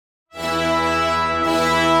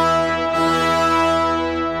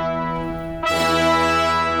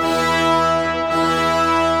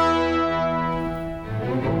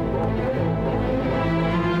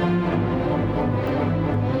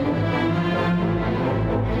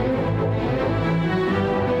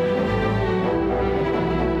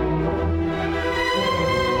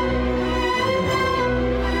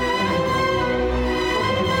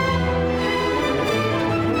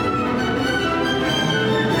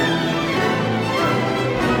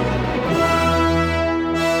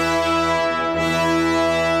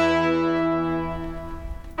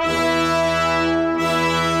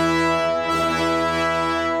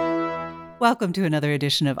Welcome to another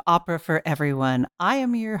edition of Opera for Everyone. I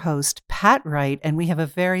am your host, Pat Wright, and we have a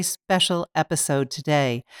very special episode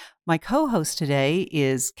today. My co-host today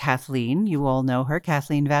is Kathleen. You all know her,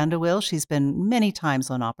 Kathleen Vanderwill. She's been many times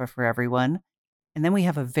on Opera for Everyone. And then we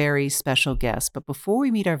have a very special guest. But before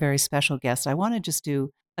we meet our very special guest, I want to just do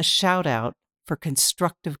a shout out for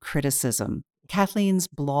constructive criticism. Kathleen's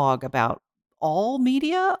blog about all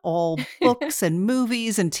media, all books and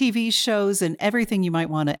movies and TV shows and everything you might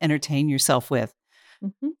want to entertain yourself with.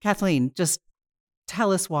 Mm-hmm. Kathleen, just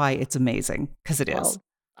tell us why it's amazing, because it is.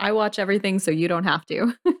 I watch everything, so you don't have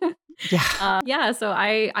to. So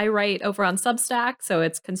I write over on Substack, so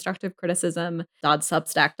it's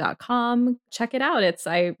constructivecriticism.substack.com. Check it out.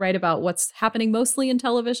 I write about what's happening mostly in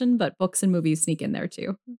television, but books and movies sneak in there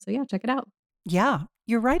too. So yeah, check it out. Yeah,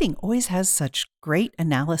 your writing always has such great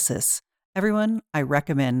analysis. Everyone, I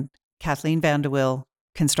recommend Kathleen Vanderwill,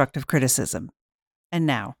 Constructive Criticism. And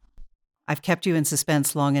now, I've kept you in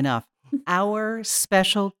suspense long enough. Our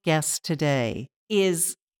special guest today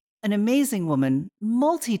is an amazing woman,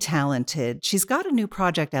 multi-talented. She's got a new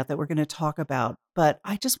project out that we're going to talk about, but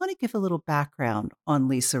I just want to give a little background on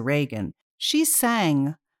Lisa Reagan. She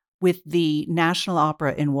sang with the National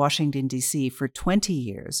Opera in Washington, D.C. for 20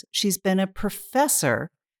 years. She's been a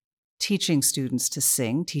professor teaching students to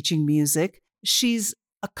sing, teaching music. She's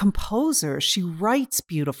a composer. She writes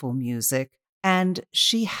beautiful music, and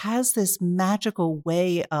she has this magical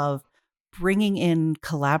way of bringing in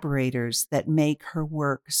collaborators that make her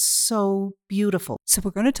work so beautiful. So we're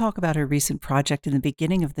going to talk about her recent project in the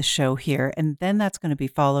beginning of the show here, and then that's going to be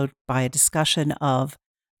followed by a discussion of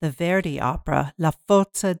the Verdi opera, La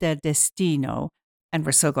Forza del Destino, and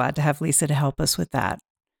we're so glad to have Lisa to help us with that.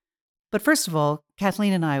 But first of all,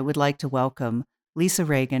 Kathleen and I would like to welcome Lisa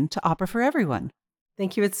Reagan to Opera for Everyone.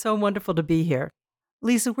 Thank you. It's so wonderful to be here.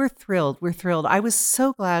 Lisa, we're thrilled. We're thrilled. I was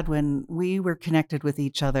so glad when we were connected with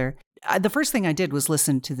each other. The first thing I did was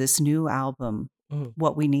listen to this new album,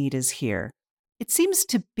 What We Need Is Here. It seems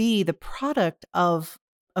to be the product of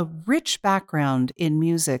a rich background in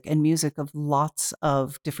music and music of lots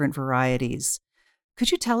of different varieties.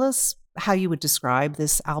 Could you tell us how you would describe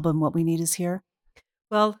this album, What We Need Is Here?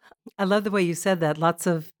 Well, I love the way you said that. Lots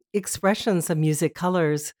of expressions of music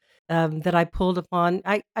colors that I pulled upon.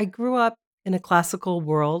 I grew up in a classical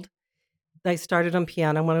world. I started on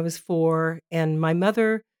piano when I was 4, and my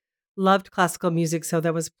mother loved classical music, so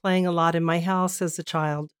that was playing a lot in my house as a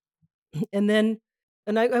child. And I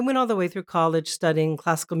went all the way through college studying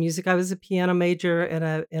classical music. I was a piano major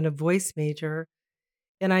and a voice major,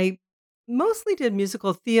 and I mostly did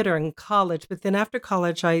musical theater in college. But then after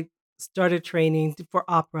college, I started training for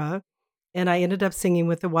opera, and I ended up singing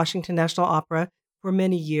with the Washington National Opera for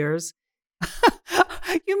many years.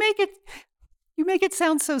 You make it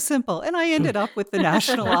sound so simple. And I ended up with the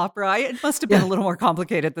National Opera. It must have been a little more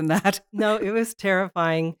complicated than that. No, it was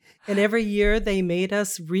terrifying. And every year they made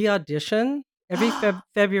us re-audition. Every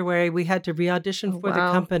February we had to re-audition for the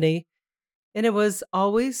company. And it was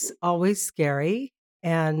always, always scary.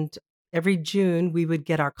 And every June we would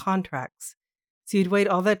get our contracts. So you'd wait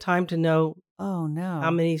all that time to know,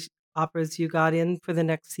 how many operas you got in for the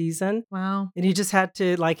next season. Wow. And you just had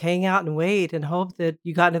to hang out and wait and hope that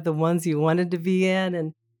you got into the ones you wanted to be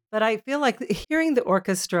in. But I feel like hearing the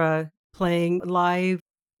orchestra playing live,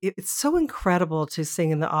 it's so incredible to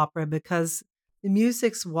sing in the opera because the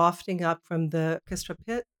music's wafting up from the orchestra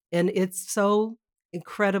pit. And it's so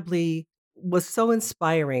was so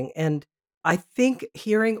inspiring. And I think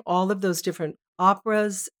hearing all of those different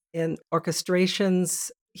operas and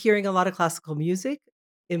orchestrations, hearing a lot of classical music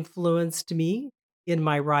influenced me in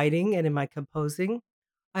my writing and in my composing.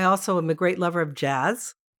 I also am a great lover of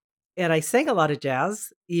jazz, and I sang a lot of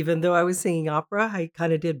jazz. Even though I was singing opera, I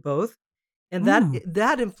kind of did both. And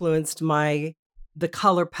that influenced the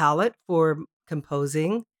color palette for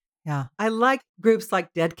composing. Yeah. I like groups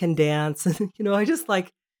like Dead Can Dance. I just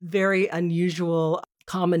like very unusual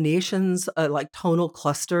combinations, like tonal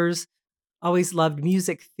clusters. Always loved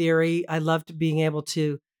music theory. I loved being able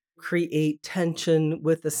to create tension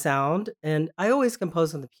with the sound. And I always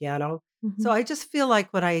compose on the piano. Mm-hmm. So I just feel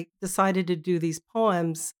like when I decided to do these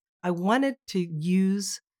poems, I wanted to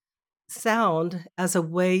use sound as a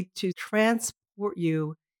way to transport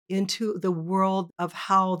you into the world of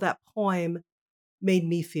how that poem made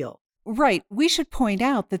me feel. Right. We should point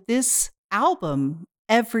out that this album,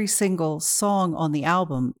 every single song on the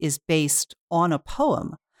album is based on a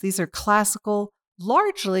poem. These are classical,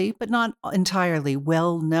 largely, but not entirely,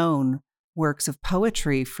 well-known works of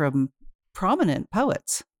poetry from prominent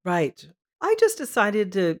poets. Right. I just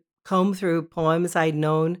decided to comb through poems I'd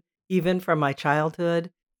known even from my childhood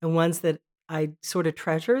and ones that I sort of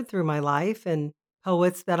treasured through my life and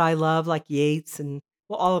poets that I love, like Yeats and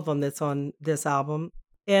well, all of them that's on this album.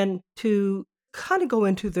 And to kind of go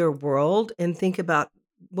into their world and think about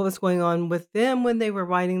what was going on with them when they were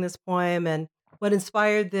writing this poem and what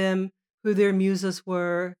inspired them, who their muses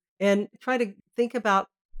were, and try to think about.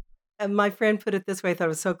 And my friend put it this way, I thought it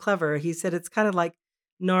was so clever. He said it's kind of like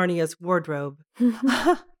Narnia's wardrobe.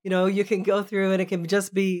 You can go through and it can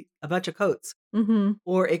just be a bunch of coats, Hmm.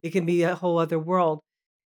 or it can be a whole other world.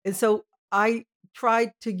 And so I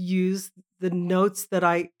tried to use the notes that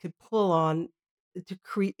I could pull on to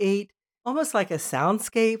create almost like a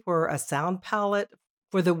soundscape or a sound palette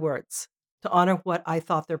for the words to honor what I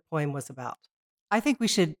thought their poem was about. I think we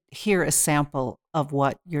should hear a sample of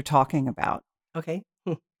what you're talking about. Okay.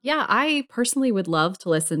 Yeah, I personally would love to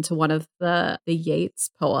listen to one of the Yeats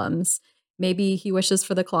poems. Maybe He Wishes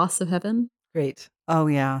for the Cloths of Heaven. Great. Oh,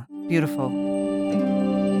 yeah. Beautiful.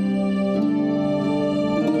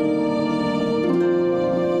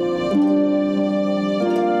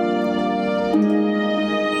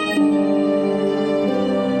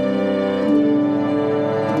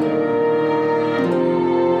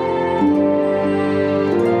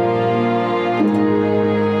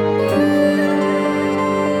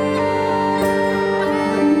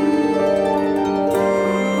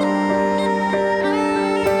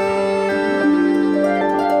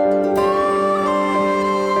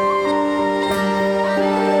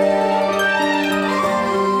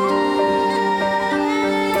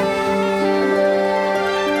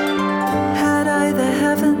 Had I the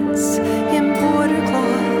heavens in border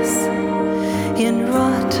cloths,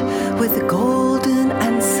 inwrought with golden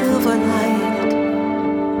and silver light,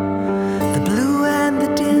 the blue and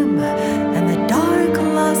the dim and the dark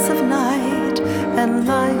loss of night, and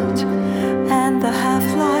light and the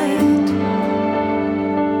half-light,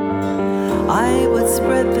 I would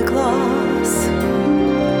spread the cloths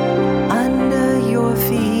under your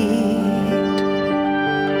feet.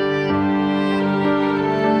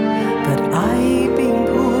 But I, being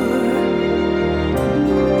poor,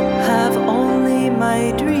 have only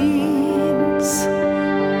my dreams.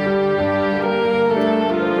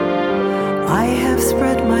 I have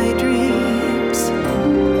spread my dreams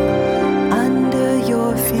under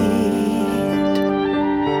your feet.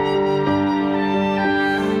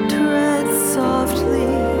 Tread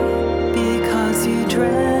softly, because you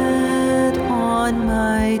tread on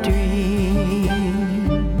my dreams.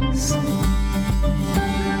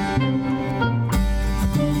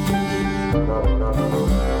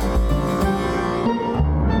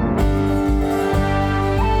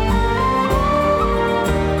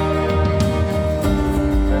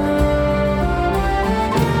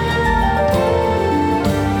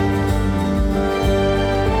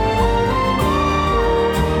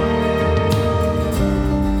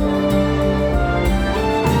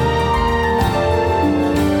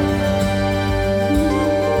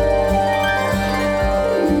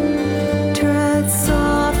 Tread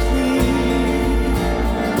softly,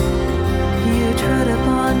 you tread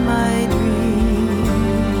upon my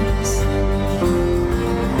dreams.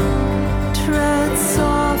 Tread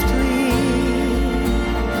softly,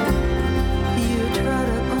 you tread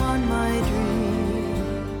upon my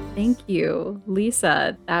dreams. Thank you,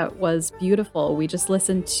 Lisa. That was beautiful. We just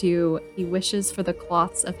listened to He Wishes for the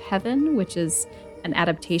Cloths of Heaven, which is an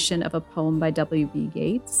adaptation of a poem by W.B.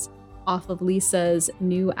 Yeats, off of Lisa's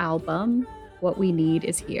new album, What We Need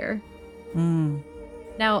Is Here. Mm.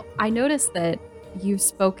 Now, I noticed that you've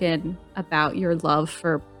spoken about your love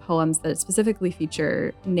for poems that specifically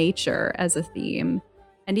feature nature as a theme,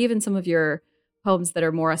 and even some of your poems that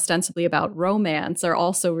are more ostensibly about romance are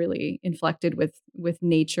also really inflected with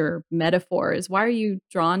nature metaphors. Why are you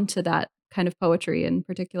drawn to that kind of poetry in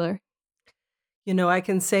particular? I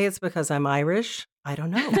can say it's because I'm Irish. I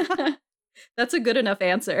don't know. That's a good enough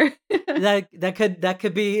answer. That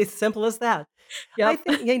could be as simple as that. I Yep.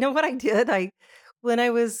 think you know what I did? When I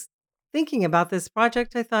was thinking about this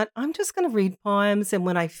project, I thought, I'm just gonna read poems, and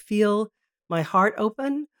when I feel my heart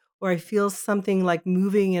open or I feel something like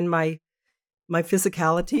moving in my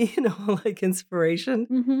physicality, like inspiration,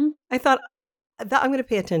 Hmm. I thought that I'm gonna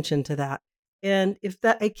pay attention to that. And if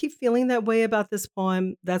that I keep feeling that way about this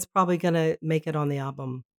poem, that's probably gonna make it on the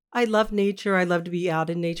album. I love nature. I love to be out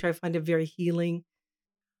in nature. I find it very healing.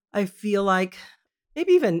 I feel like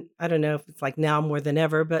maybe even I don't know if it's like now more than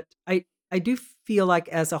ever, but I do feel like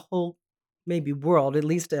as a whole maybe world, at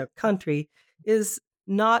least a country, is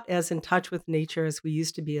not as in touch with nature as we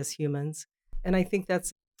used to be as humans. And I think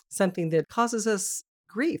that's something that causes us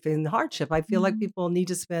grief and hardship. I feel like Mhm. people need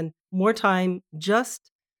to spend more time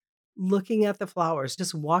just looking at the flowers,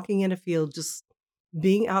 just walking in a field, just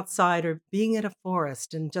being outside or being in a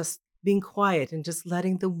forest and just being quiet and just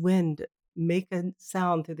letting the wind make a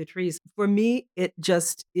sound through the trees. For me, it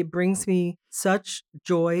brings me such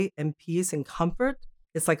joy and peace and comfort.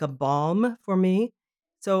 It's like a balm for me.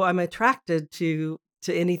 So I'm attracted to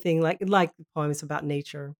anything like poems about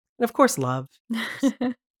nature. And of course love. Of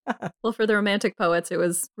course. Well, for the Romantic poets, it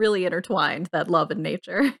was really intertwined, that love and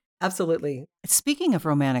nature. Absolutely. Speaking of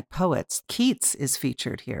romantic poets, Keats is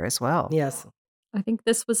featured here as well. Yes. I think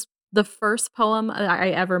this was the first poem I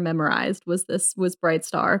ever memorized was Bright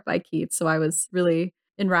Star by Keats. So I was really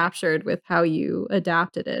enraptured with how you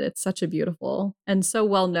adapted it. It's such a beautiful and so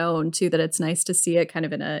well known too that it's nice to see it kind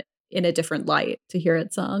of in a different light to hear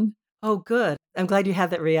it sung. Oh, good. I'm glad you had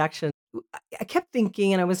that reaction. I kept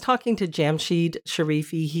thinking, and I was talking to Jamshid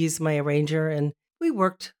Sharifi, he's my arranger, and we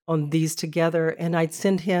worked on these together, and I'd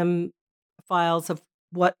send him files of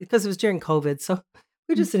because it was during COVID, so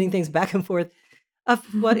we're just sending things back and forth of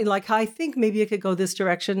what, like, I think maybe it could go this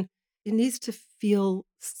direction. It needs to feel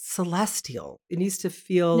celestial. It needs to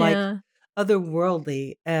feel like Yeah.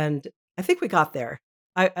 otherworldly, and I think we got there.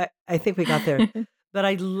 I think we got there. But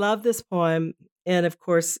I love this poem, and of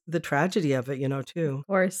course, the tragedy of it, too. Of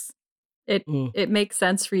course. It Mm. it makes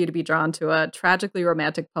sense for you to be drawn to a tragically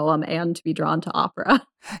romantic poem and to be drawn to opera.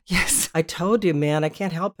 Yes. I told you, man, I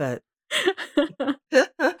can't help it.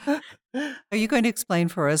 Are you going to explain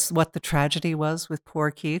for us what the tragedy was with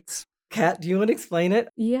poor Keats? Kat, do you want to explain it?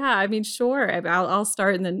 Yeah, I mean, sure. I'll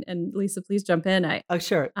start and Lisa, please jump in. Oh,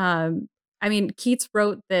 sure. I mean, Keats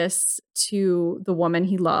wrote this to the woman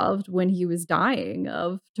he loved when he was dying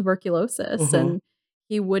of tuberculosis, Mhm. and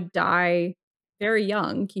he would die very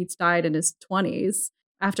young. Keats died in his 20s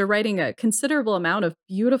after writing a considerable amount of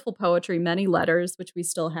beautiful poetry, many letters, which we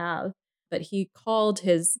still have. But he called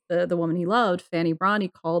the woman he loved, Fanny Brawne, he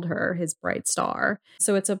called her his bright star.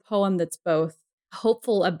 So it's a poem that's both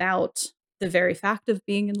hopeful about the very fact of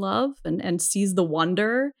being in love and sees the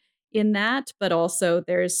wonder in that, but also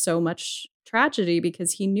there's so much tragedy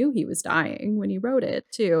because he knew he was dying when he wrote it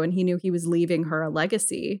too, and he knew he was leaving her a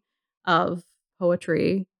legacy of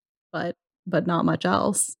poetry, but not much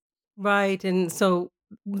else. Right. And so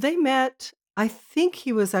they met. I think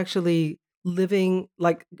he was actually living,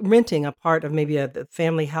 like renting a part of maybe the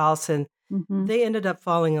family house, and Hmm. they ended up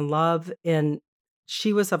falling in love. And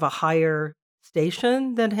she was of a higher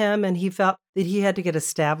station than him, and he felt that he had to get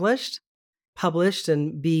established, published,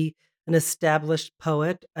 and be an established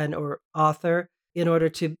poet and or author in order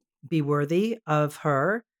to be worthy of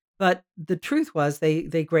her. But the truth was they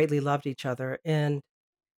greatly loved each other, and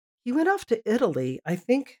he went off to Italy. I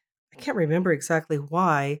can't remember exactly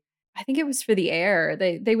why. I think it was for the air.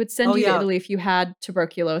 They would send Oh, you to yeah, Italy if you had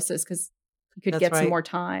tuberculosis because you could that's get some right. more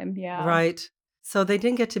time. Yeah. Right. So they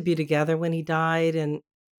didn't get to be together when he died, and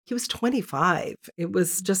he was 25. It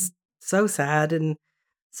was just so sad. And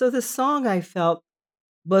so the song I felt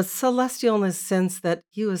was celestial in the sense that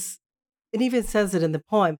it even says it in the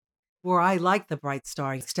poem, where I like the bright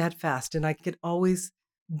star, steadfast, and I could always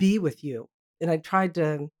be with you. And I tried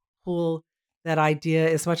to pull that idea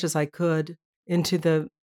as much as I could into the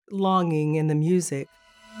longing in the music.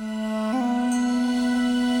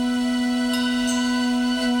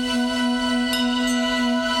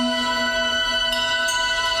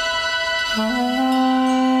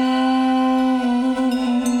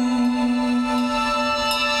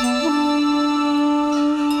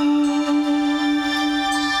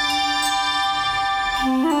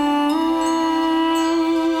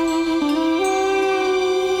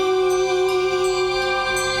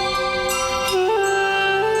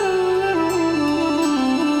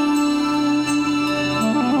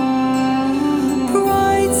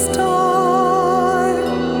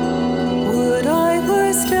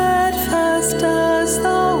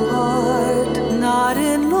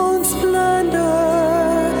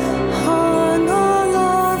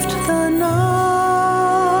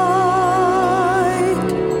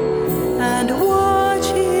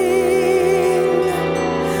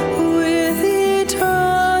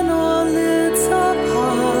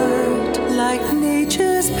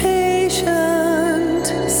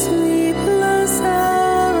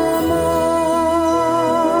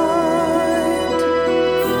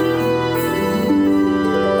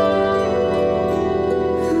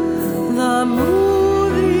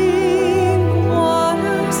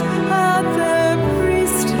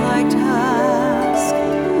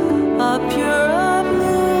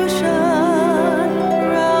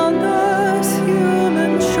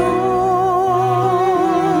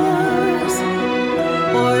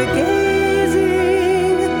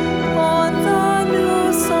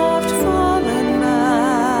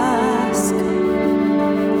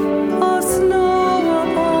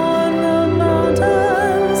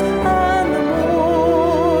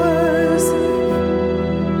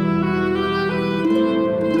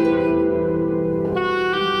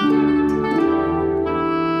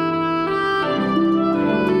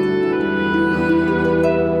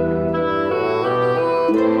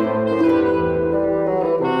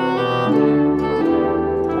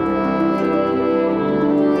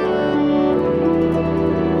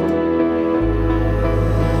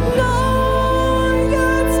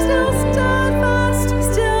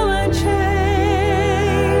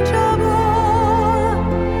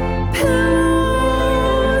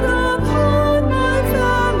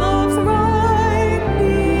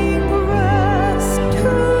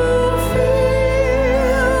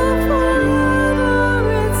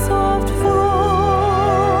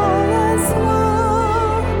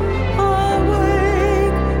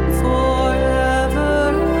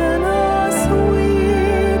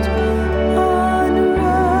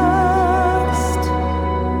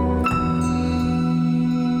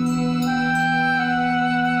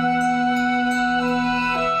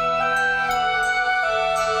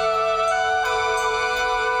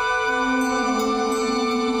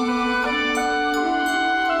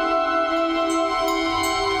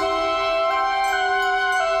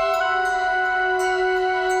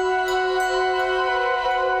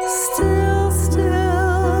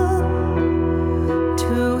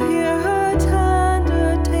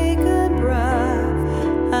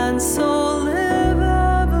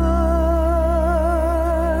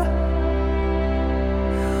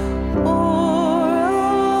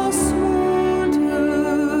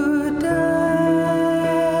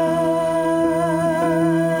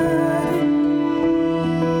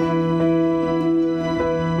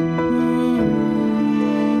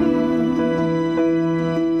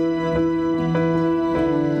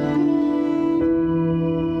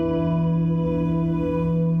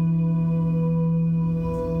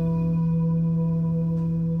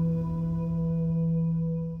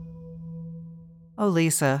 Oh,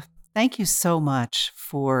 Lisa, thank you so much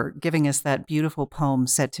for giving us that beautiful poem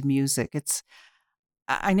set to music.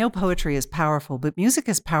 I know poetry is powerful, but music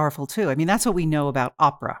is powerful too. I mean, that's what we know about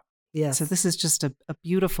opera. So Yes. this is just a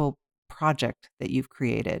beautiful project that you've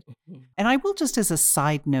created. Mhm. And I will just as a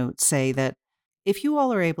side note say that if you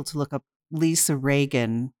all are able to look up Lisa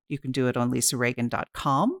Reagan, you can do it on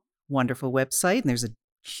lisareagan.com. Wonderful website. And there's a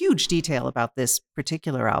huge detail about this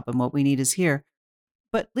particular album. What we need is here.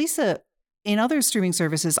 But Lisa, in other streaming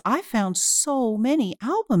services, I found so many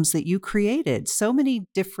albums that you created, so many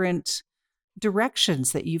different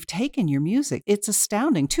directions that you've taken your music. It's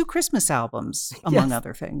astounding. 2 Christmas albums, among Yes.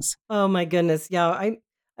 other things. Oh my goodness. Yeah,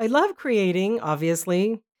 I love creating,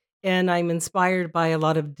 obviously, and I'm inspired by a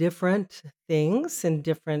lot of different things and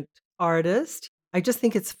different artists. I just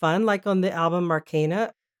think it's fun. Like on the album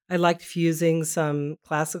Arcana, I liked fusing some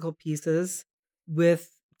classical pieces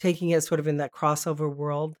with taking it sort of in that crossover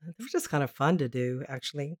world. It was just kind of fun to do,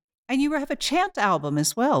 actually. And you have a chant album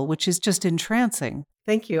as well, which is just entrancing.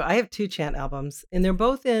 Thank you. I have 2 chant albums, and they're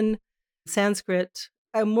both in Sanskrit,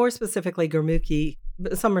 more specifically Gurmukhi,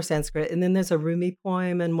 but some are Sanskrit, and then there's a Rumi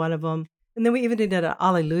poem in one of them, and then we even did an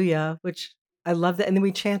Alleluia, which I love that, and then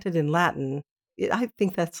we chanted in Latin. I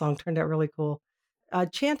think that song turned out really cool.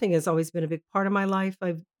 Chanting has always been a big part of my life.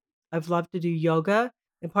 I've loved to do yoga,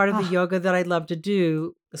 and part of the Ah, yoga that I love to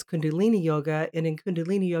do is Kundalini yoga, and in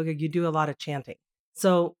Kundalini yoga, you do a lot of chanting.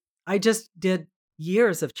 So I just did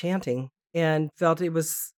years of chanting and felt it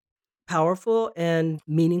was powerful and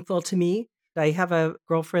meaningful to me. I have a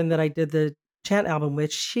girlfriend that I did the chant album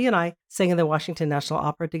with. She and I sang in the Washington National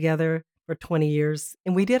Opera together for 20 years,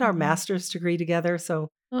 and we did our mhm. master's degree together. So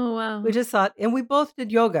Oh, we wow. just thought, and we both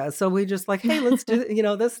did yoga. So we just like, hey, let's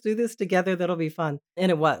do this together. That'll be fun. And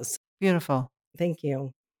it was. Beautiful. Thank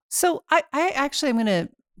you. So I actually I'm going to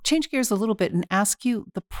change gears a little bit and ask you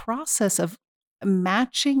the process of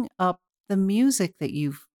matching up the music that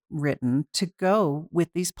you've written to go with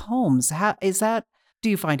these poems. How is that? Do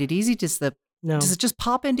you find it easy? Does No. it just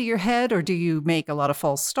pop into your head, or do you make a lot of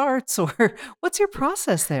false starts, or what's your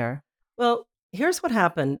process there? Well, here's what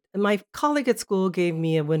happened. My colleague at school gave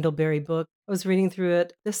me a Wendell Berry book. I was reading through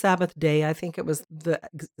it the Sabbath day. I think it was the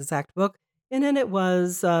exact book. And then it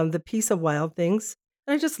was The Peace of Wild Things.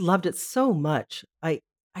 And I just loved it so much.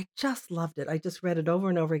 I just loved it. I just read it over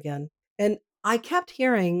and over again. And I kept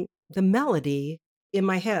hearing the melody in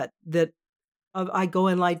my head that of "I go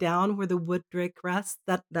and lie down where the wood drake rests,"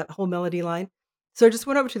 that whole melody line. So I just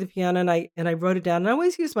went over to the piano and I wrote it down, and I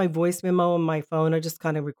always use my voice memo on my phone, I just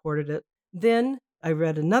kinda recorded it. Then I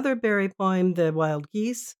read another Barry poem, The Wild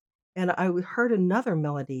Geese, and heard another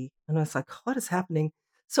melody, and I was like, "What is happening?"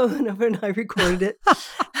 So I went over and I recorded it.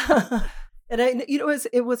 And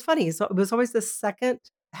it was funny, so it was always the second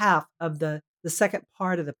half of the second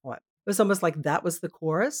part of the poem. It was almost like that was the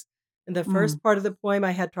chorus, and the Mm. first part of the poem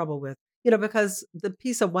I had trouble with. Because the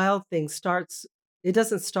piece of Wild Things starts it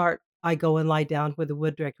doesn't start, "I go and lie down where the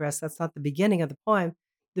wood drake rests." That's not the beginning of the poem.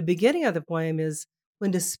 The beginning of the poem is,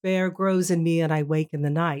 "When despair grows in me and I wake in the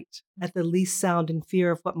night, at the least sound and fear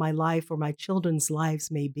of what my life or my children's lives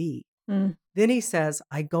may be." Mm. Then he says,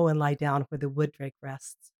 "I go and lie down where the wood drake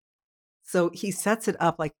rests." So he sets it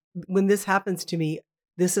up like, when this happens to me,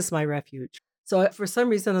 this is my refuge. So for some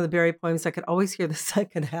reason on the Barry poems, I could always hear the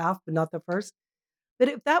second half, but not the first.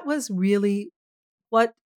 But that was really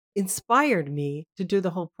what inspired me to do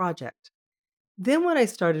the whole project. Then when I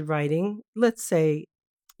started writing, let's say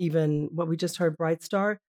even what we just heard, Bright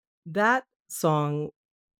Star, that song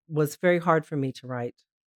was very hard for me to write.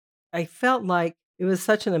 I felt like it was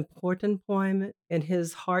such an important poem and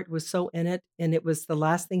his heart was so in it, and it was the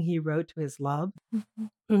last thing he wrote to his love,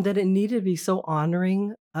 Mhm. and that it needed to be so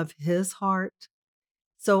honoring of his heart.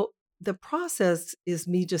 So the process is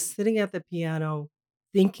me just sitting at the piano,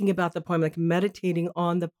 thinking about the poem, like meditating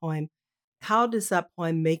on the poem. How does that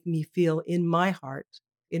poem make me feel in my heart,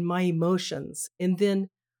 in my emotions? And then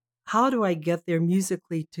how do I get there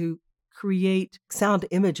musically to create sound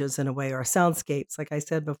images in a way, or soundscapes, like I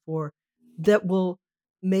said before, that will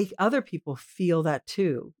make other people feel that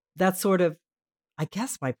too? That's sort of, I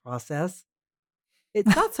guess, my process.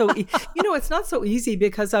 It's not so it's not so easy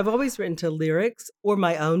because I've always written to lyrics or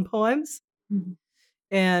my own poems, Mhm.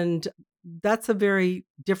 and that's a very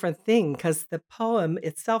different thing because the poem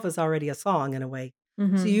itself is already a song in a way. So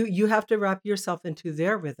Mhm. you have to wrap yourself into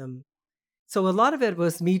their rhythm. So a lot of it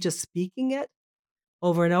was me just speaking it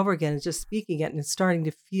over and over again, and just speaking it and starting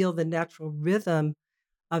to feel the natural rhythm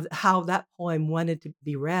of how that poem wanted to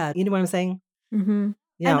be read. You know what I'm saying? Mhm.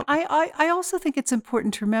 Yeah. And I also think it's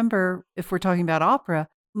important to remember, if we're talking about opera,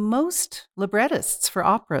 most librettists for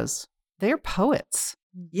operas, they're poets.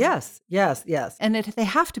 Yes, yes, yes. And they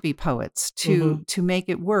have to be poets Mhm, to make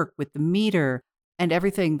it work with the meter and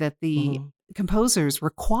everything that the mhm. composers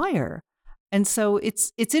require. And so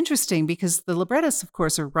it's interesting because the librettists, of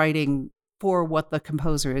course, are writing for what the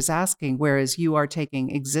composer is asking, whereas you are taking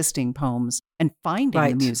existing poems and finding the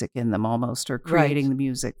Right, music in them almost, or right. creating the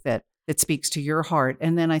music that speaks to your heart.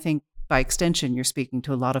 And then I think by extension, you're speaking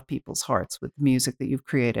to a lot of people's hearts with the music that you've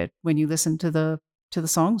created when you listen to the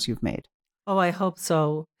songs you've made. Oh, I hope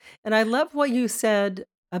so. And I love what you said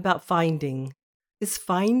about finding. Is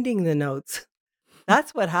finding the notes.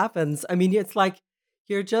 That's what happens. I mean, it's like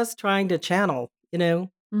you're just trying to channel,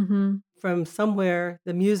 Mhm. from somewhere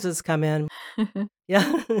the muses come in.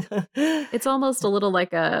 Yeah. It's almost a little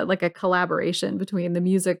like a collaboration between the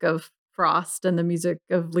music of Frost and the music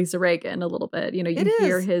of Lisa Reagan a little bit. It You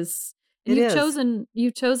hear is. his and It is.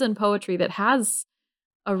 you've chosen poetry that has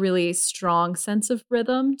a really strong sense of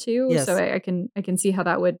rhythm too. So Yes. I can see how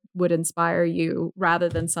that would inspire you rather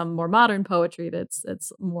than some more modern poetry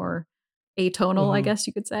that's more atonal, I Mhm. guess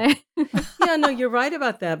you could say. Yeah, no, you're right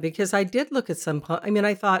about that because I did look at I mean,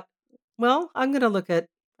 I thought, well, I'm gonna look at,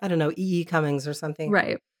 I don't know, E. E. Cummings or something.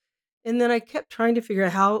 Right. And then I kept trying to figure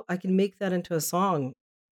out how I can make that into a song.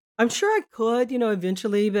 I'm sure I could,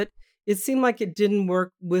 eventually, but it seemed like it didn't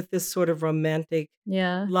work with this sort of romantic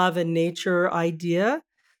Yeah. love and nature idea.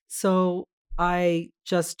 So I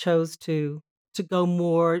just chose to go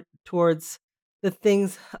more towards the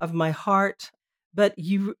things of my heart. But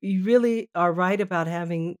you really are right about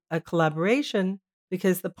having a collaboration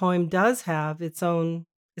because the poem does have it's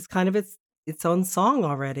kind of its own song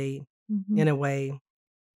already Mhm. in a way.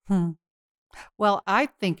 Hmm. Well, I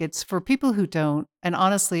think it's for people who don't, and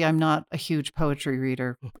honestly, I'm not a huge poetry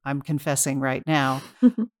reader. I'm confessing right now.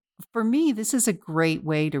 For me, this is a great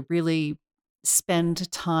way to really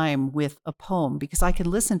spend time with a poem because I can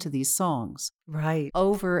listen to these songs Right.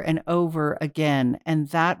 over and over again. And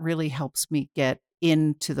that really helps me get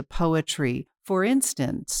into the poetry. For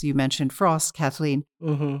instance, you mentioned Frost, Kathleen.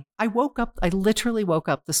 Mhm. I literally woke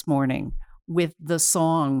up this morning with the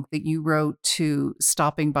song that you wrote to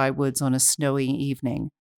Stopping by Woods on a Snowy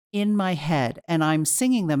Evening in my head. And I'm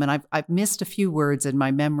singing them, and I've missed a few words in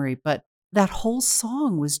my memory, but that whole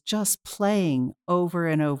song was just playing over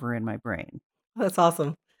and over in my brain. That's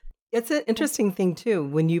awesome. It's an interesting thing too.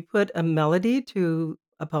 When you put a melody to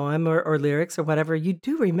a poem or lyrics or whatever, you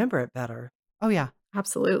do remember it better. Oh, yeah. You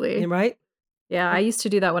Absolutely. right? Yeah, I It used to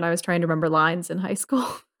do that when I was trying to remember lines in high school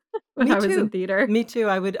when Me I was in too. theater. Me too.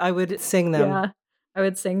 I would sing them. Yeah. I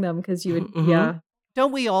would sing them because you would Mhm. yeah,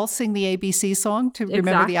 Don't we all sing the ABC song to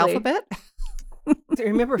remember the exactly. alphabet? Do you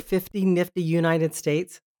remember 50 Nifty United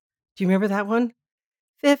States? Do you remember that one?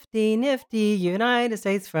 50 Nifty United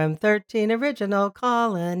States from 13 original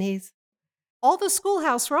colonies. All the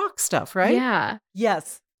Schoolhouse Rock stuff, right? Yeah.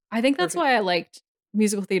 Yes. I think that's Perfect. why I liked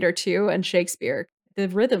musical theater too and Shakespeare. The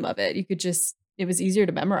rhythm of it, you could just it was easier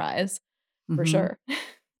to memorize for Mhm. sure.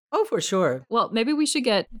 Oh, for sure. Well, maybe we should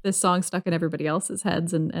get this song stuck in everybody else's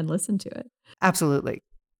heads and listen to it. Absolutely.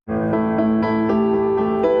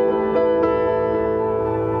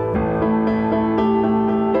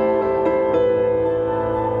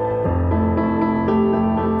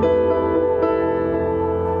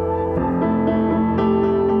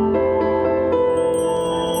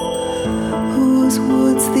 Whose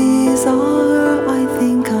woods these are, I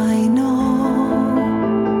think I know.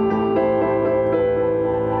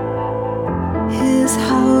 His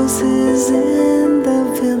house is in the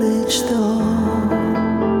village, though.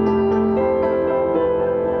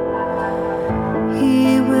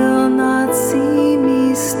 He will not see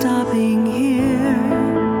me stopping here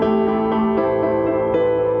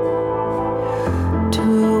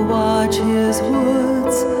to watch his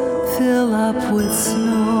woods fill up with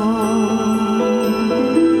snow.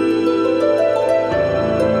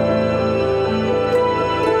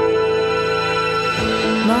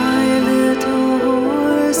 My little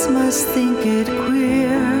horse must think it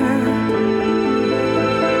queer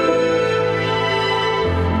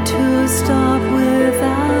to stop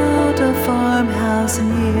without a farmhouse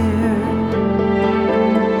near.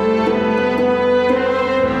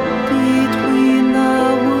 Between the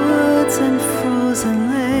woods and frozen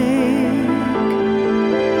lake,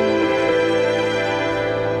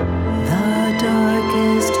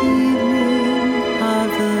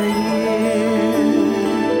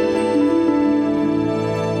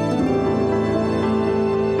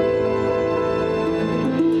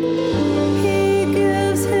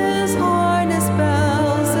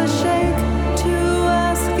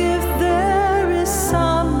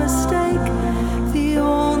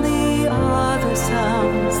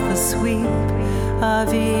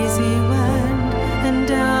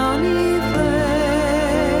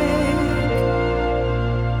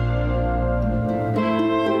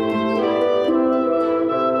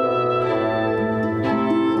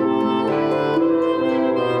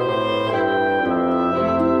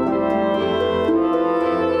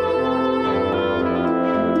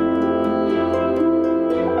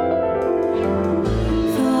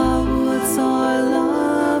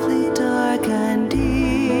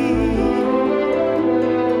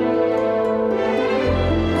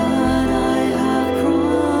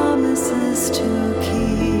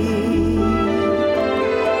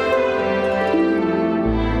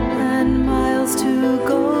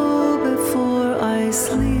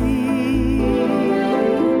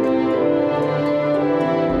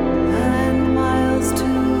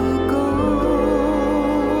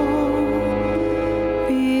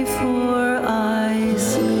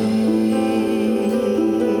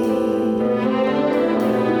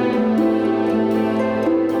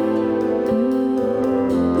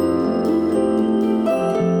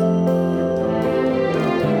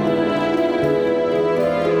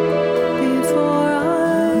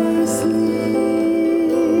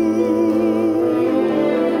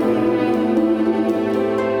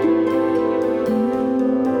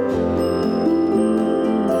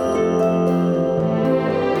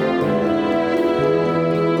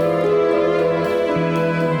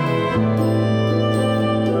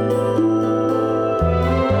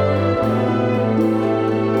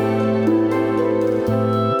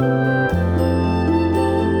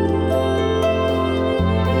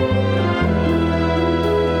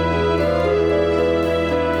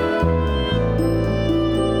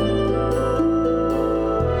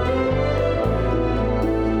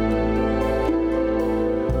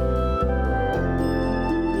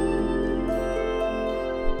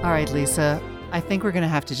 right, Lisa. I think we're going to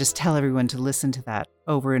have to just tell everyone to listen to that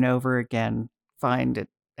over and over again. Find it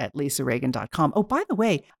at lisareagan.com. Oh, by the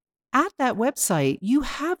way, at that website, you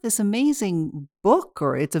have this amazing book,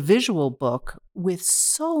 or it's a visual book with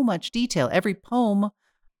so much detail. Every poem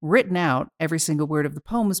written out, every single word of the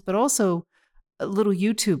poems, but also little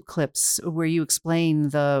YouTube clips where you explain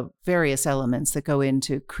the various elements that go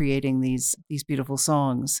into creating these beautiful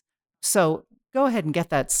songs. So go ahead and get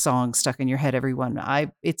that song stuck in your head, everyone.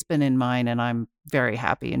 It's been in mine, and I'm very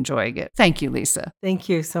happy enjoying it. Thank you, Lisa. Thank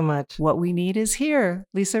you so much. What we need is here,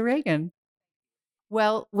 Lisa Reagan.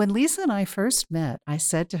 Well, when Lisa and I first met, I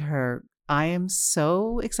said to her, I am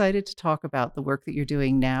so excited to talk about the work that you're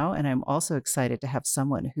doing now, and I'm also excited to have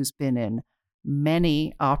someone who's been in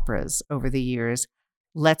many operas over the years.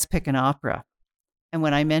 Let's pick an opera. And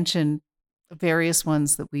when I mentioned various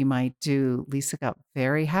ones that we might do, Lisa got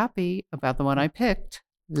very happy about the one I picked,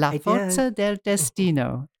 La I did. Forza del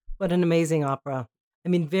Destino. What an amazing opera. I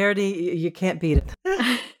mean, Verdi, you can't beat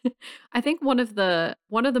it. I think one of the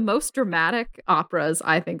most dramatic operas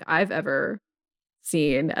I think I've ever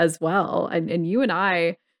seen as well. And you and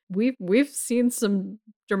I, we've seen some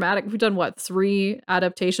dramatic. We've done what, 3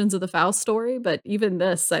 adaptations of the Faust story, but even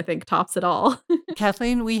this I think tops it all.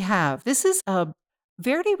 Kathleen, we have. This is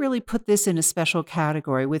Verdi really put this in a special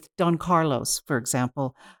category with Don Carlos, for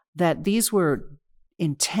example, that these were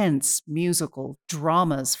intense musical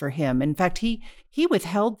dramas for him. In fact, he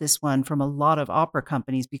withheld this one from a lot of opera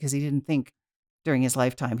companies because he didn't think during his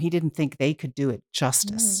lifetime, he didn't think they could do it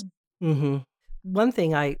justice. Mm-hmm. One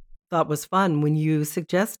thing I thought was fun when you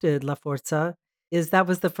suggested La Forza is that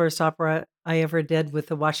was the first opera I ever did with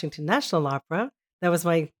the Washington National Opera. That was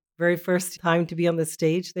my very first time to be on the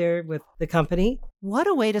stage there with the company. What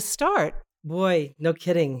a way to start. Boy, no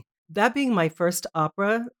kidding. That being my first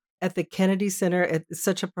opera at the Kennedy Center at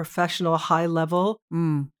such a professional, high-level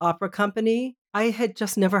opera company, I had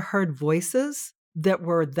just never heard voices that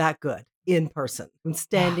were that good in person. I'm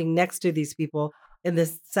standing next to these people, and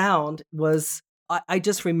the sound was, I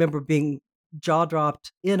just remember being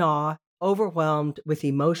jaw-dropped, in awe, overwhelmed with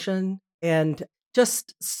emotion, and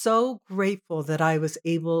just so grateful that I was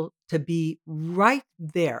able to be right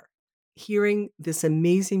there, hearing this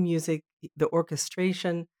amazing music, the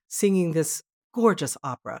orchestration, singing this gorgeous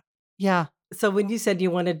opera. Yeah. So when you said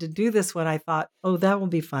you wanted to do this one, I thought, oh, that will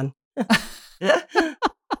be fun.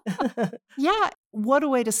 Yeah. What a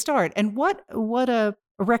way to start. And what a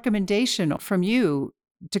recommendation from you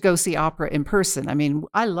to go see opera in person. I mean,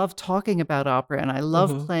 I love talking about opera, and I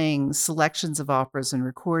love playing selections of operas and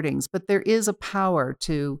recordings, but there is a power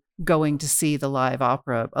to going to see the live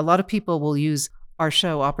opera. A lot of people will use our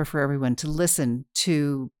show, Opera for Everyone, to listen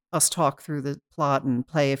to us talk through the plot and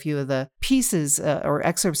play a few of the pieces or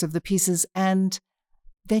excerpts of the pieces, and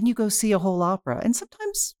then you go see a whole opera. And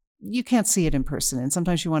sometimes you can't see it in person, and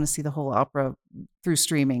sometimes you want to see the whole opera through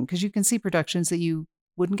streaming, because you can see productions that you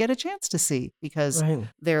wouldn't get a chance to see because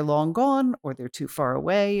they're long gone, or they're too far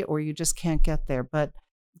away, or you just can't get there. But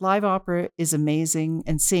live opera is amazing,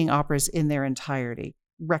 and seeing operas in their entirety.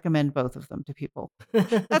 Recommend both of them to people.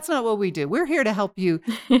 That's not what we do. We're here to help you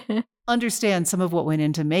understand some of what went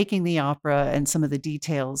into making the opera and some of the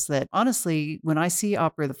details that, honestly, when I see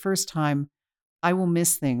opera the first time, I will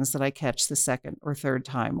miss things that I catch the second or third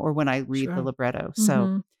time, or when I read the libretto.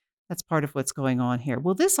 So that's part of what's going on here.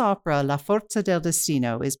 Well, this opera, La Forza del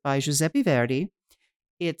Destino, is by Giuseppe Verdi.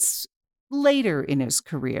 It's later in his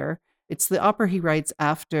career. It's the opera he writes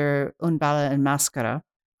after Un ballo in maschera,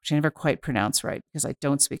 which I never quite pronounce right because I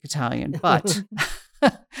don't speak Italian, but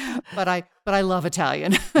but I love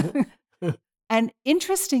Italian. And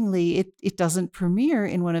interestingly, it doesn't premiere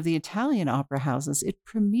in one of the Italian opera houses. It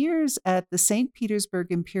premieres at the St. Petersburg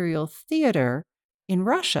Imperial Theater in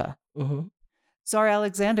Russia. Tsar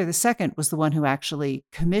Alexander II was the one who actually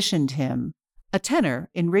commissioned him. A tenor,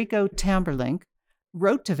 Enrico Tamberlink,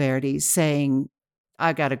 wrote to Verdi saying,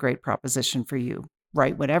 I got a great proposition for you.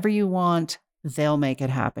 Write whatever you want. They'll make it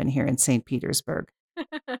happen here in St. Petersburg.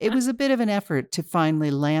 It was a bit of an effort to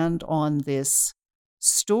finally land on this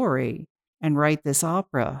story and write this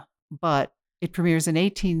opera, but it premieres in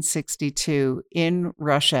 1862 in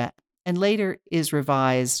Russia and later is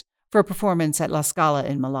revised for a performance at La Scala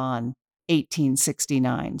in Milan,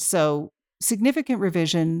 1869. So significant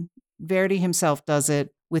revision. Verdi himself does it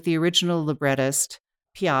with the original librettist,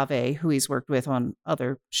 Piave, who he's worked with on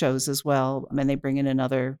other shows as well. And they bring in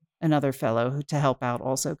another fellow to help out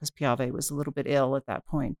also, because Piave was a little bit ill at that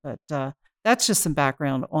point. But that's just some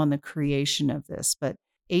background on the creation of this. But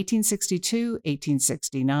 1862,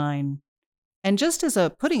 1869. And just as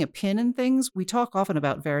putting a pin in things, we talk often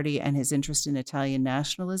about Verdi and his interest in Italian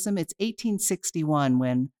nationalism. It's 1861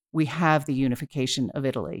 when we have the unification of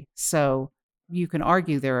Italy. So you can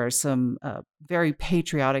argue there are some very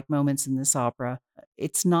patriotic moments in this opera.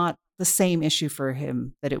 It's not the same issue for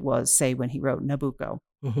him that it was, say, when he wrote Nabucco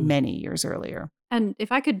many years earlier. And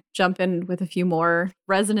if I could jump in with a few more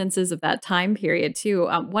resonances of that time period too,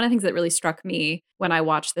 one of the things that really struck me when I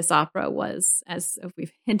watched this opera was, as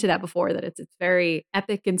we've hinted at before, that it's very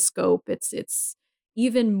epic in scope. It's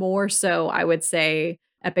even more so, I would say,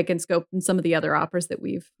 epic in scope than some of the other operas that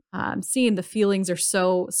we've seen. The feelings are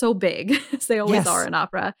so big, as they always are in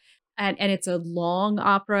opera, and it's a long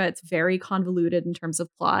opera. It's very convoluted in terms of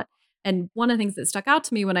plot. And one of the things that stuck out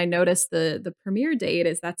to me when I noticed the premiere date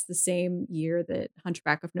is that's the same year that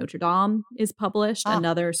Hunchback of Notre Dame is published,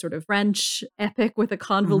 another sort of French epic with a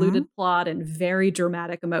convoluted plot and very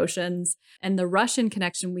dramatic emotions. And the Russian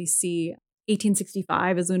connection we see,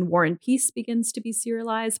 1865 is when War and Peace begins to be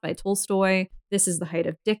serialized by Tolstoy. This is the height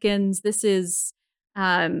of Dickens. This is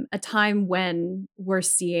a time when we're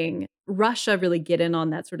seeing Russia really get in on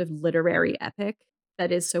that sort of literary epic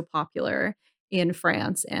that is so popular in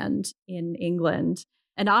France and in England.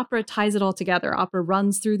 And opera ties it all together. Opera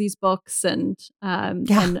runs through these books, and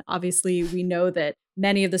obviously we know that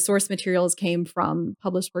many of the source materials came from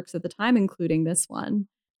published works at the time, including this one.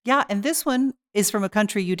 Yeah, and this one is from a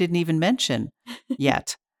country you didn't even mention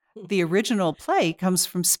yet. The original play comes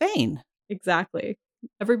from Spain. Exactly.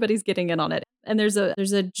 Everybody's getting in on it. And there's a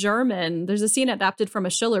scene adapted from a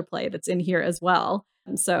Schiller play that's in here as well.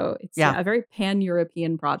 And so it's a very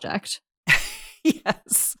pan-European project.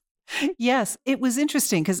 Yes. It was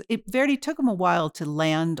interesting because Verdi took him a while to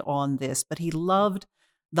land on this, but he loved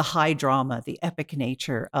the high drama, the epic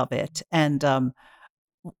nature of it. And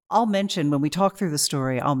I'll mention, when we talk through the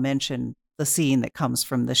story, I'll mention the scene that comes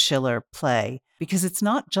from the Schiller play, because it's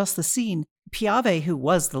not just the scene. Piave, who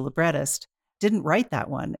was the librettist, didn't write that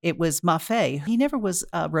one. It was Maffei. He never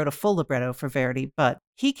wrote a full libretto for Verdi, but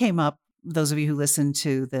he came up, those of you who listened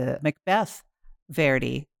to the Macbeth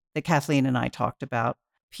Verdi that Kathleen and I talked about,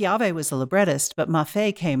 Piave was the librettist, but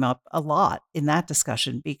Maffei came up a lot in that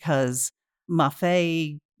discussion because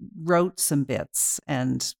Maffei wrote some bits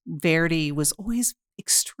and Verdi was always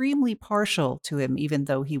extremely partial to him, even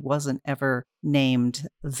though he wasn't ever named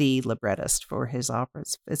the librettist for his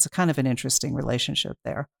operas. It's a kind of an interesting relationship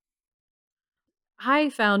there. I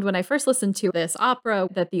found when I first listened to this opera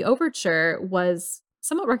that the overture was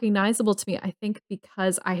somewhat recognizable to me, I think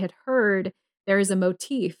because I had heard there is a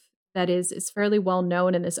motif that is fairly well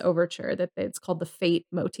known in this overture, that it's called the fate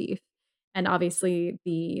motif. And obviously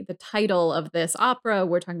the title of this opera,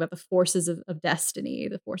 we're talking about the forces of destiny,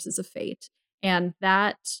 the forces of fate. And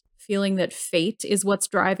that feeling that fate is what's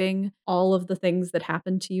driving all of the things that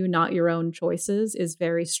happen to you, not your own choices, is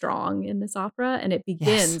very strong in this opera. And it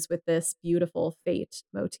begins with this beautiful fate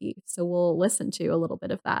motif. So we'll listen to a little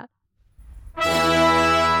bit of that.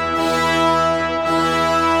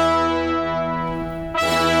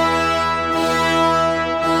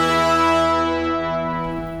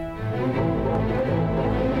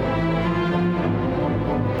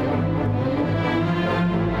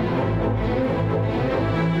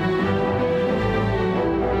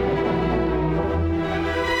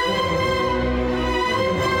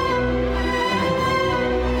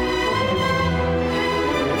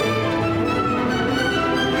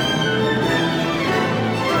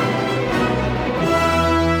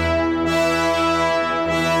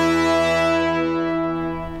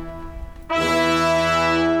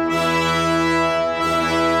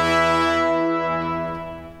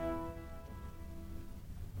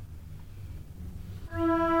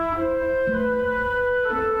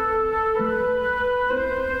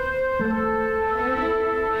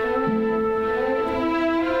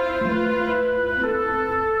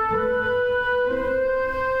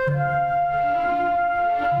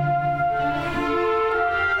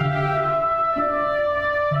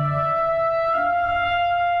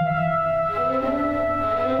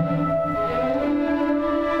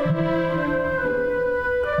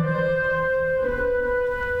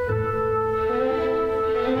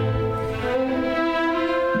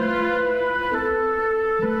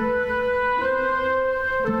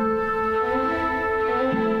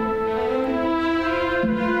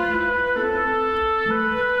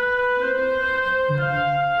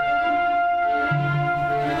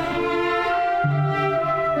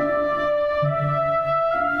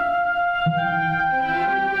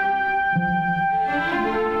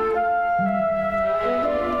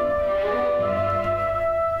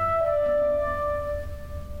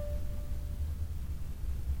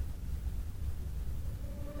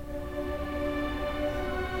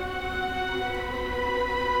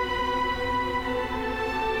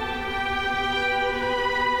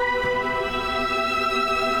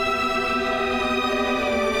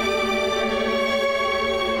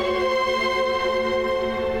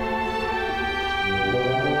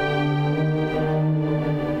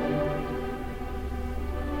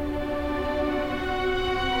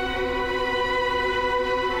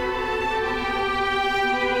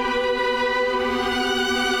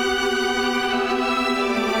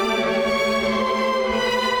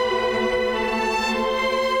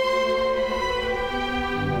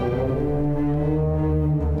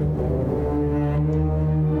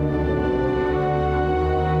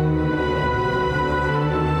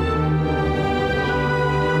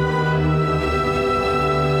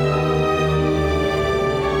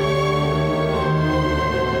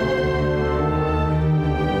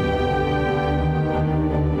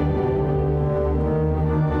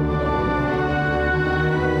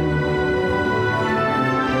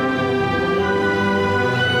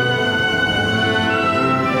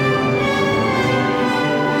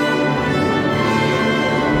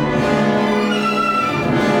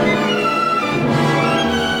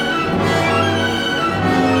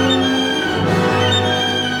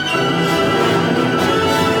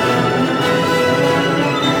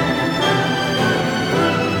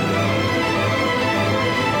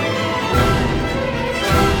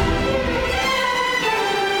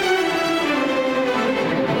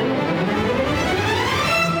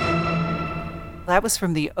 That was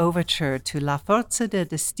from the overture to La Forza del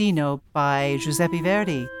Destino by Giuseppe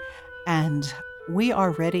Verdi. And we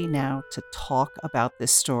are ready now to talk about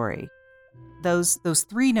this story. Those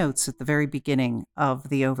three notes at the very beginning of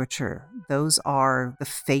the overture, those are the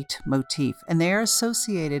fate motif, and they are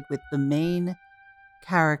associated with the main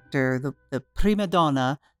character, the prima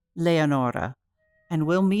donna, Leonora. And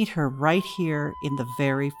we'll meet her right here in the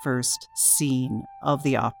very first scene of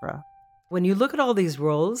the opera. When you look at all these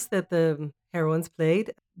roles that the heroines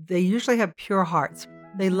played, they usually have pure hearts.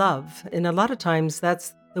 They love. And a lot of times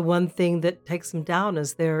that's the one thing that takes them down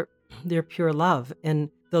is their pure love. And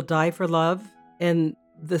they'll die for love, and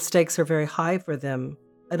the stakes are very high for them.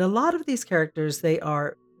 And a lot of these characters, they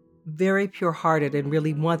are very pure-hearted and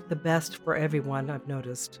really want the best for everyone, I've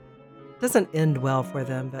noticed. Doesn't end well for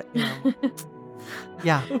them, but you know.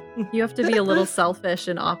 Yeah. You have to be a little selfish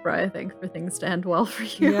in opera, I think, for things to end well for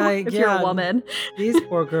you if you're a woman. These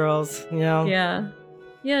poor girls, you know. Yeah.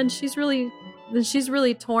 Yeah, and she's really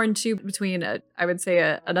torn too between I would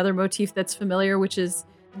say another motif that's familiar, which is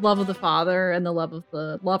love of the father and the love of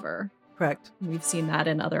the lover. Correct. We've seen that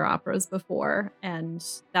in other operas before, and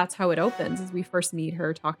that's how it opens, as we first meet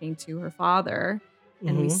her talking to her father,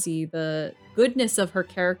 and we see the goodness of her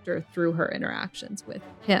character through her interactions with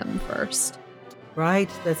him first. Right,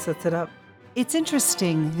 that sets it up. It's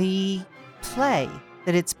interesting, the play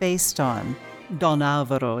that it's based on, Don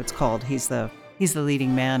Alvaro, it's called. He's the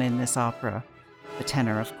leading man in this opera, the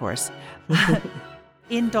tenor, of course.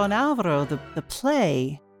 In Don Alvaro, the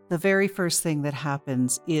play, the very first thing that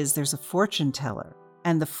happens is there's a fortune teller,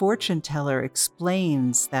 and the fortune teller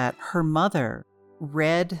explains that her mother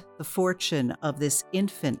read the fortune of this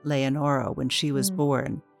infant Leonora when she was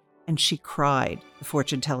born, and she cried. The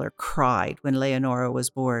fortune teller cried when Leonora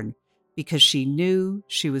was born because she knew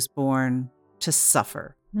she was born to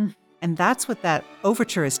suffer. And that's what that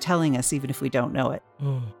overture is telling us, even if we don't know it.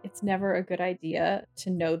 It's never a good idea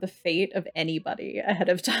to know the fate of anybody ahead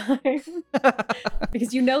of time.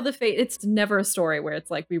 Because you know the fate. It's never a story where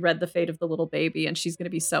it's like, we read the fate of the little baby and she's going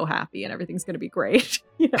to be so happy and everything's going to be great.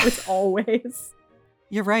 You know, it's always...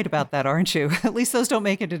 You're right about that, aren't you? At least those don't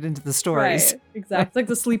make it into the stories. Right, exactly. It's like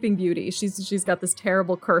the Sleeping Beauty. She's got this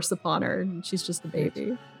terrible curse upon her and she's just a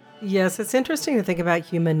baby. Yes, it's interesting to think about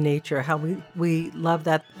human nature, how we love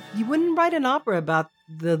that. You wouldn't write an opera about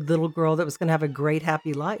the little girl that was going to have a great,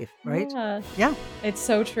 happy life, right? Yeah. It's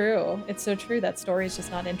so true. It's so true. That story is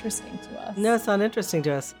just not interesting to us. No, it's not interesting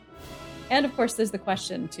to us. And of course, there's the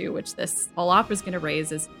question, too, which this whole opera is going to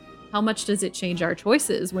raise is, how much does it change our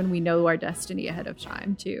choices when we know our destiny ahead of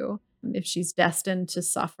time, too? If she's destined to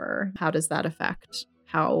suffer, how does that affect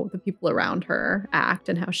how the people around her act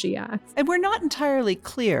and how she acts? And we're not entirely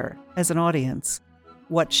clear as an audience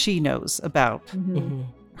what she knows about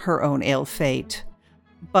her own ill fate.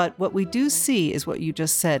 But what we do see is what you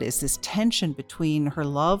just said, is this tension between her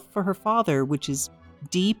love for her father, which is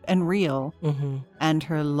deep and real, and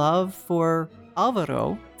her love for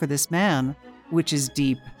Alvaro, for this man, which is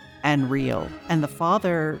deep and real. And the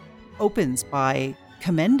father opens by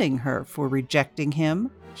commending her for rejecting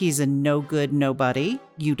him. He's a no good nobody.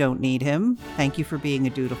 You don't need him. Thank you for being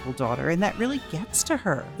a dutiful daughter. And that really gets to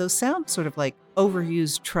her. Those sound sort of like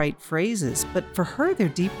overused trite phrases, but for her, they're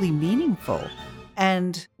deeply meaningful.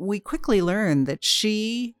 And we quickly learn that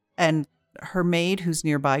she and her maid, who's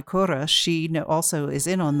nearby, Cora, she also is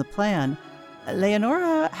in on the plan.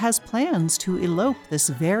 Leonora has plans to elope this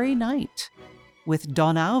very night with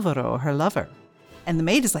Don Alvaro, her lover. And the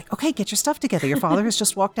maid is like, okay, get your stuff together. Your father has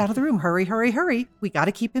just walked out of the room. Hurry, hurry, hurry. We got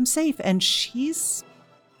to keep him safe. And she's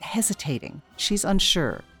hesitating. She's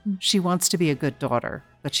unsure. She wants to be a good daughter,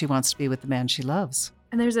 but she wants to be with the man she loves.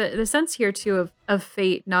 And there's the sense here, too, of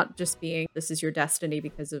fate, not just being this is your destiny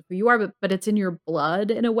because of who you are, but it's in your blood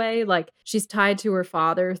in a way. Like, she's tied to her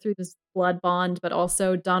father through this blood bond, but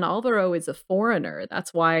also Don Alvaro is a foreigner.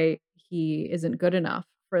 That's why he isn't good enough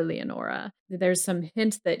for Leonora. There's some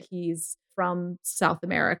hint that he's from South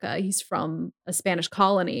America. He's from a Spanish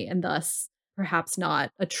colony and thus perhaps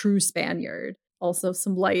not a true Spaniard. Also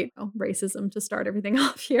some light racism to start everything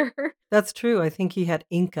off here. That's true. I think he had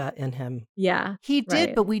Inca in him. Yeah. He did,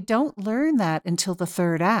 right. But we don't learn that until the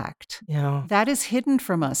third act. Yeah. That is hidden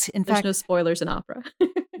from us. In There's fact, no spoilers in opera.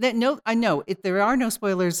 I know. If there are no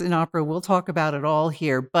spoilers in opera, we'll talk about it all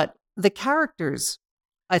here. But the characters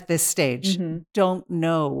at this stage don't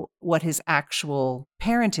know what his actual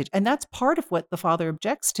parentage, and that's part of what the father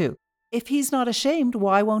objects to. If he's not ashamed,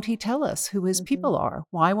 why won't he tell us who his people are?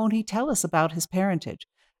 Why won't he tell us about his parentage?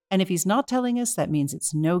 And if he's not telling us, that means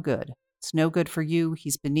it's no good. It's no good for you.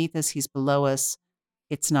 He's beneath us. He's below us.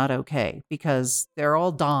 It's not okay because they're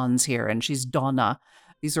all Dons here and she's Donna.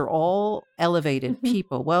 These are all elevated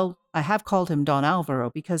people. Well, I have called him Don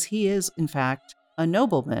Alvaro because he is, in fact, a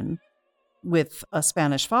nobleman with a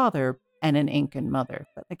Spanish father and an Incan mother.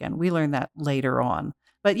 But again, we learn that later on.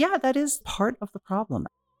 But yeah, that is part of the problem.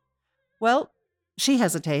 Well, she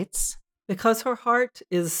hesitates. Because her heart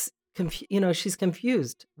is, she's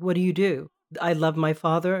confused. What do? I love my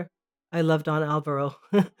father. I love Don Alvaro.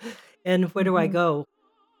 And where do I go?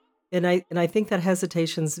 And I think that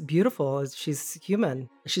hesitation's beautiful. She's human.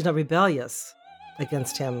 She's not rebellious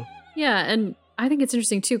against him. Yeah, and I think it's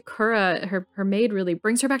interesting too. Kura, her maid, really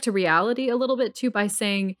brings her back to reality a little bit too by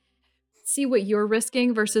saying, see what you're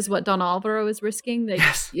risking versus what Don Alvaro is risking. That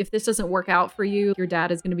Yes. if this doesn't work out for you, your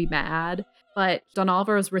dad is going to be mad. But Don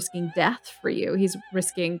Alvaro is risking death for you. He's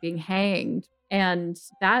risking being hanged. And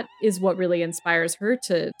that is what really inspires her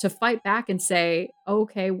to fight back and say,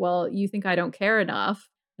 okay, well, you think I don't care enough.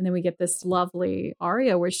 And then we get this lovely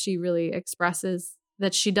aria where she really expresses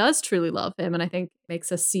that she does truly love him. And I think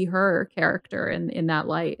makes us see her character in that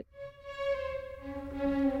light.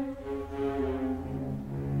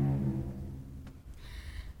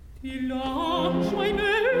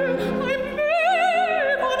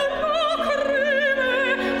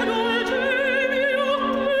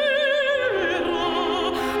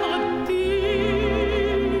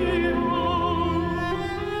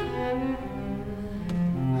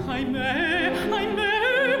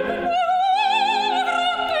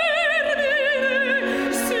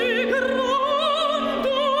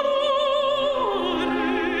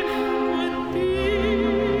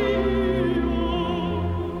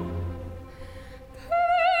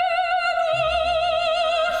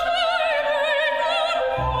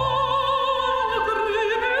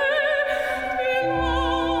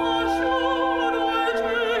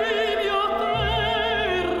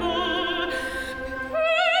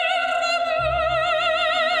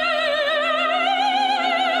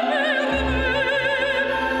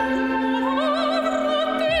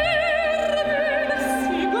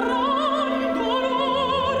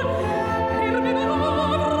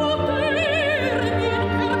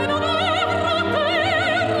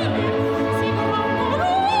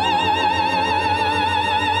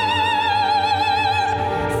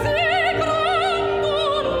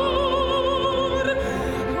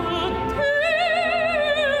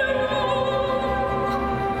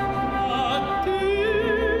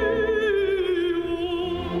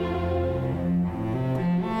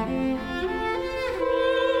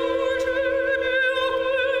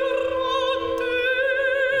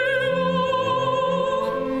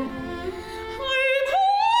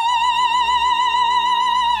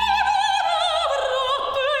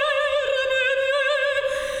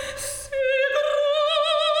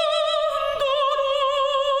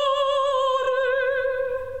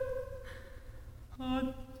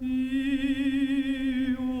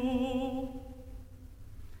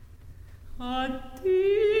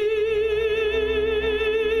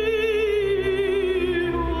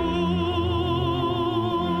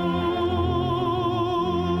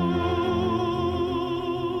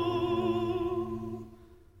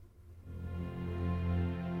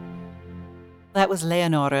 That was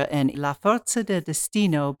Leonora in La Forza del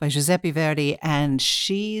Destino by Giuseppe Verdi, and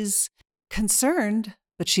she's concerned,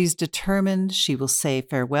 but she's determined she will say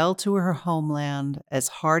farewell to her homeland, as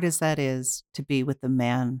hard as that is, to be with the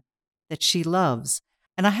man that she loves.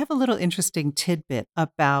 And I have a little interesting tidbit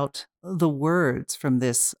about the words from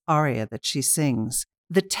this aria that she sings.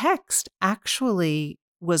 The text actually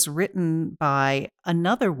was written by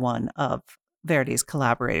another one of Verdi's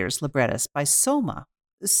collaborators, librettist, by Soma.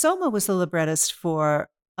 Soma was the librettist for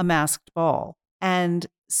A Masked Ball, and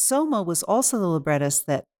Soma was also the librettist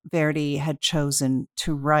that Verdi had chosen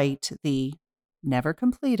to write the never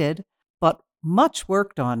completed, but much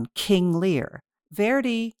worked on King Lear.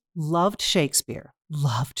 Verdi loved Shakespeare,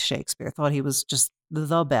 thought he was just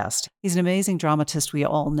the best. He's an amazing dramatist, we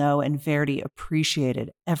all know, and Verdi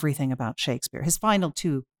appreciated everything about Shakespeare. His final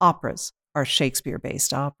two operas are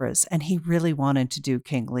Shakespeare-based operas, and he really wanted to do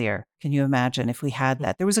King Lear. Can you imagine if we had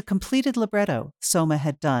that? There was a completed libretto Soma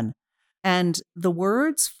had done, and the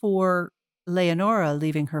words for Leonora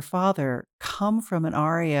leaving her father come from an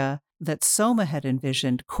aria that Soma had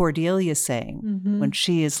envisioned Cordelia saying when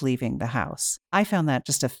she is leaving the house. I found that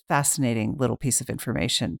just a fascinating little piece of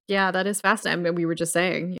information. Yeah, that is fascinating. I mean, we were just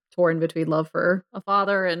saying, torn between love for a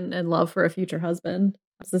father and love for a future husband.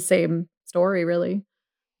 It's the same story, really.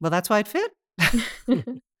 Well, that's why it fit.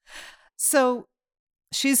 So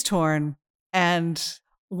she's torn, and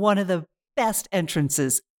one of the best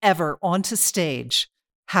entrances ever onto stage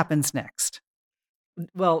happens next.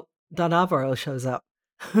 Well, Don Alvaro shows up.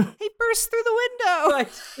 He bursts through the window.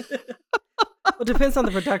 Right. Well, it depends on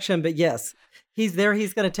the production, but yes, he's there.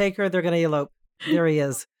 He's going to take her. They're going to elope. There he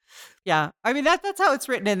is. Yeah. I mean, that's how it's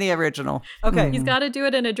written in the original. Okay. He's got to do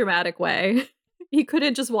it in a dramatic way. He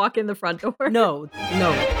couldn't just walk in the front door. No.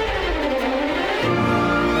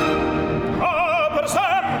 Per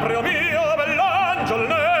sempre, o mio bell'angelo,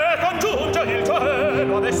 ne congiunge il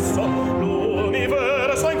cielo adesso.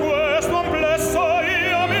 L'universo in questo amplesso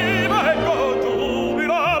io mi vengo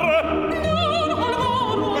giubilar.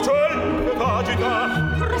 Il ciel che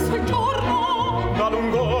t'agita, presso il giorno, da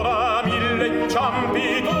lung'ora mille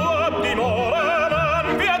inciampi tua dimora,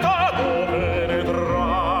 non vietato penetrar.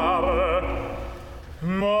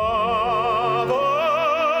 Ma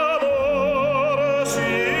d'amor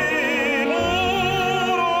sicuro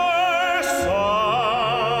e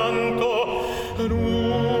santo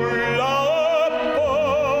nulla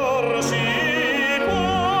opporsi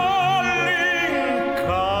può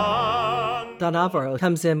all'incanto. Don Alvaro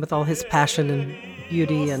comes in with all his passion and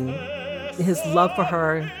beauty and his love for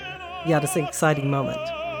her. Yeah, it's an exciting moment.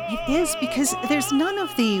 It is, because there's none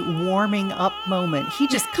of the warming up moment. He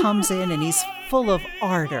just comes in and he's full of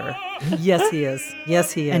ardor. Yes, he is.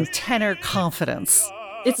 Yes, he is. And tenor confidence.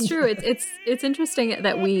 It's true. It's interesting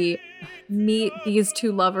that we meet these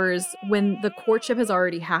two lovers when the courtship has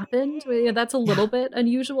already happened. That's a little bit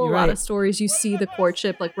unusual. You're A lot right. of stories, you see the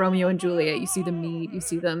courtship, like Romeo and Juliet. You see them meet. You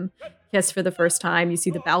see them kiss for the first time. You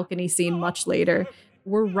see the balcony scene much later.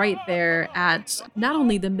 We're right there at not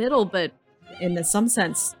only the middle, but in some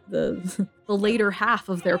sense, the later half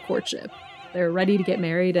of their courtship. They're ready to get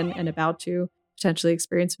married and about to potentially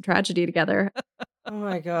experience some tragedy together. Oh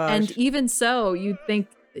my gosh. And even so, you'd think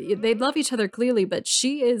they love each other clearly, but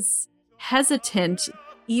she is hesitant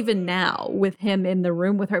even now with him in the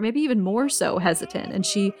room with her, maybe even more so hesitant. And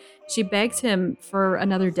she begs him for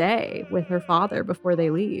another day with her father before they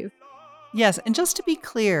leave. Yes, and just to be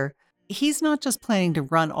clear, he's not just planning to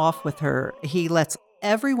run off with her. He lets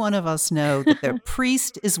every one of us know that their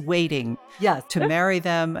priest is waiting yes. to marry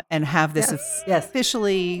them and have this Yes.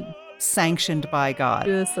 officially sanctioned by God.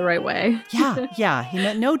 Do this the right way. Yeah. He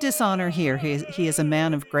meant no dishonor here. He is a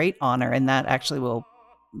man of great honor, and that actually will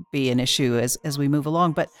be an issue as we move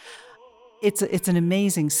along. But it's an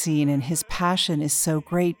amazing scene, and his passion is so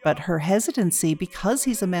great. But her hesitancy, because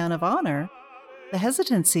he's a man of honor, the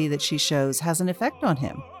hesitancy that she shows has an effect on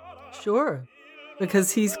him. Sure.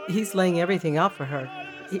 Because he's laying everything out for her.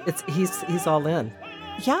 He's all in.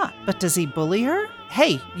 Yeah, but does he bully her?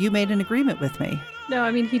 Hey, you made an agreement with me. No,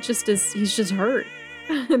 I mean, he's just hurt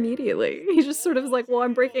immediately. He just sort of is like, well,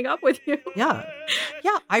 I'm breaking up with you. Yeah.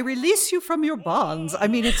 Yeah, I release you from your bonds. I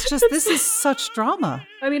mean, it's just, this is such drama.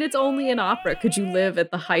 I mean, it's only an opera. Could you live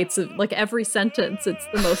at the heights of, like, every sentence? It's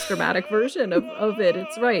the most dramatic version of it.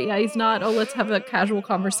 It's right. Yeah, he's not, oh, let's have a casual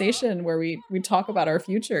conversation where we talk about our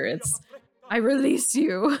future. It's, I release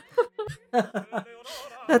you.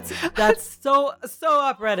 That's so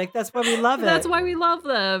operatic. That's why we love it. That's why we love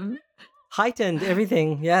them. Heightened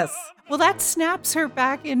everything. Yes. Well, that snaps her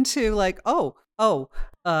back into like,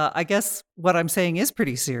 I guess what I'm saying is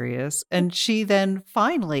pretty serious. And she then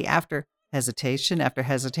finally, after hesitation,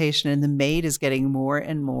 and the maid is getting more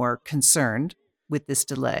and more concerned with this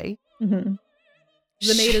delay. Mm-hmm.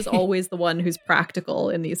 The maid is always the one who's practical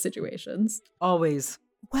in these situations. Always.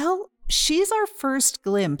 Well, she's our first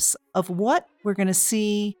glimpse of what we're going to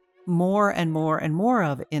see more and more and more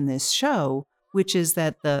of in this show, which is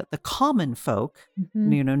that the common folk,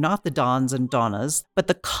 not the Dons and Donnas, but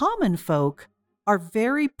the common folk are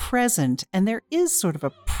very present, and there is sort of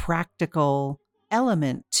a practical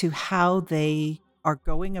element to how they are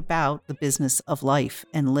going about the business of life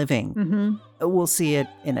and living. Mm-hmm. We'll see it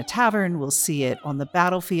in a tavern, we'll see it on the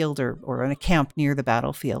battlefield or in a camp near the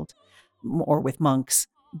battlefield or with monks.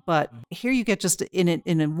 But here you get just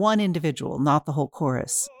in one individual, not the whole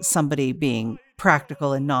chorus, somebody being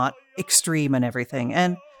practical and not extreme and everything.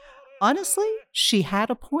 And honestly, she had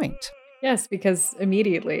a point. Yes, because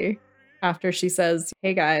immediately after she says,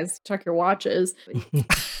 hey guys, check your watches.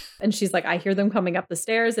 And she's like, I hear them coming up the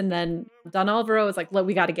stairs. And then Don Alvaro is like, look,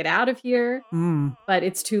 we got to get out of here. But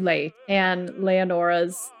it's too late. And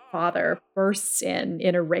Leonora's father bursts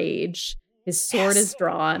in a rage. His sword is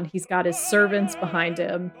drawn. He's got his servants behind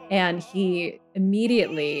him. And he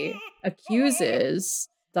immediately accuses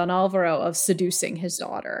Don Alvaro of seducing his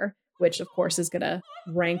daughter, which of course is going to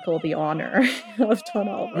rankle the honor of Don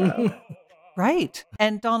Alvaro. Right.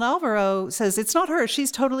 And Don Alvaro says it's not her.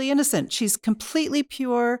 She's totally innocent. She's completely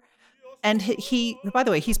pure. And he, by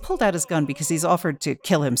the way, he's pulled out his gun because he's offered to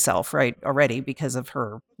kill himself, right, already because of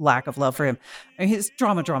her lack of love for him. I mean, his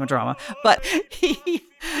drama. But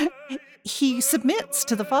he submits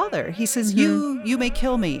to the father. He says, you may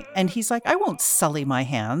kill me. And he's like, I won't sully my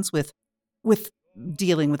hands with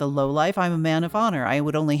dealing with a lowlife. I'm a man of honor. I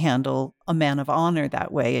would only handle a man of honor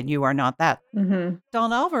that way, and you are not that. Don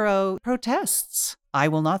Alvaro protests. I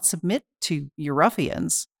will not submit to your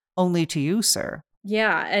ruffians, only to you, sir.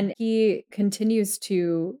 Yeah, and he continues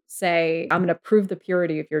to say, I'm going to prove the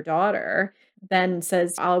purity of your daughter, then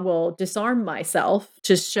says, I will disarm myself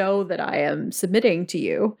to show that I am submitting to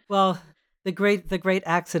you. Well, the great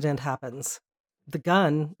accident happens. The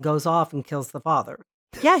gun goes off and kills the father.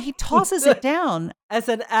 Yeah, he tosses it down. As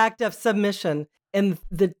an act of submission. And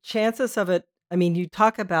the chances of it, I mean, you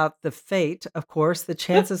talk about the fate, of course, the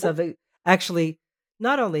chances of it actually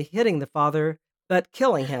not only hitting the father, but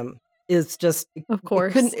killing him is just, Of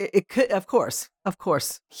course. it could, of course.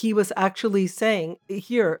 He was actually saying,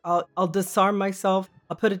 here, I'll disarm myself.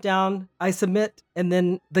 I'll put it down. I submit. And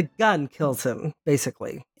then the gun kills him,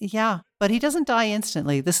 basically. Yeah, but he doesn't die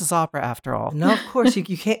instantly. This is opera after all. No, of course, you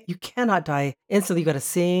cannot die instantly. You got to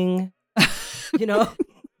sing, you know.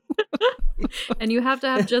 And you have to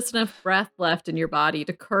have just enough breath left in your body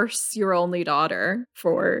to curse your only daughter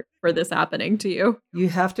for this happening to you. You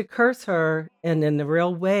have to curse her, and in the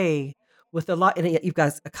real way, with a lot. And you've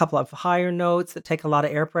got a couple of higher notes that take a lot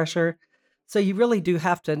of air pressure, so you really do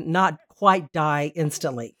have to not quite die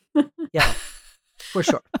instantly. Yeah, for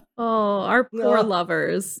sure. Oh, our poor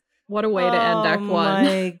lovers. What a way to end Act 1. Oh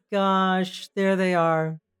my gosh, there they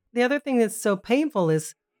are. The other thing that's so painful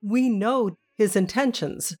is we know his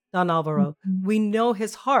intentions, Don Alvaro. We know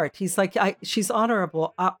his heart. He's like, she's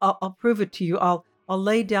honorable. I'll prove it to you. I'll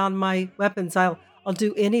lay down my weapons. I'll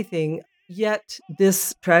do anything. Yet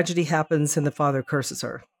this tragedy happens and the father curses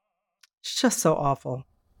her. It's just so awful.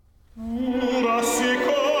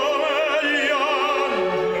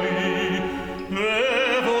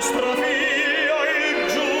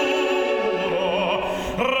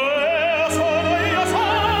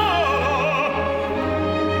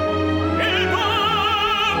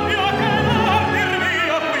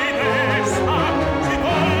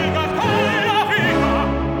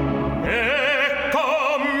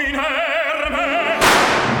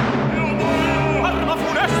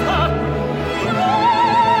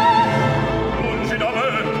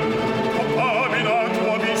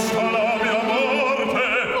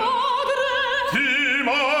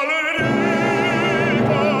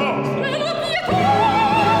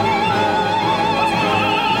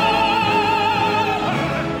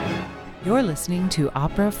 You're listening to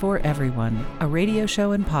Opera for Everyone, a radio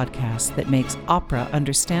show and podcast that makes opera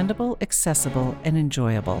understandable, accessible, and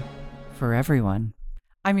enjoyable for everyone.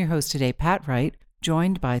 I'm your host today, Pat Wright,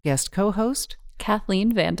 joined by guest co-host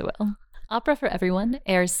Kathleen Vanderwill. Opera for Everyone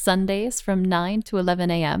airs Sundays from 9 to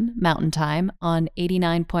 11 a.m. Mountain Time on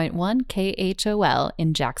 89.1 KHOL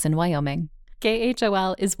in Jackson, Wyoming.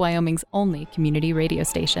 KHOL is Wyoming's only community radio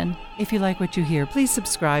station. If you like what you hear, please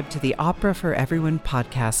subscribe to the Opera for Everyone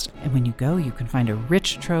podcast. And when you go, you can find a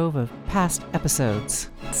rich trove of past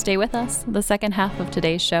episodes. Stay with us. The second half of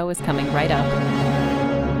today's show is coming right up.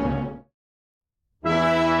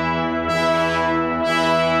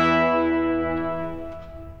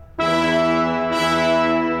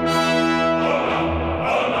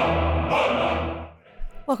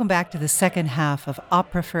 Welcome back to the second half of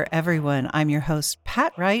Opera for Everyone. I'm your host,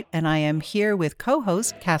 Pat Wright, and I am here with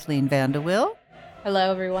co-host Kathleen Vanderwill. Hello,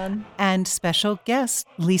 everyone. And special guest,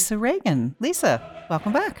 Lisa Reagan. Lisa,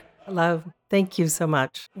 welcome back. Hello. Thank you so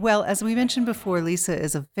much. Well, as we mentioned before, Lisa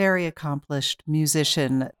is a very accomplished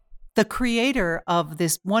musician, the creator of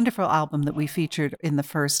this wonderful album that we featured in the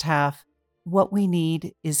first half. What We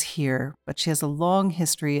Need Is Here, but she has a long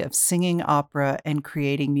history of singing opera and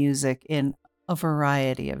creating music in a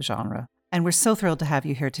variety of genre. And we're so thrilled to have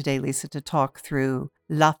you here today, Lisa, to talk through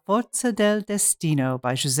La Forza del Destino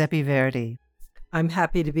by Giuseppe Verdi. I'm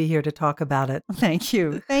happy to be here to talk about it. Thank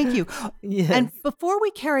you. Thank you. Yes. And before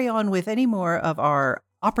we carry on with any more of our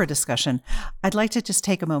opera discussion, I'd like to just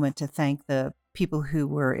take a moment to thank the people who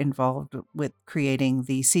were involved with creating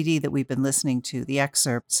the CD that we've been listening to, the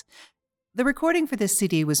excerpts. The recording for this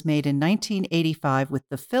CD was made in 1985 with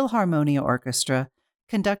the Philharmonia Orchestra,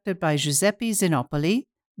 conducted by Giuseppe Zinopoli,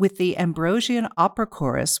 with the Ambrosian Opera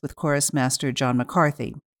Chorus with chorus master John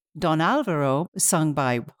McCarthy. Don Alvaro, sung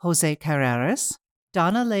by Jose Carreras.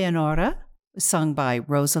 Donna Leonora, sung by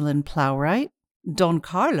Rosalind Plowright. Don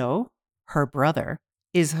Carlo, her brother,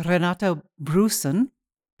 is Renato Brusen.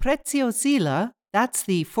 Preziosilla, that's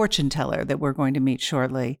the fortune teller that we're going to meet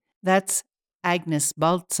shortly. That's Agnes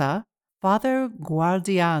Balza. Father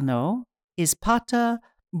Guardiano is Pata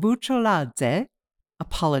Bucciolazze.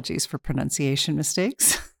 Apologies for pronunciation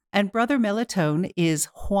mistakes. And Brother Melitone is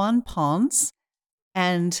Juan Pons,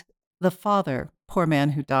 and the father, poor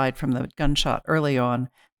man who died from the gunshot early on,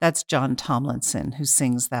 that's John Tomlinson who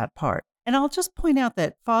sings that part. And I'll just point out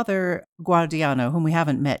that Father Guardiano, whom we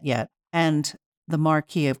haven't met yet, and the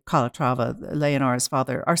Marquis of Calatrava, Leonora's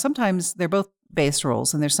father, are sometimes, they're both bass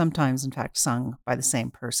roles, and they're sometimes, in fact, sung by the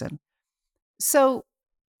same person. So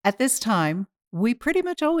at this time, we pretty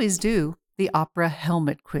much always do the opera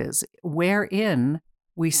helmet quiz, wherein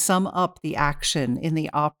we sum up the action in the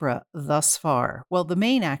opera thus far. Well, the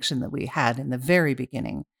main action that we had in the very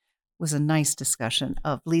beginning was a nice discussion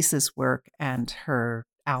of Lisa's work and her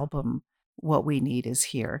album, What We Need Is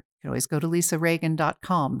Here. You can always go to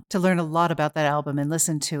lisareagan.com to learn a lot about that album and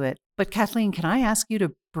listen to it. But Kathleen, can I ask you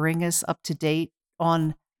to bring us up to date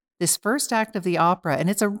on this first act of the opera? And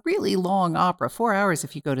it's a really long opera, 4 hours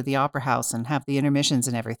if you go to the opera house and have the intermissions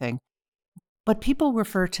and everything. But people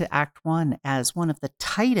refer to Act One as one of the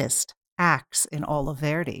tightest acts in all of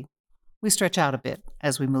Verdi. We stretch out a bit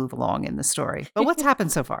as we move along in the story. But what's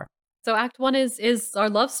happened so far? So Act One is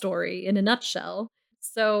our love story in a nutshell.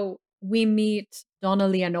 So we meet Donna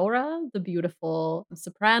Leonora, the beautiful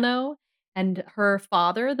soprano, and her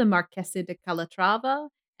father, the Marchese de Calatrava.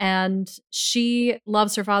 And she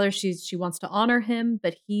loves her father. She wants to honor him,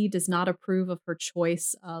 but he does not approve of her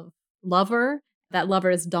choice of lover. That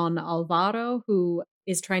lover is Don Alvaro, who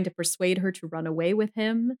is trying to persuade her to run away with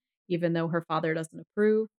him, even though her father doesn't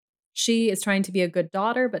approve. She is trying to be a good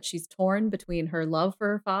daughter, but she's torn between her love for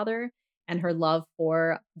her father and her love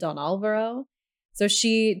for Don Alvaro. So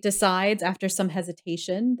she decides, after some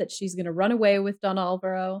hesitation, that she's going to run away with Don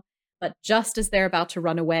Alvaro. But just as they're about to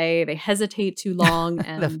run away, they hesitate too long,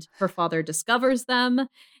 and her father discovers them.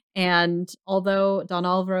 And although Don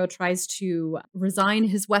Alvaro tries to resign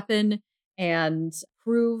his weapon and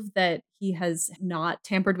prove that he has not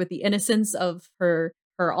tampered with the innocence of her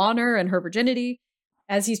honor and her virginity,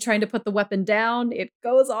 as he's trying to put the weapon down, it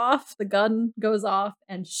goes off, the gun goes off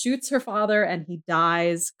and shoots her father, and he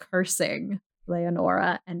dies cursing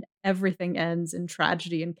Leonora, and everything ends in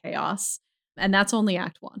tragedy and chaos. And that's only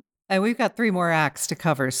Act One. And we've got 3 more acts to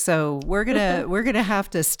cover, so we're gonna have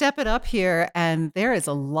to step it up here, and there is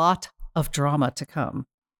a lot of drama to come.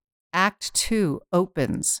 Act 2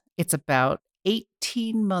 opens. It's about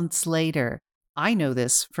 18 months later. I know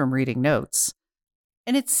this from reading notes.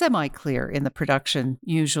 And it's semi-clear in the production,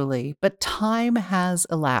 usually, but time has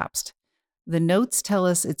elapsed. The notes tell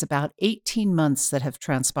us it's about 18 months that have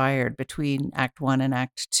transpired between Act 1 and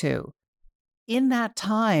Act 2. In that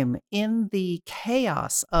time, in the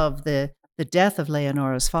chaos of the death of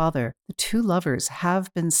Leonora's father, the 2 lovers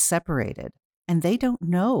have been separated, and they don't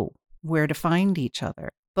know where to find each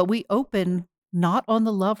other. But we open not on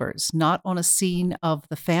the lovers, not on a scene of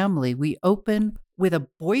the family. We open with a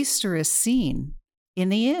boisterous scene in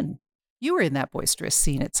the inn. You were in that boisterous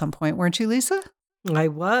scene at some point, weren't you, Lisa? I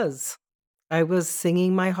was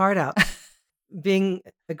singing my heart out. Being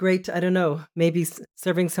a great, I don't know, maybe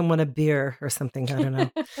serving someone a beer or something. I don't know.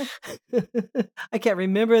 I can't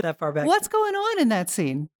remember that far back. What's going on in that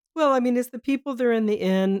scene? Well, I mean, it's the people that are in the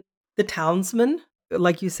inn, the townsmen.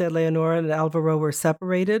 Like you said, Leonora and Alvaro were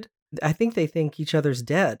separated. I think they think each other's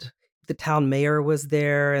dead. The town mayor was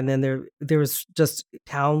there, and then there was just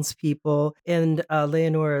townspeople. And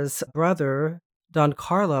Leonora's brother, Don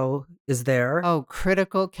Carlo, is there. Oh,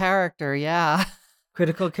 critical character, yeah.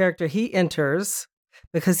 Critical character. He enters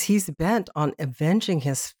because he's bent on avenging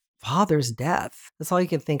his father's death. That's all you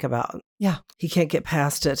can think about. Yeah. He can't get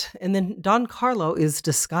past it. And then Don Carlo is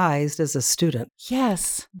disguised as a student.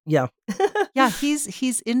 Yes. Yeah. Yeah,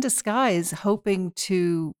 he's in disguise, hoping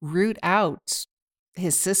to root out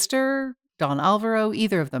his sister, Don Alvaro,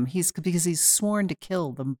 either of them. Because he's sworn to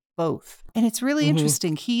kill them both. And it's really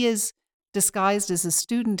interesting. He is disguised as a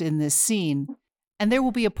student in this scene. And there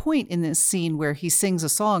will be a point in this scene where he sings a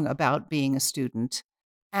song about being a student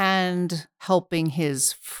and helping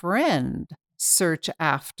his friend search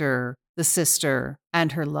after the sister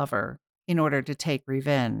and her lover in order to take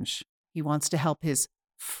revenge. He wants to help his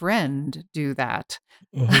friend do that.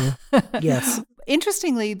 Yes.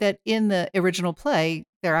 Interestingly, that in the original play,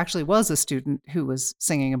 there actually was a student who was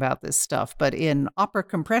singing about this stuff. But in opera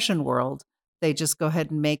compression world, they just go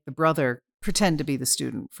ahead and make the brother pretend to be the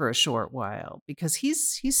student for a short while, because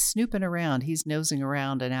he's snooping around, he's nosing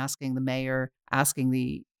around and asking the mayor, asking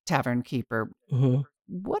the tavern keeper,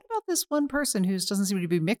 what about this one person who doesn't seem to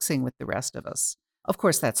be mixing with the rest of us? Of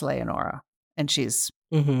course, that's Leonora, and she's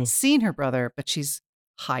seen her brother, but she's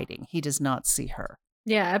hiding. He does not see her.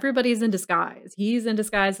 Yeah, everybody's in disguise. He's in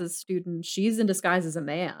disguise as a student. She's in disguise as a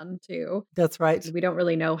man, too. That's right. We don't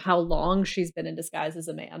really know how long she's been in disguise as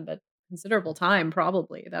a man, but considerable time,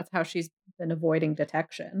 probably. That's how she's been avoiding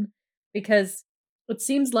detection, because it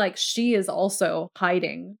seems like she is also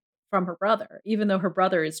hiding from her brother. Even though her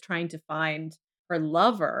brother is trying to find her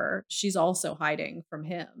lover, she's also hiding from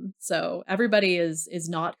him. So everybody is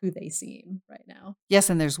not who they seem right now. Yes,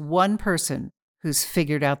 and there's one person who's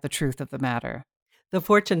figured out the truth of the matter. The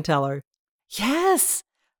fortune teller. Yes,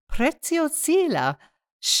 Preziosila.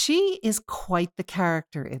 She is quite the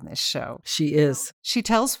character in this show. She is. She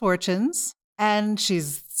tells fortunes, and she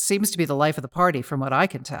seems to be the life of the party from what I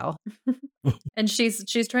can tell. And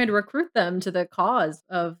she's trying to recruit them to the cause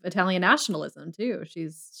of Italian nationalism too.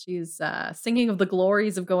 She's singing of the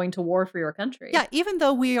glories of going to war for your country. Yeah, even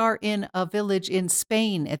though we are in a village in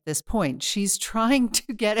Spain at this point, she's trying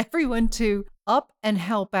to get everyone to up and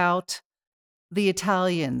help out the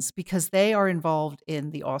Italians because they are involved in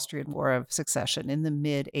the Austrian War of Succession in the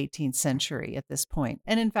mid-18th century at this point.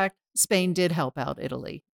 And in fact, Spain did help out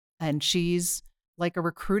Italy. And she's like a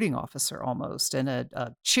recruiting officer almost and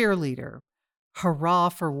a cheerleader. Hurrah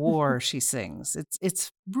for war, she sings.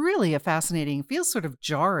 It's really a fascinating, feels sort of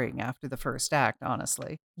jarring after the first act,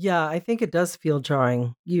 honestly. Yeah, I think it does feel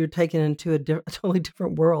jarring. You're taken into a totally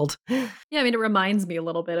different world. Yeah, I mean, it reminds me a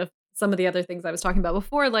little bit of some of the other things I was talking about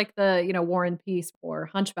before, like the, War and Peace or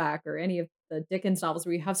Hunchback or any of the Dickens novels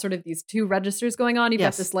where you have sort of these two registers going on. You've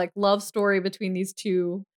got this like love story between these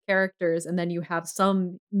two characters, and then you have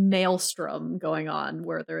some maelstrom going on,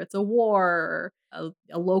 whether it's a war or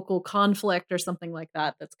a local conflict or something like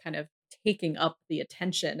that that's kind of taking up the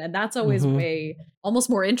attention. And that's always way almost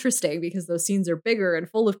more interesting because those scenes are bigger and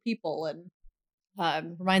full of people, and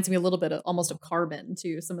reminds me a little bit of almost of Carmen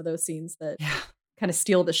too, some of those scenes that kind of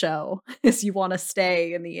steal the show is you want to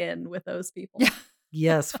stay in the inn with those people. Yeah.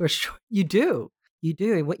 Yes, for sure. You do.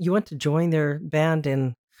 You want to join their band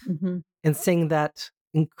and sing that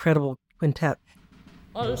incredible quintet.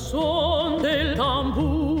 Al son del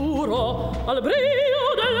tamburo, al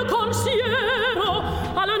brio del consiero,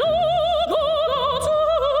 al nudo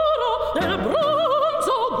del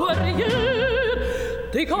bronzo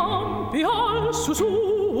guerrier, dei campi al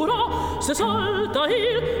sussurro, se salta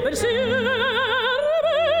il pensiero.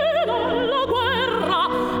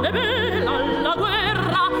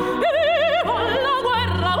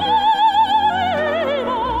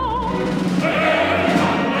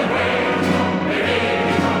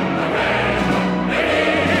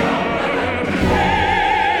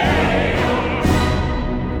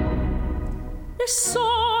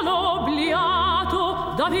 Sono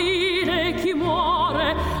obliato da dire chi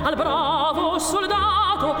muore al bravo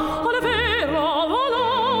soldato, al vero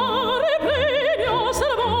valore premio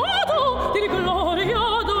salvato di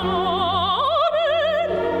gloria d'onore.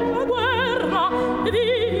 La guerra,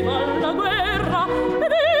 viva la guerra,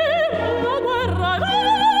 viva la guerra,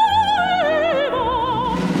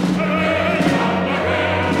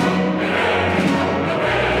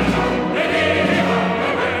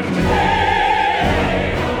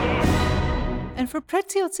 And for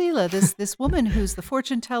Preziosila, this woman who's the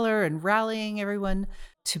fortune teller and rallying everyone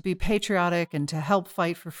to be patriotic and to help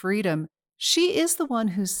fight for freedom, she is the one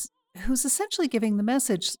who's essentially giving the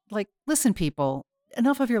message like, listen, people,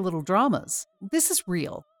 enough of your little dramas. This is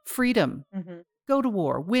real. Freedom. Go to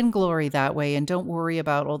war, win glory that way, and don't worry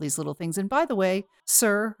about all these little things. And by the way,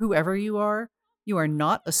 sir, whoever you are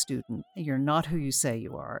not a student. You're not who you say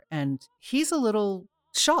you are. And he's a little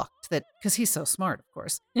shocked that, because he's so smart, of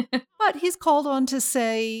course, but he's called on to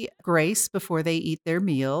say grace before they eat their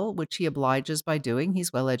meal, which he obliges by doing.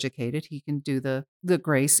 He's well educated. He can do the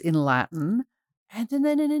grace in Latin. And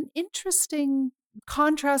then in an interesting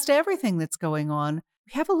contrast to everything that's going on,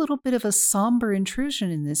 we have a little bit of a somber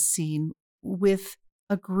intrusion in this scene with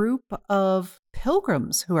a group of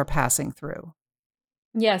pilgrims who are passing through.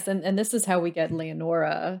 Yes, and this is how we get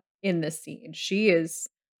Leonora in this scene. She is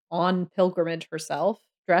on pilgrimage herself,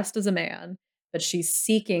 dressed as a man, but she's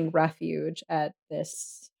seeking refuge at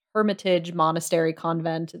this hermitage, monastery,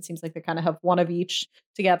 convent. It seems like they kind of have one of each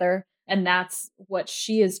together. And that's what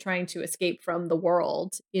she is trying to escape from the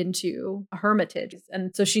world into a hermitage.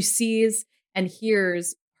 And so she sees and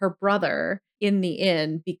hears her brother in the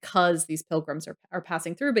inn because these pilgrims are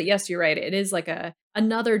passing through. But yes, you're right. It is like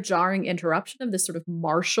another jarring interruption of this sort of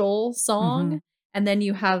martial song. And then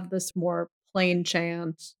you have this more plain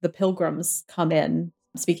chant. The pilgrims come in,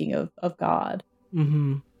 speaking of God.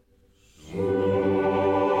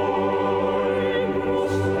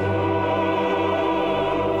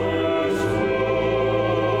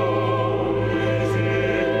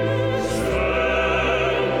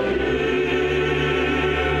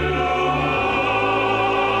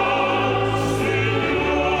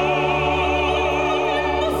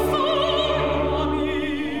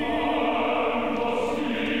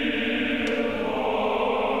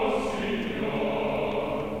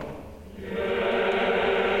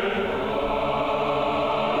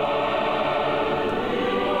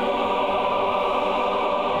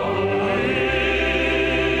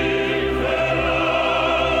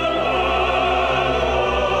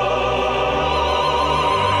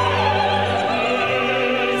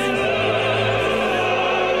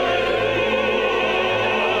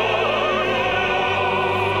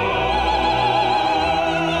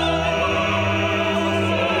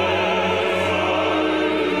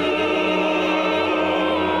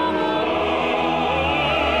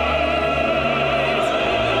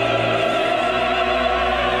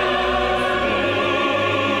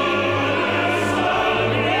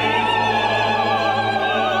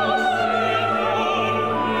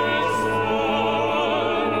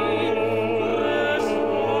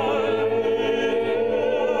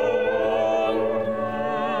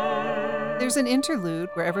 there's an interlude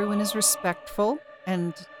where everyone is respectful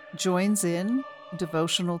and joins in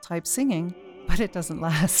devotional type singing, but it doesn't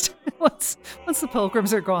last. once the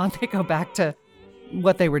pilgrims are gone, they go back to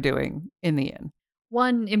what they were doing in the inn.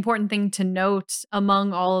 One important thing to note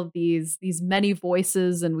among all of these many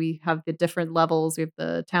voices, and we have the different levels, we have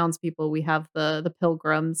the townspeople, we have the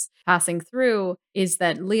pilgrims passing through, is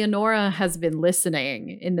that Leonora has been listening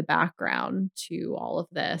in the background to all of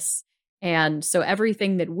this. And so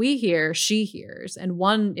everything that we hear, she hears. And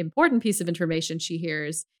one important piece of information she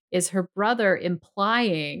hears is her brother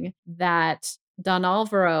implying that Don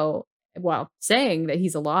Alvaro, well, saying that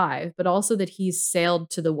he's alive, but also that he's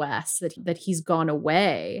sailed to the west, that he's gone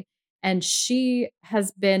away. And she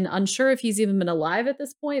has been unsure if he's even been alive at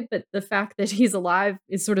this point, but the fact that he's alive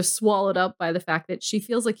is sort of swallowed up by the fact that she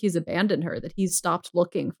feels like he's abandoned her, that he's stopped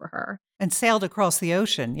looking for her. And sailed across the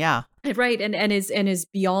ocean, yeah. Right, and is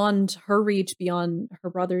beyond her reach, beyond her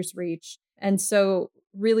brother's reach. And so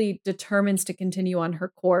really determines to continue on her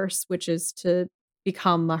course, which is to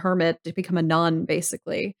become a hermit, to become a nun,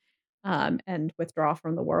 basically. And withdraw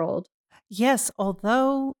from the world. Yes,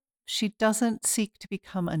 although she doesn't seek to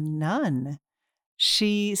become a nun,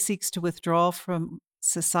 she seeks to withdraw from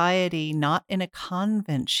society, not in a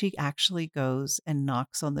convent. She actually goes and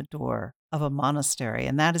knocks on the door of a monastery.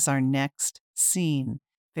 And that is our next scene.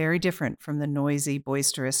 Very different from the noisy,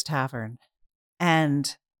 boisterous tavern.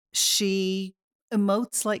 And she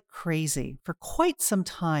emotes like crazy for quite some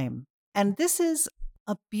time. And this is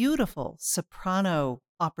a beautiful soprano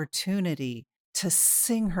opportunity to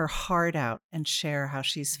sing her heart out and share how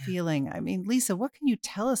she's feeling. I mean, Lisa, what can you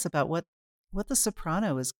tell us about what the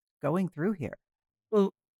soprano is going through here?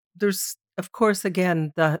 Well, there's, of course,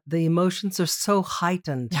 again, the emotions are so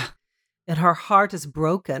heightened, and her heart is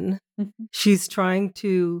broken. Mhm. She's trying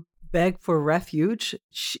to beg for refuge.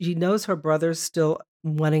 She knows her brother's still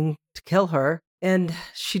wanting to kill her, and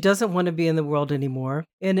she doesn't want to be in the world anymore.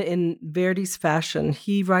 And in Verdi's fashion,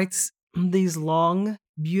 he writes these long,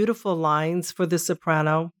 beautiful lines for the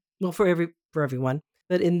soprano, well, for everyone.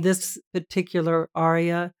 But in this particular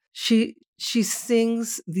aria, she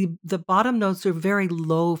sings the bottom notes are very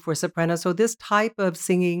low for soprano. So this type of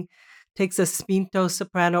singing takes a spinto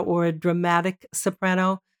soprano or a dramatic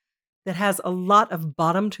soprano that has a lot of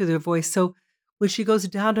bottom to their voice. So when she goes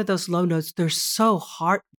down to those low notes, they're so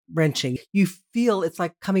heart wrenching. You feel it's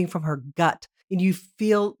like coming from her gut, and you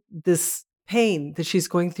feel this pain that she's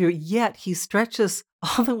going through. Yet he stretches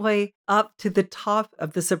all the way up to the top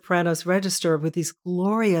of the soprano's register with these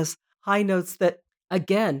glorious high notes that,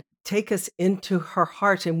 again, take us into her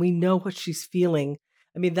heart, and we know what she's feeling.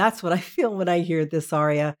 I mean, that's what I feel when I hear this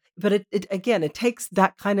aria. But it takes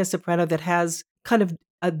that kind of soprano that has kind of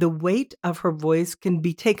the weight of her voice can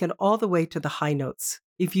be taken all the way to the high notes,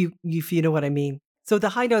 if you know what I mean. So the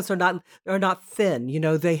high notes are not thin,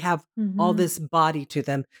 they have all this body to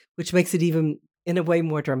them, which makes it even in a way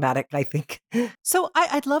more dramatic, I think. So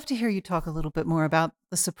I'd love to hear you talk a little bit more about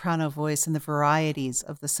the soprano voice and the varieties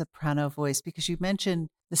of the soprano voice, because you mentioned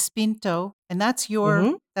the spinto, and that's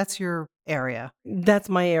your area. That's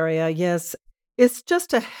my area, yes. It's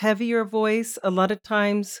just a heavier voice a lot of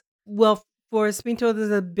times. Well, for a spinto,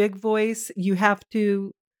 there's a big voice. You have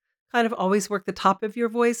to kind of always work the top of your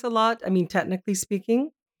voice a lot. I mean, technically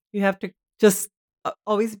speaking, you have to just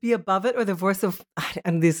always be above it, or the voice of,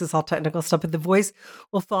 and this is all technical stuff, but the voice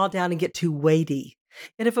will fall down and get too weighty.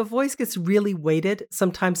 And if a voice gets really weighted,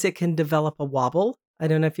 sometimes it can develop a wobble. I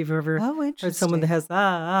don't know if you've ever heard someone that has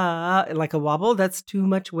like a wobble. That's too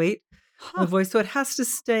much weight on the voice. So it has to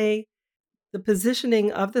stay, the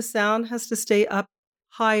positioning of the sound has to stay up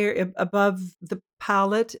higher above the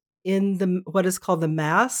palate in the what is called the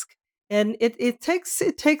mask. And it takes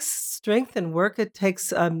strength and work. It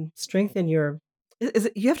takes strength in your.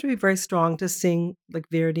 You have to be very strong to sing like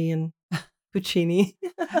Verdi and Puccini.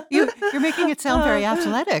 You're making it sound very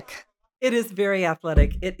athletic. It is very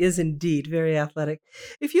athletic. It is indeed very athletic.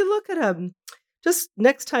 If you look at just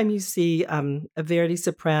next time you see a Verdi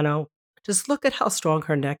soprano, just look at how strong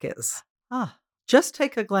her neck is. Just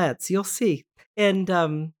take a glance, you'll see. And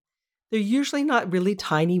they're usually not really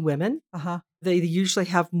tiny women. They usually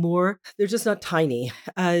have more. They're just not tiny.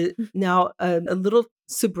 Now, a little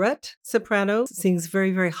soubrette soprano sings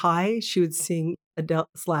very, very high. She would sing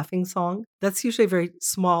Adele's Laughing Song. That's usually a very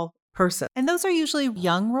small person. And those are usually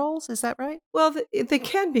young roles, is that right? Well, they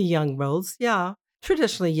can be young roles, yeah.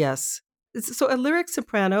 Traditionally, yes. So a lyric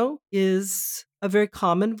soprano is a very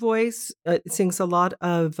common voice. It sings a lot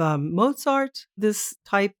of Mozart, this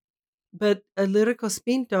type. But a lyrico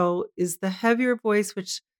spinto is the heavier voice,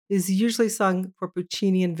 which is usually sung for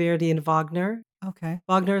Puccini and Verdi and Wagner. Okay.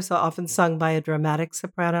 Wagner is often sung by a dramatic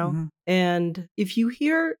soprano. Mhm. And if you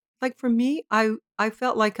hear, like for me, I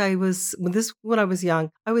felt like I was when I was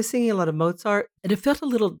young, I was singing a lot of Mozart, and it felt a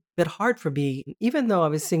little bit hard for me, even though I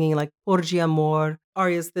was singing like Porgi Amor,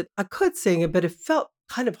 arias that I could sing it, but it felt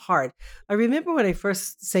kind of hard. I remember when I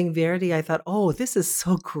first sang Verdi, I thought, oh, this is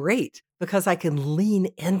so great because I can lean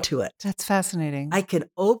into it. That's fascinating. I can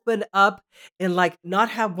open up and like not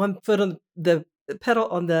have one foot on the pedal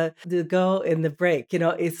on the go and the brake.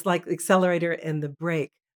 It's like the accelerator and the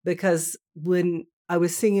brake. Because when I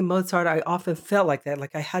was singing Mozart, I often felt like that.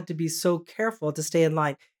 Like I had to be so careful to stay in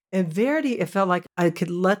line. And Verdi, it felt like I could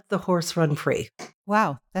let the horse run free.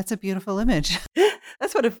 Wow, that's a beautiful image.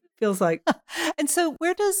 That's what it feels like. And so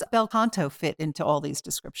where does bel canto fit into all these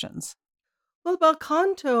descriptions? Well, bel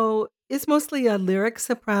canto is mostly a lyric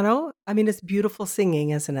soprano. I mean, it's beautiful singing,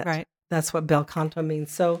 isn't it? Right. That's what bel canto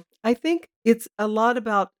means. So I think it's a lot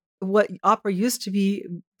about what opera used to be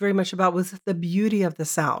very much about was the beauty of the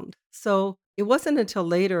sound. So it wasn't until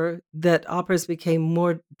later that operas became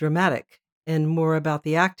more dramatic and more about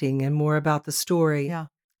the acting and more about the story. Yeah.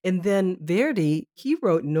 And then Verdi, he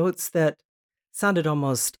wrote notes that sounded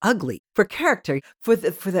almost ugly for character, for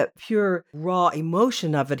the pure raw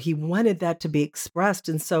emotion of it. He wanted that to be expressed,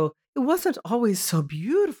 and so it wasn't always so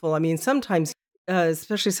beautiful. I mean, sometimes,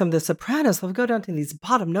 especially some of the sopranos, they'll go down to these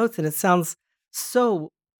bottom notes, and it sounds so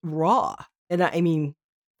raw. And I mean,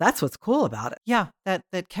 that's what's cool about it. Yeah,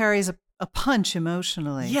 that carries a punch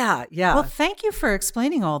emotionally. Yeah, yeah. Well, thank you for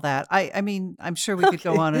explaining all that. I mean, I'm sure we could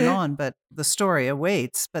go on and on, but the story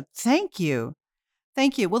awaits. But thank you.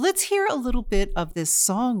 Thank you. Well, let's hear a little bit of this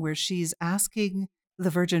song where she's asking the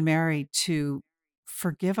Virgin Mary to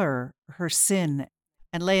forgive her sin,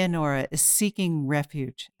 and Leonora is seeking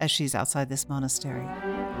refuge as she's outside this monastery.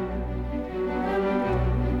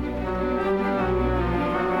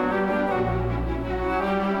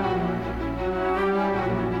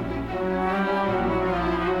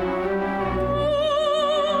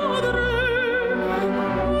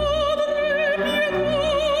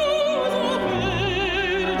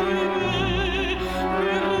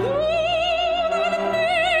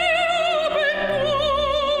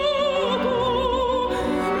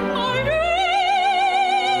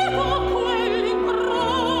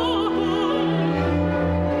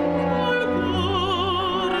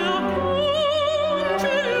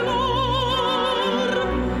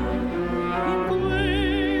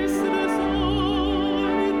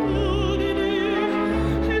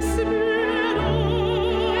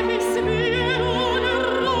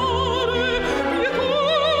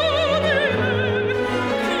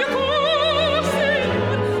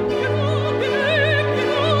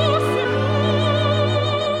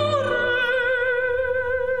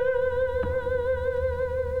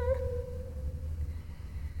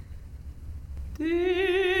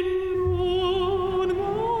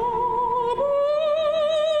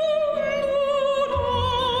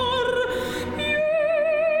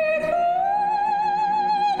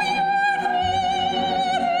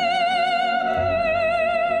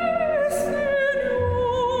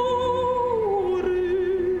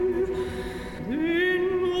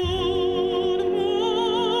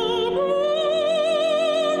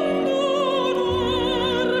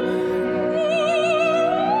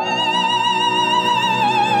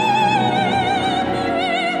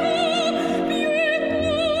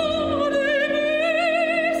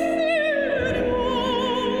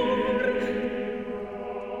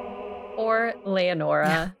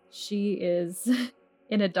 Leonora. She is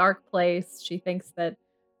in a dark place. She thinks that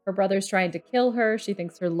her brother's trying to kill her. She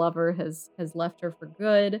thinks her lover has left her for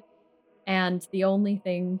good. And the only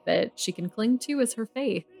thing that she can cling to is her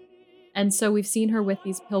faith. And so we've seen her with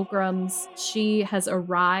these pilgrims. She has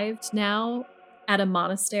arrived now at a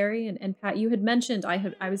monastery. And Pat, you had mentioned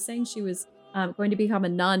I was saying she was going to become a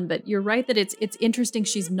nun, but you're right that it's interesting.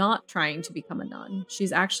 She's not trying to become a nun.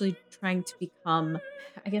 She's actually trying to become,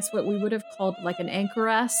 I guess, what we would have called like an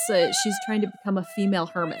anchoress. She's trying to become a female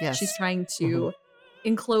hermit. Yes. She's trying to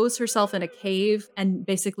enclose herself in a cave and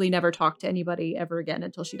basically never talk to anybody ever again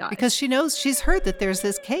until she dies. Because she's heard that there's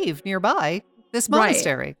this cave nearby, this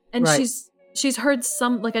monastery. Right. And she's heard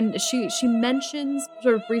some, like, she mentions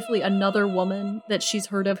sort of briefly another woman that she's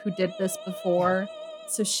heard of who did this before.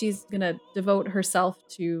 So she's going to devote herself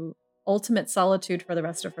to ultimate solitude for the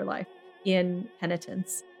rest of her life in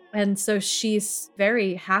penitence. And so she's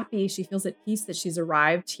very happy. She feels at peace that she's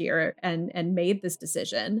arrived here and made this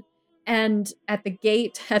decision. And at the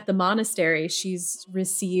gate at the monastery, she's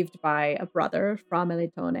received by a brother, Fra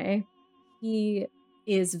Melitone. He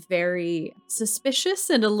is very suspicious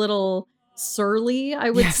and a little surly, I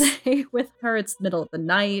would Yes. say, with her. It's middle of the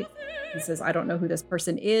night. He says, I don't know who this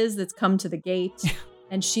person is that's come to the gate.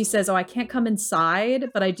 And she says, oh, I can't come inside,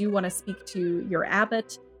 but I do want to speak to your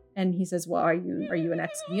abbot. And he says, well, are you an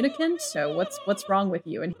excommunicant? So what's wrong with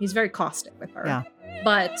you? And he's very caustic with her. Yeah.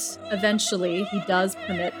 But eventually he does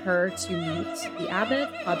permit her to meet the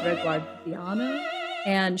abbot, Padre Guardiano,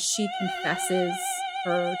 and she confesses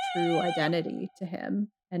her true identity to him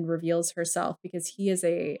and reveals herself because he is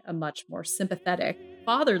a much more sympathetic,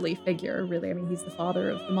 fatherly figure, really. I mean, he's the father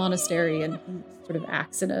of the monastery and he sort of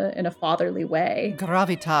acts in a fatherly way.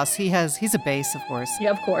 Gravitas. He's a base, of course.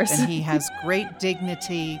 Yeah, of course. And he has great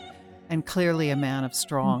dignity and clearly a man of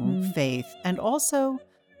strong faith and also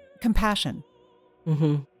compassion.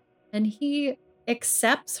 Mm-hmm. And he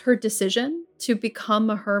accepts her decision to become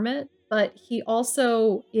a hermit, but he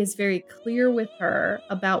also is very clear with her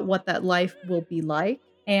about what that life will be like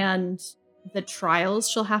and the trials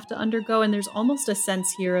she'll have to undergo. And there's almost a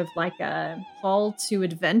sense here of like a call to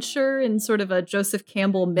adventure in sort of a Joseph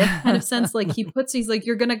Campbell myth kind of sense. Like he's like,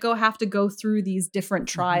 you're going to have to go through these different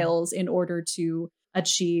trials in order to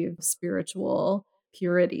achieve spiritual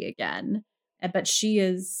purity again. But she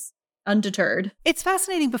is undeterred. It's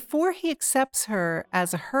fascinating. Before he accepts her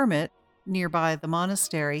as a hermit nearby the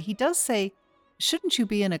monastery, he does say, shouldn't you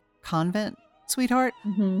be in a convent, sweetheart?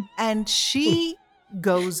 Mm-hmm. And she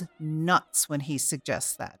goes nuts when he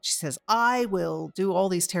suggests that. She says, I will do all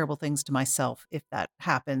these terrible things to myself if that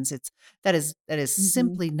happens. That is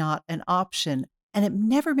simply not an option. And it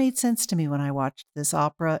never made sense to me when I watched this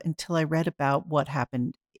opera until I read about what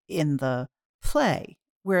happened in the play,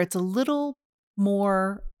 where it's a little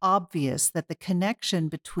more obvious that the connection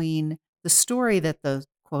between the story that the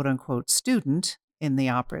quote unquote student in the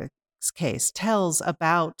opera's case tells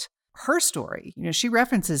about her story. You know, she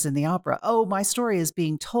references in the opera, oh, my story is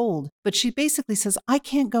being told, but she basically says, I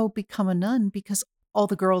can't go become a nun because all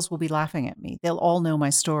the girls will be laughing at me. They'll all know my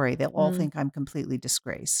story. They'll all think I'm completely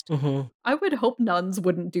disgraced. Mm-hmm. I would hope nuns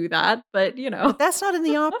wouldn't do that, but you know. But that's not in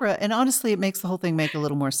the opera. And honestly, it makes the whole thing make a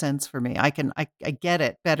little more sense for me. I get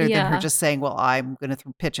it better than her just saying, well, I'm going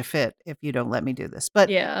to pitch a fit if you don't let me do this. But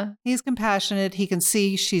he's compassionate. He can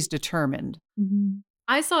see she's determined. Mm-hmm.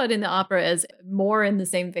 I saw it in the opera as more in the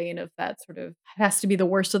same vein of that sort of has to be the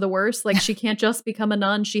worst of the worst. Like she can't just become a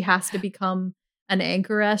nun. She has to become an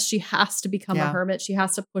anchoress. She has to become a hermit. She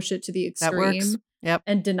has to push it to the extreme. That works. Yep.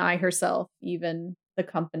 And deny herself even the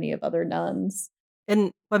company of other nuns.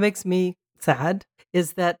 And what makes me sad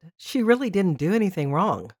is that she really didn't do anything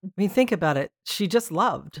wrong. I mean, think about it. She just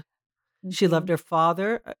loved. Mm-hmm. She loved her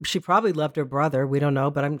father. She probably loved her brother. We don't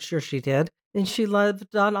know, but I'm sure she did. And she loved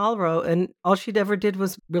Don Alvaro, and all she ever did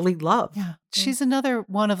was really love. Yeah. She's another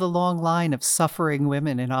one of the long line of suffering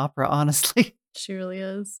women in opera, honestly. She really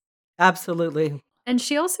is. Absolutely. And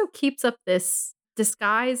she also keeps up this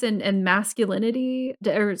disguise and masculinity,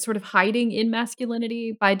 or sort of hiding in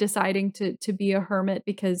masculinity by deciding to be a hermit,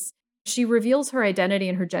 because she reveals her identity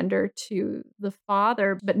and her gender to the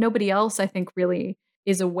father, but nobody else, I think, really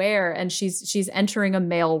is aware. And she's entering a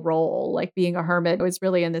male role. Like being a hermit was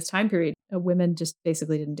really in this time period, women just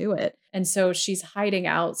basically didn't do it. And so she's hiding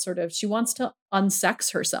out sort of, she wants to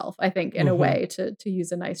unsex herself, I think, in a way, to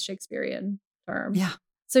use a nice Shakespearean term. Yeah.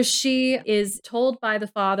 So she is told by the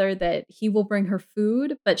father that he will bring her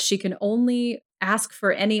food, but she can only ask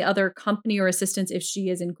for any other company or assistance if she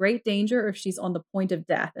is in great danger or if she's on the point of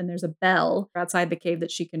death. And there's a bell outside the cave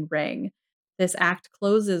that she can ring. This act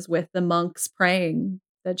closes with the monks praying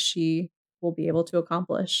that she will be able to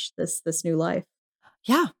accomplish this new life.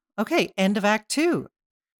 Yeah. Okay. End of Act 2.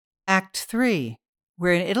 Act 3.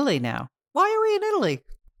 We're in Italy now. Why are we in Italy?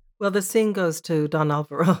 Well, the scene goes to Don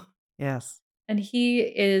Alvaro. Yes. And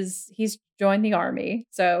he's joined the army.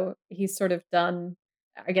 So he's sort of done,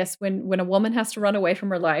 I guess, when a woman has to run away from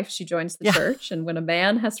her life, she joins the church. And when a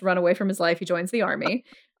man has to run away from his life, he joins the army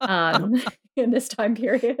in this time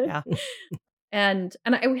period. Yeah. And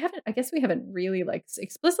I guess we haven't really like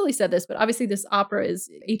explicitly said this, but obviously this opera is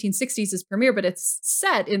 1860s is premiere, but it's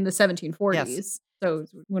set in the 1740s. Yes. So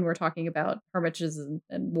when we're talking about hermitages and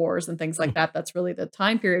wars and things like that, that's really the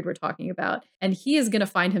time period we're talking about. And he is going to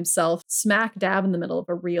find himself smack dab in the middle of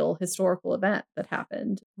a real historical event that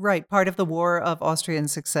happened. Right. Part of the War of Austrian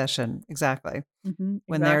Succession. Exactly. Mm-hmm,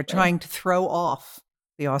 when they're trying to throw off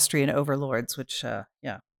the Austrian overlords, which,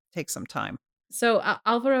 takes some time. So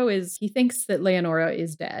Alvaro he thinks that Leonora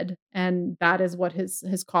is dead, and that is what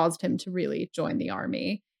has caused him to really join the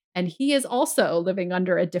army. And he is also living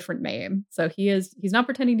under a different name. So he's not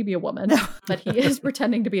pretending to be a woman, but he is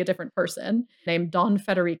pretending to be a different person named Don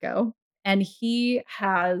Federico. And he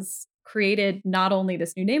has created not only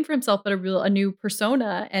this new name for himself, but a new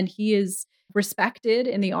persona. And he is respected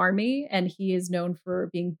in the army, and he is known for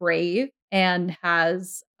being brave, and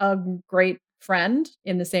has a great friend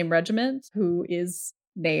in the same regiment who is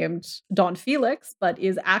named Don Felix, but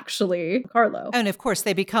is actually Carlo. And of course,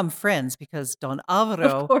 they become friends because Don Of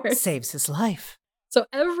Alvaro course. saves his life. So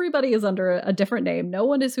everybody is under a different name. No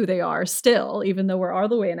one is who they are still, even though we're all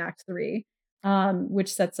the way in Act 3,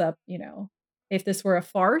 which sets up, if this were a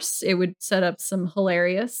farce, it would set up some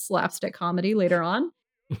hilarious slapstick comedy later on.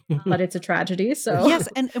 But it's a tragedy, so Yes,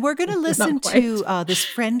 and we're going to not listen quite. to this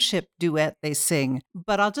friendship duet they sing.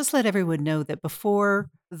 But I'll just let everyone know that before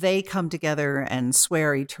they come together and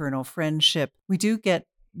swear eternal friendship, we do get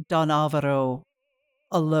Don Alvaro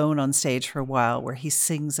alone on stage for a while, where he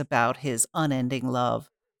sings about his unending love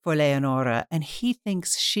for Leonora, and he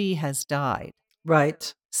thinks she has died.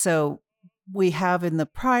 Right. So we have in the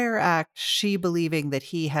prior act, she believing that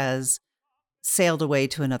he has sailed away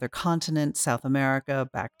to another continent, South America,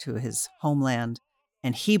 back to his homeland.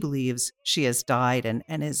 And he believes she has died and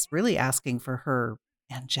is really asking for her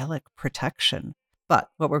angelic protection. But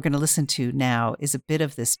what we're going to listen to now is a bit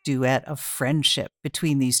of this duet of friendship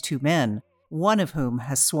between these two men, one of whom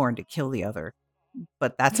has sworn to kill the other.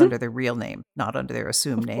 But that's under their real name, not under their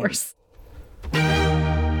assumed Of name. course.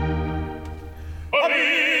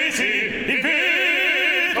 Amici, in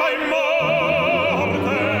vita e in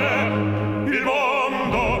morte,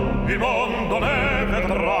 il mondo ne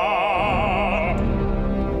vedrà.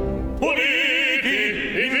 Uniti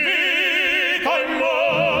in vita e in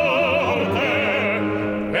morte,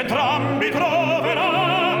 entrambi troverà.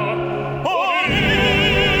 Uniti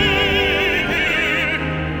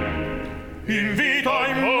in vita e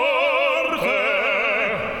in morte,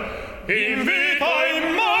 in vita e in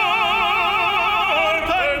morte,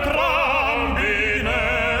 entrambi ne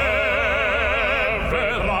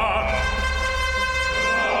vedrà.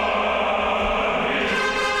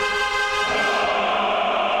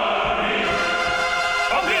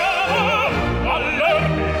 Andiamo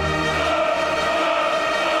all'armi.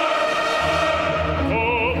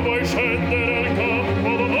 Con voi scendere al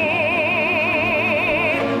campo d'onor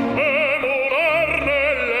e murar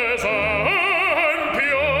nell'esempio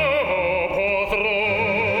potrò.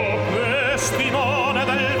 Testimone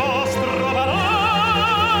del vostro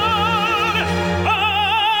valore,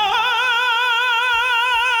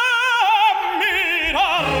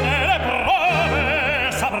 ammirarne le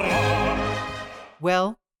prove saprà.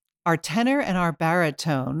 Well, our tenor and our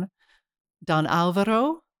baritone, Don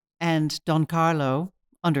Alvaro and Don Carlo,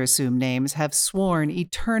 under assumed names, have sworn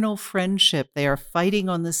eternal friendship. They are fighting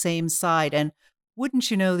on the same side. And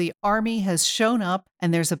wouldn't you know, the army has shown up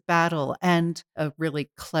and there's a battle, and a really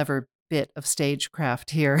clever bit of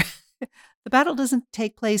stagecraft here. The battle doesn't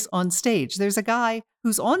take place on stage. There's a guy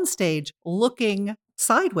who's on stage looking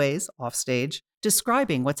sideways off stage,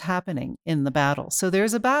 describing what's happening in the battle. So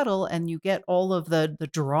there's a battle, and you get all of the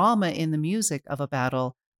drama in the music of a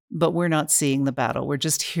battle, but we're not seeing the battle. We're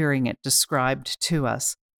just hearing it described to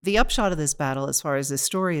us. The upshot of this battle, as far as this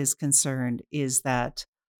story is concerned, is that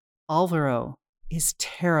Alvaro is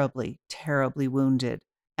terribly, terribly wounded.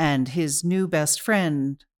 And his new best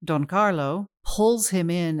friend, Don Carlo, pulls him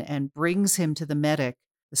in and brings him to the medic,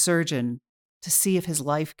 the surgeon, to see if his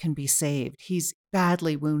life can be saved. He's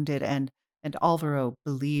badly wounded, and Alvaro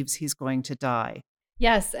believes he's going to die.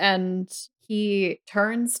 Yes, and he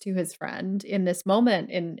turns to his friend in this moment,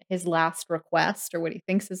 in his last request, or what he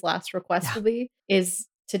thinks his last request will be, is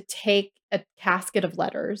to take a casket of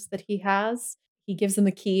letters that he has. He gives him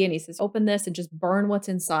the key and he says, open this and just burn what's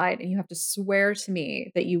inside, and you have to swear to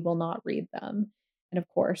me that you will not read them. And of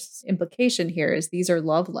course, implication here is these are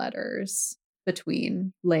love letters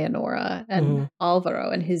between Leonora and Alvaro,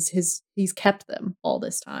 and he's kept them all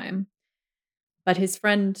this time. But his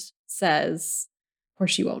friend says, of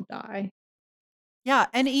course you won't die. Yeah,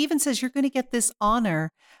 and he even says, you're going to get this honor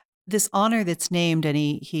that's named, and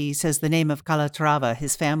he says the name of Calatrava,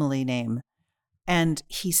 his family name. And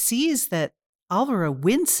he sees that Alvaro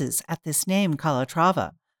winces at this name,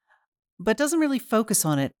 Calatrava, but doesn't really focus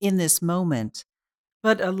on it in this moment.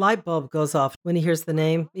 But a light bulb goes off when he hears the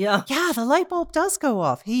name. Yeah. Yeah, the light bulb does go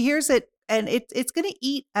off. He hears it, and it's going to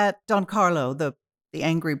eat at Don Carlo, the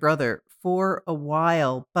angry brother, for a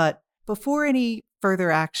while. But before any further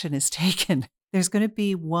action is taken, there's going to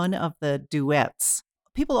be one of the duets.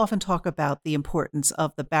 People often talk about the importance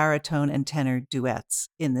of the baritone and tenor duets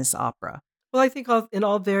in this opera. Well, I think in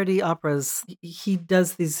all Verdi operas, he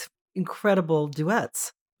does these incredible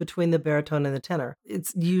duets between the baritone and the tenor.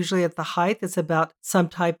 It's usually at the height. It's about some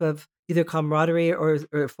type of either camaraderie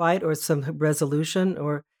or fight or some resolution,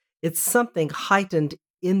 or it's something heightened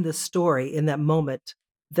in the story, in that moment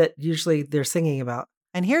that usually they're singing about.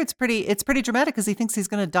 And here it's pretty dramatic because he thinks he's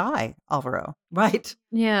going to die, Alvaro. Right.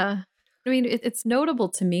 Yeah. I mean, it's notable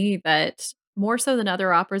to me that more so than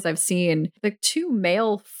other operas I've seen, the two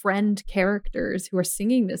male friend characters who are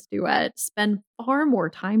singing this duet spend far more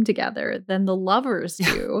time together than the lovers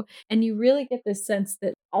do. And you really get this sense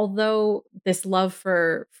that although this love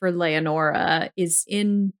for Leonora is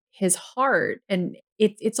in his heart, and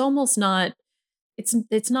it's almost not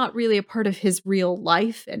it's not really a part of his real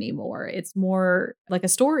life anymore. It's more like a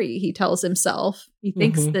story he tells himself. He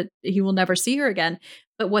thinks that he will never see her again.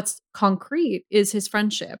 But what's concrete is his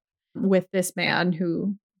friendship with this man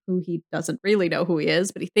who he doesn't really know who he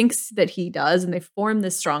is, but he thinks that he does. And they form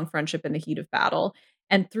this strong friendship in the heat of battle.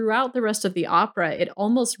 And throughout the rest of the opera, it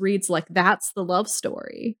almost reads like that's the love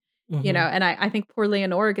story. You know, and I think poor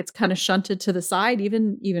Leonora gets kind of shunted to the side,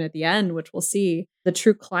 even at the end, which we'll see. The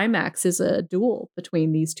true climax is a duel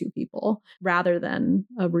between these two people rather than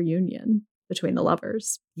a reunion between the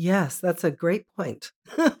lovers. Yes, that's a great point.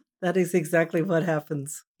 That is exactly what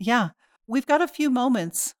happens. Yeah. We've got a few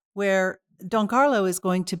moments where Don Carlo is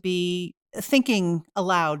going to be thinking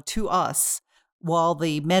aloud to us while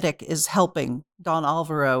the medic is helping Don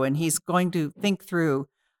Alvaro, and he's going to think through,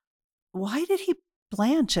 why did he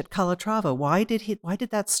blanch at Calatrava? Why did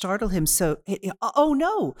that startle him so? Oh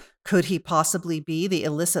no, could he possibly be the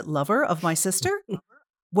illicit lover of my sister?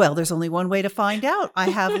 Well, there's only one way to find out. I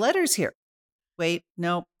have letters here. Wait,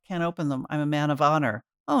 nope, can't open them. I'm a man of honor.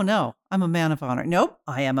 Oh no, I'm a man of honor. Nope,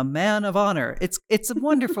 I am a man of honor. It's a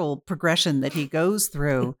wonderful progression that he goes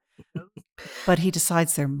through, but he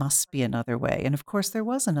decides there must be another way. And of course there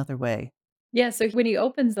was another way. Yeah, so when he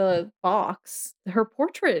opens the box, her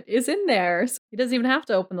portrait is in there. So he doesn't even have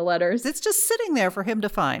to open the letters. It's just sitting there for him to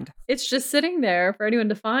find. It's just sitting there for anyone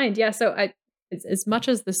to find. Yeah, so as much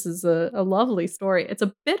as this is a lovely story, it's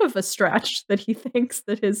a bit of a stretch that he thinks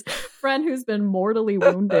that his friend who's been mortally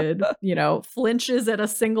wounded, flinches at a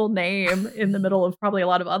single name in the middle of probably a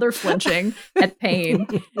lot of other flinching at pain.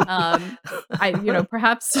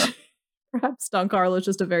 Perhaps Don Carlo is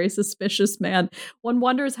just a very suspicious man. One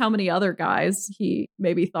wonders how many other guys he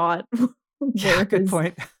maybe thought were good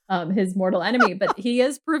point. His mortal enemy. But he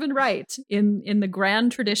is proven right in the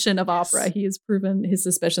grand tradition of opera. He is proven, his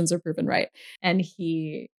suspicions are proven right. And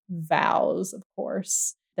he vows, of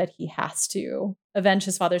course, that he has to avenge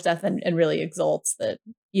his father's death and really exults that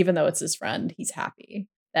even though it's his friend, he's happy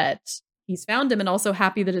that he's found him and also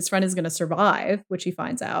happy that his friend is going to survive, which he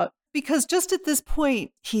finds out. Because just at this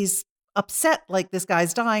point, he's upset, like this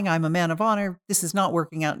guy's dying. I'm a man of honor. This is not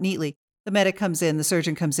working out neatly. The medic comes in, the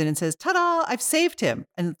surgeon comes in and says, ta-da, I've saved him.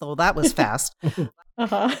 And well, that was fast.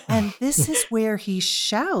 And this is where he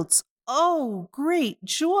shouts, oh, great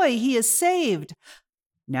joy, he is saved.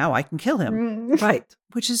 Now I can kill him. Right.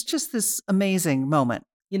 Which is just this amazing moment.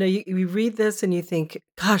 You read this and you think,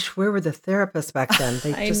 gosh, where were the therapists back then?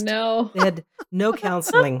 I know. They had no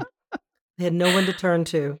counseling. They had no one to turn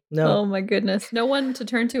to. No. Oh my goodness. No one to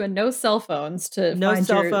turn to and no cell phones to find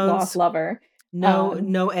your lost lover. No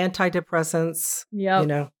antidepressants.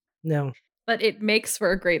 Yeah. No. But it makes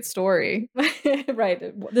for a great story.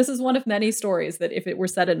 Right. This is one of many stories that if it were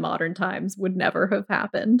set in modern times would never have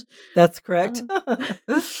happened. That's correct.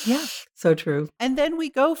 Yeah. So true. And then we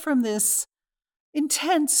go from this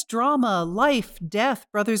intense drama, life, death,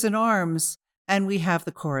 brothers in arms, and we have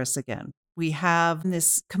the chorus again. We have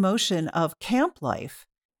this commotion of camp life,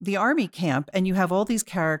 the army camp, and you have all these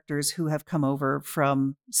characters who have come over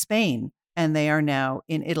from Spain, and they are now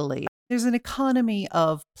in Italy. There's an economy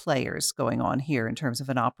of players going on here in terms of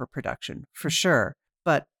an opera production, for sure.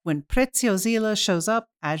 But when Preziosilla shows up,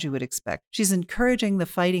 as you would expect, she's encouraging the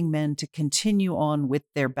fighting men to continue on with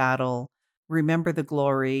their battle. Remember the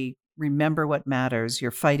glory. Remember what matters.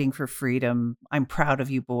 You're fighting for freedom. I'm proud of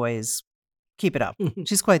you, boys. Keep it up.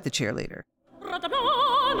 She's quite the cheerleader.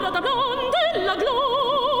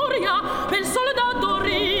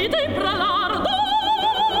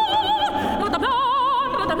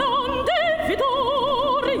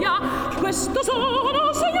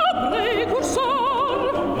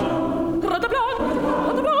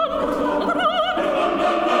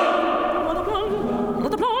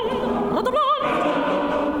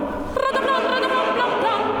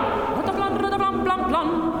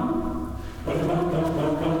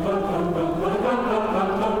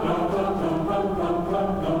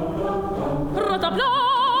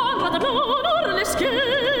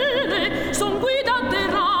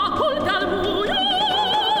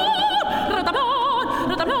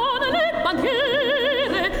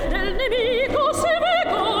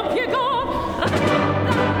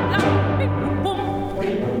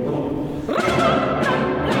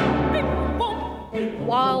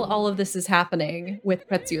 while all of this is happening with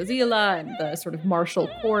Preziosilla and the sort of martial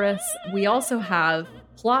chorus, we also have,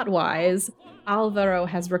 plot-wise, Alvaro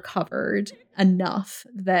has recovered enough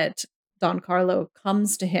that Don Carlo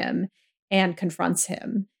comes to him and confronts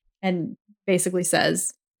him and basically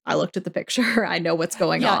says, I looked at the picture. I know what's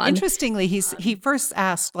going on. Interestingly, he first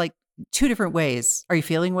asked like two different ways. Are you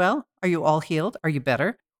feeling well? Are you all healed? Are you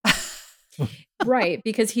better? Right,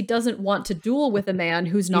 because he doesn't want to duel with a man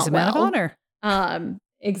who's not He's a man of honor.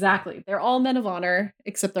 Exactly. They're all men of honor,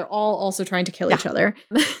 except they're all also trying to kill each other.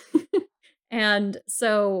 And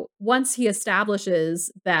so once he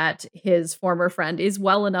establishes that his former friend is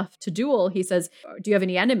well enough to duel, he says, do you have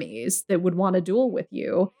any enemies that would want to duel with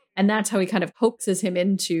you? And that's how he kind of coaxes him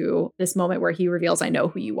into this moment where he reveals, I know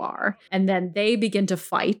who you are. And then they begin to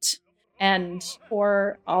fight. And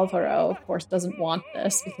poor Alvaro, of course, doesn't want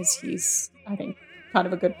this because he's, I think, kind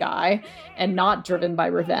of a good guy and not driven by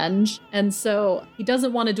revenge. And so he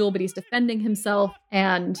doesn't want to duel, but he's defending himself.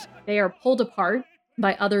 And they are pulled apart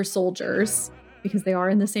by other soldiers because they are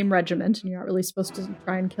in the same regiment and you're not really supposed to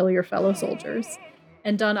try and kill your fellow soldiers.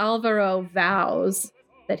 And Don Alvaro vows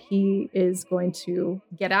that he is going to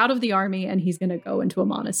get out of the army and he's going to go into a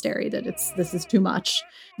monastery, that this is too much,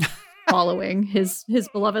 following his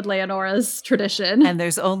beloved Leonora's tradition. And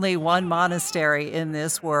there's only one monastery in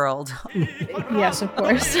this world. Yes, of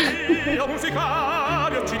course.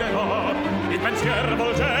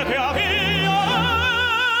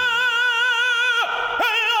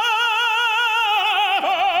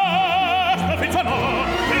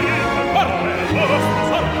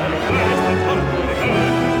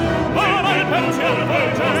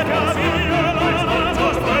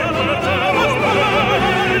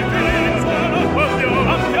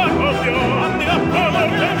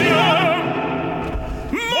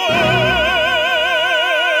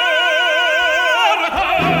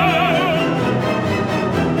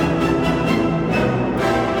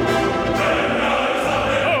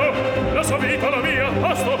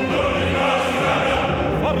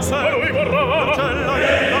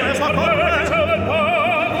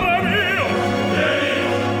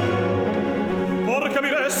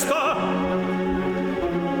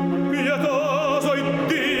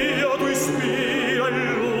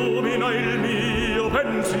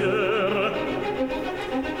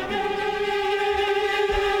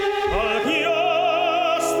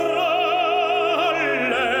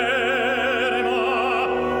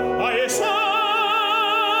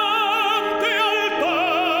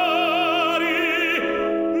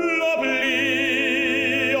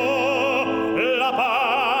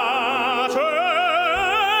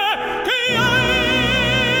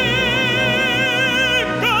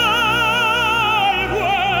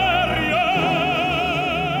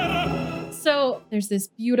 There's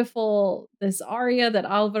this aria that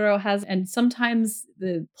Alvaro has, and sometimes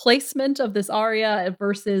the placement of this aria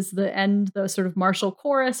versus the sort of martial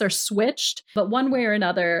chorus are switched. But one way or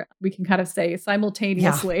another, we can kind of say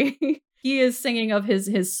simultaneously, he is singing of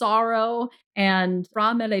his sorrow, and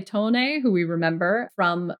Fra Melitone, who we remember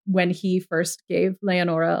from when he first gave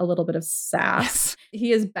Leonora a little bit of sass,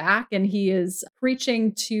 he is back and he is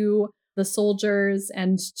preaching to the soldiers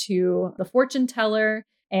and to the fortune teller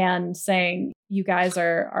and saying, you guys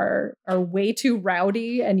are way too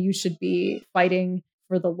rowdy and you should be fighting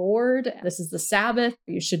for the Lord. This is the Sabbath.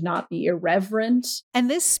 You should not be irreverent. And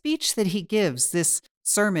this speech that he gives, this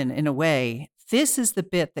sermon in a way, this is the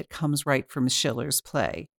bit that comes right from Schiller's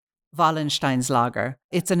play, Wallenstein's Lager.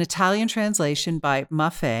 It's an Italian translation by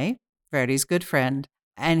Maffei, Verdi's good friend,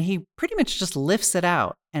 and he pretty much just lifts it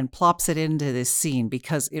out and plops it into this scene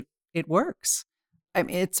because it works. I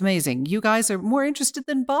mean, it's amazing. You guys are more interested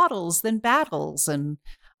in bottles than battles. And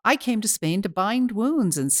I came to Spain to bind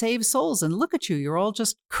wounds and save souls. And look at you. You're all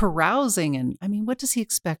just carousing. And I mean, what does he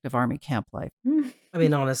expect of army camp life? I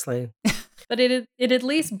mean, honestly. But it at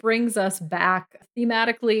least brings us back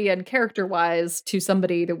thematically and character-wise to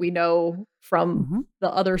somebody that we know from the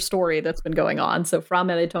other story that's been going on. So Fra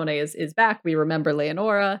Melitone is back. We remember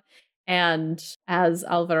Leonora. And as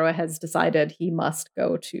Alvaro has decided, he must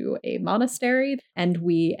go to a monastery, and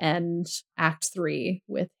we end Act 3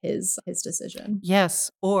 with his decision. Yes,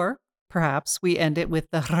 or perhaps we end it with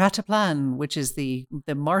the Rataplan, which is the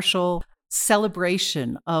martial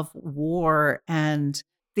celebration of war and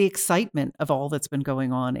the excitement of all that's been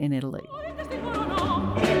going on in Italy.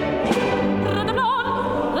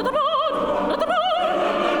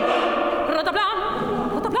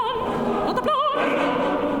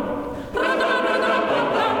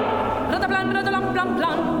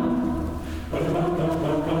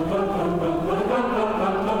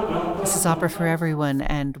 is Opera for Everyone,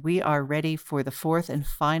 and we are ready for the fourth and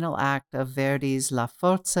final act of Verdi's La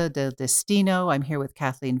Forza del Destino. I'm here with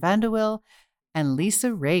Kathleen Vanderwill and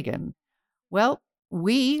Lisa Reagan. Well,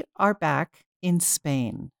 we are back in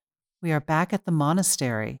Spain. We are back at the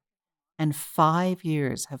monastery, and 5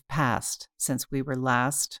 years have passed since we were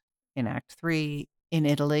last in Act 3 in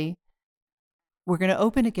Italy. We're going to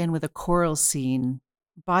open again with a choral scene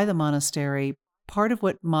by the monastery. Part of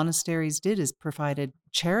what monasteries did is provided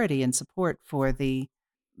charity and support for the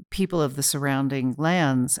people of the surrounding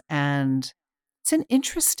lands. And it's an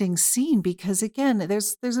interesting scene because, again,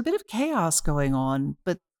 there's a bit of chaos going on,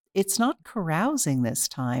 but it's not carousing this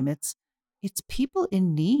time. It's people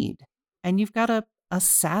in need. And you've got a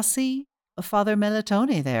sassy Father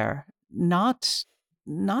Melitone there, not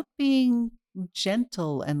being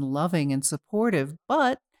gentle and loving and supportive,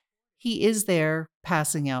 but he is there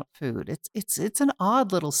passing out food. It's an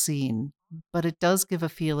odd little scene, but it does give a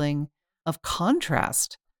feeling of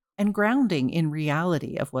contrast and grounding in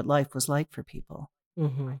reality of what life was like for people.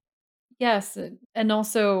 Mhm. Yes, and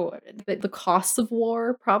also the costs of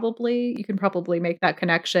war, probably. You can probably make that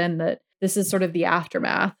connection that this is sort of the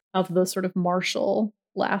aftermath of the sort of martial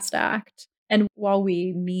last act. And while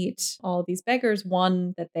we meet all these beggars,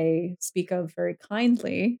 one that they speak of very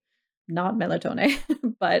kindly, not Melitone,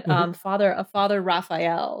 but Mhm. Father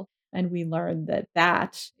Raphael. And we learn that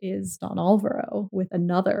that is Don Alvaro with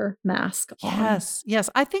another mask on. Yes.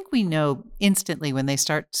 I think we know instantly when they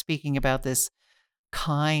start speaking about this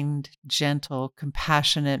kind, gentle,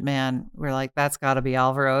 compassionate man. We're like, that's got to be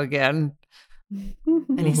Alvaro again.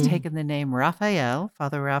 And he's Mhm. taken the name Raphael,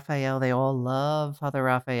 Father Raphael. They all love Father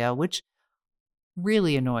Raphael, which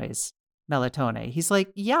really annoys Melitone. He's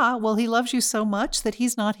like, yeah, well, he loves you so much that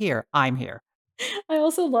he's not here. I'm here. I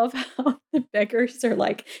also love how the beggars are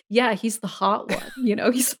like, yeah, he's the hot one.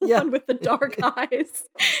 He's the Yeah. one with the dark eyes.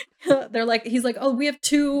 They're like, he's like, oh, we have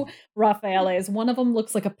two Raffaelles. One of them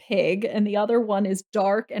looks like a pig, and the other one is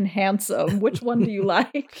dark and handsome. Which one do you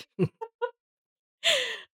like?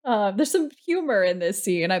 There's some humor in this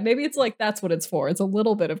scene. Maybe it's like that's what it's for. It's a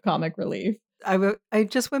little bit of comic relief. I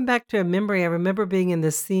just went back to a memory. I remember being in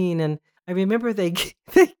this scene, and I remember they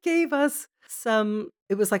gave us some.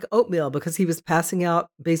 It was like oatmeal because he was passing out.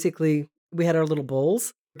 Basically, we had our little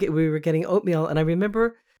bowls. We were getting oatmeal, and I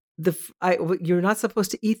remember you're not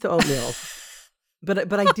supposed to eat the oatmeal,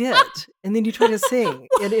 but I did. And then you try to sing,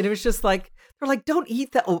 and it was just like they're like, "Don't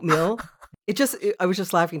eat the oatmeal." I was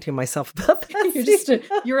just laughing to myself about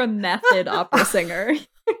that. You're a method opera singer.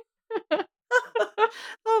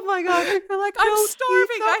 Oh my god! You're like, I'm "Don't eat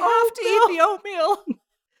starving. the I have to eat the oatmeal.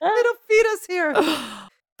 They don't feed us here.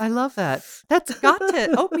 I love that.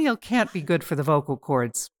 Oatmeal can't be good for the vocal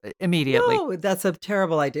cords immediately. No, that's a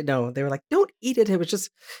terrible idea. No, they were like, "Don't eat it." It was just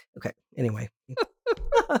okay. Anyway.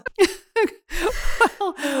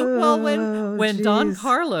 When Don Jeez.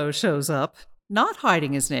 Carlo shows up, not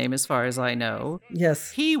hiding his name as far as I know,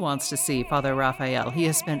 Yes. he wants to see Father Raphael. He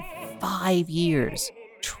has spent 5 years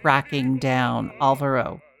tracking down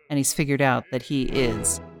Alvaro, and he's figured out that he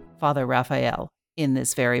is Father Raphael in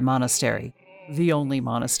this very monastery, the only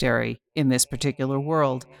monastery in this particular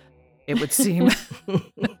world, it would seem.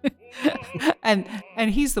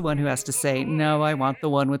 and he's the one who has to say, no, I want the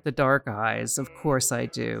one with the dark eyes. Of course I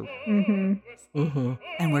do. Mm-hmm. Mm-hmm.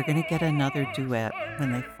 And we're going to get another duet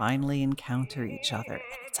when they finally encounter each other.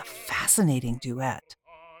 And it's a fascinating duet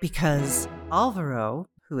because Alvaro,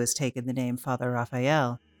 who has taken the name Father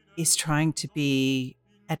Raphael, is trying to be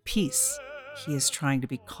at peace. He is trying to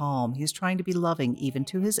be calm. He is trying to be loving even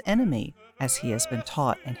to his enemy, as he has been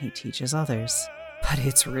taught and he teaches others. But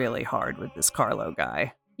it's really hard with this Carlo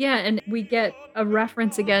guy. Yeah, and we get a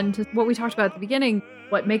reference again to what we talked about at the beginning.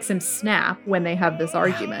 What makes him snap when they have this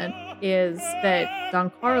argument is that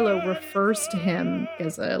Don Carlo refers to him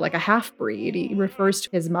as a half-breed. He refers to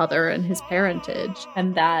his mother and his parentage,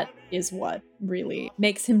 and that is what really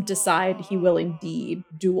makes him decide he will indeed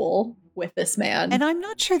duel with this man. And I'm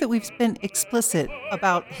not sure that we've been explicit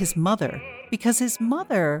about his mother, because his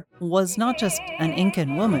mother was not just an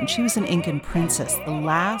Incan woman, she was an Incan princess, the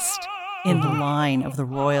last in the line of the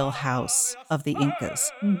royal house of the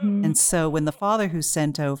Incas. Mm-hmm. And so when the father, who's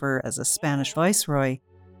sent over as a Spanish viceroy,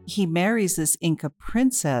 he marries this Inca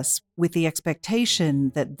princess with the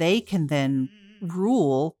expectation that they can then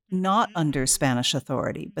rule not under Spanish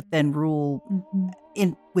authority, but then rule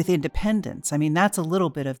with independence. I mean, that's a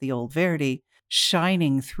little bit of the old Verdi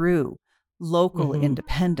shining through local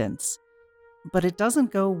independence. But it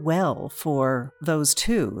doesn't go well for those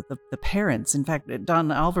two, the parents. In fact,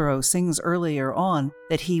 Don Alvaro sings earlier on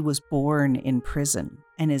that he was born in prison,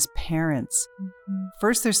 and his parents,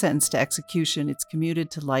 first they're sentenced to execution, it's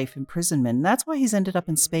commuted to life imprisonment. And that's why he's ended up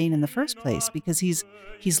in Spain in the first place, because he's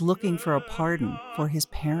looking for a pardon for his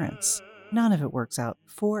parents. None of it works out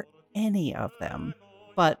for any of them.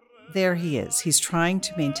 But there he is. He's trying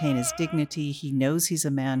to maintain his dignity. He knows he's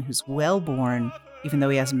a man who's well-born, even though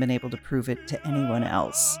he hasn't been able to prove it to anyone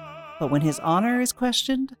else. But when his honor is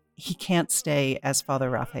questioned, he can't stay as Father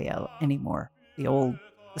Raphael anymore. The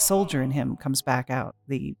soldier in him comes back out.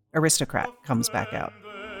 The aristocrat comes back out.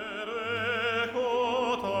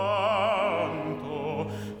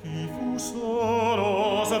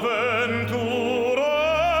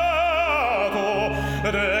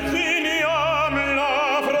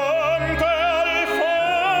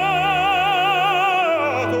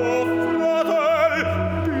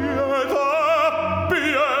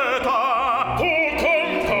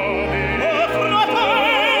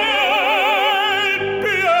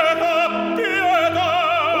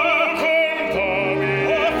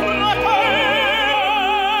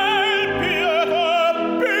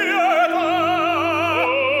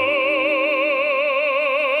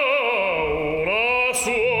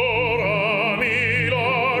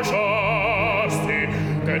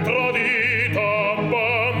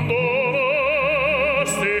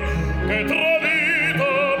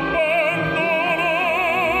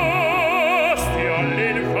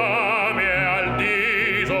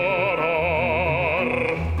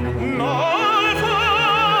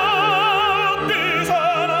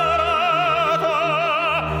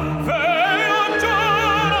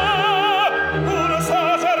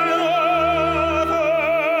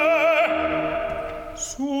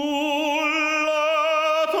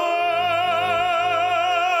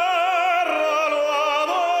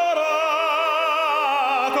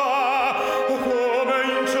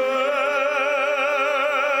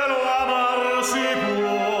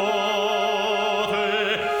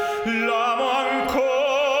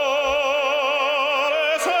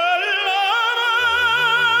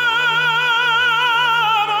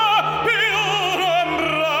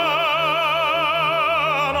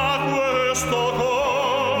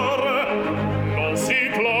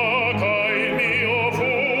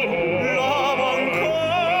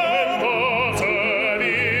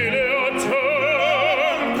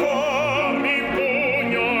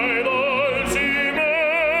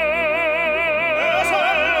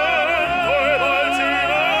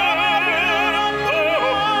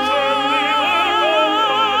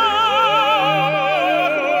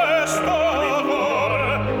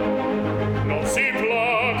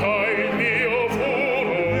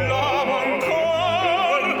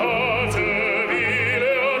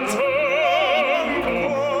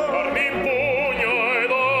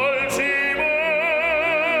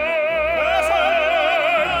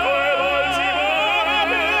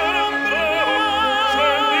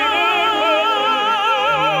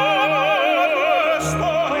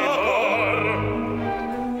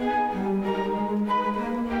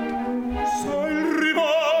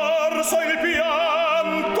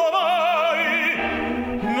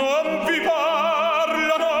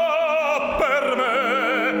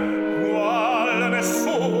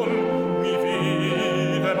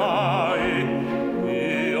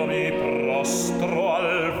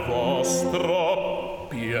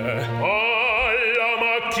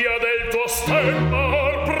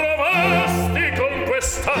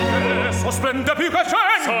 Splende più che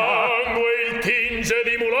cenno, sangue il tinge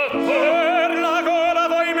di mulatto, per la gola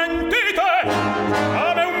voi mentite,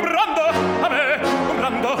 a me un brando,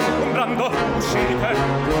 uscite,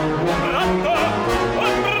 un brando,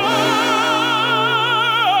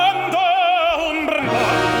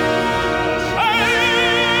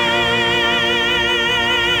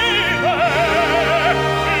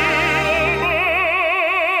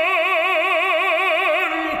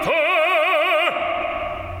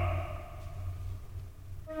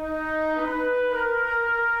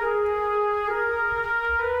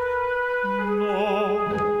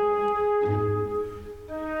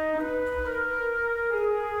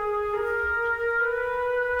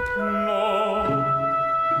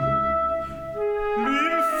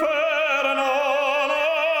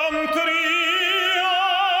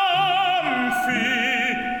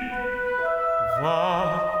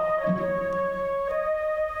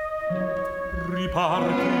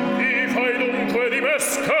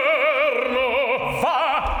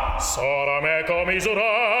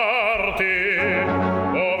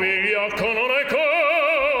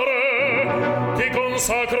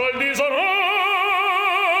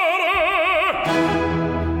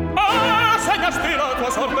 Ah,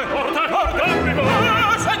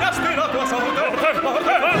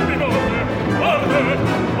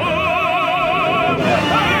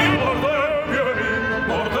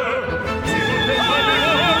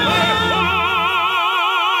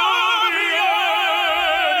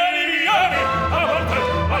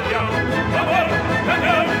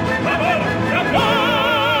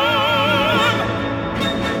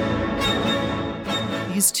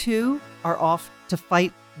 two are off to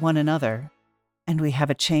fight one another, and we have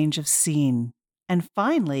a change of scene. And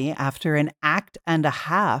finally, after an act and a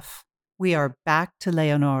half, we are back to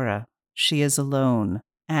Leonora. She is alone,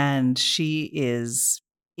 and she is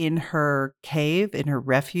in her cave, in her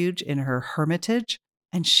refuge, in her hermitage,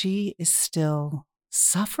 and she is still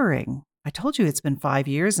suffering. I told you it's been 5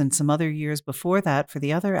 years and some other years before that for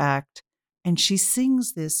the other act. And she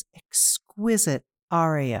sings this exquisite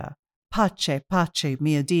aria. Pace, pace,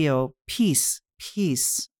 mio Dio, peace,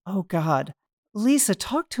 peace. Oh God. Lisa,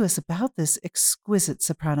 talk to us about this exquisite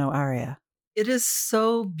soprano aria. It is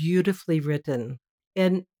so beautifully written,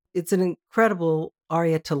 and it's an incredible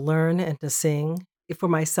aria to learn and to sing. For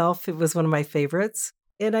myself, it was one of my favorites.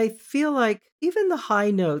 And I feel like even the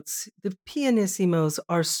high notes, the pianissimos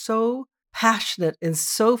are so passionate and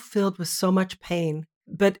so filled with so much pain.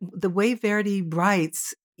 But the way Verdi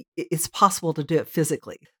writes, it's possible to do it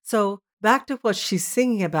physically. So back to what she's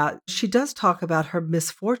singing about, she does talk about her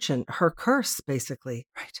misfortune, her curse, basically.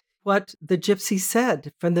 Right. What the gypsy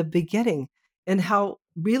said from the beginning, and how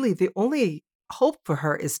really the only hope for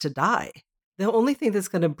her is to die. The only thing that's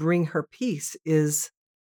going to bring her peace is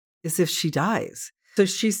if she dies. So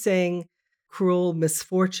she's saying, cruel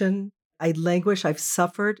misfortune, I languish, I've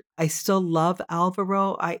suffered, I still love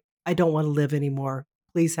Alvaro, I don't want to live anymore.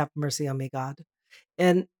 Please have mercy on me, God.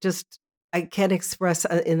 And just, I can't express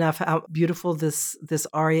enough how beautiful this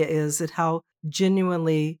aria is, and how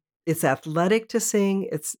genuinely it's athletic to sing,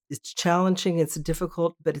 it's challenging, it's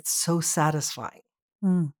difficult, but it's so satisfying.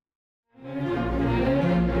 Mm.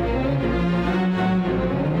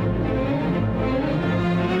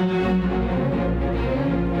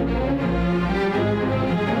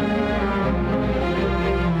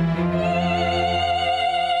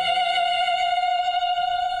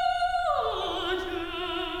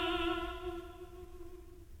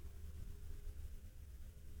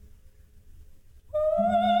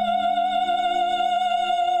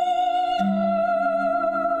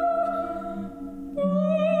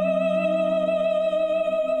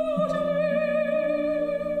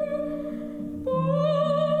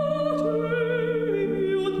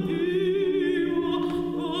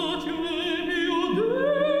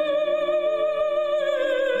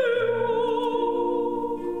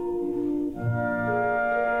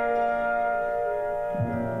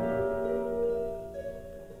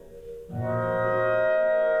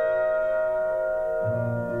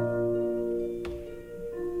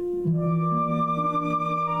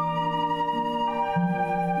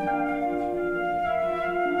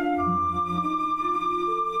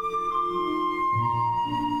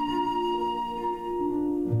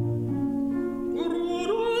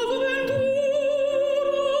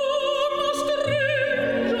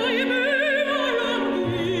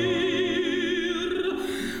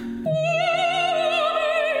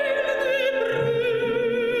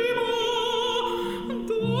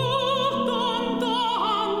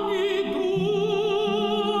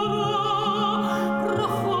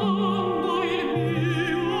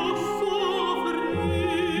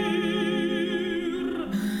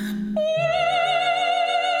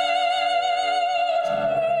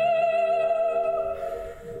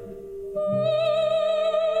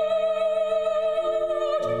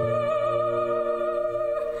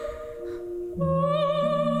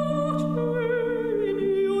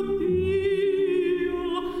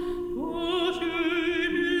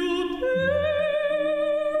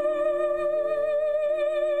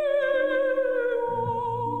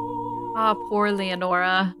 Ah, poor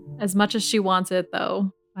Leonora. As much as she wants it,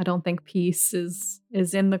 though, I don't think peace is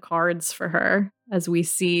in the cards for her, as we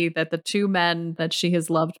see that the two men that she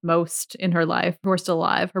has loved most in her life, who are still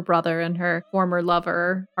alive, her brother and her former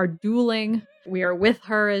lover, are dueling. We are with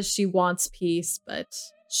her as she wants peace, but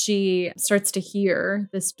she starts to hear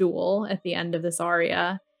this duel at the end of this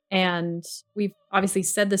aria. And we've obviously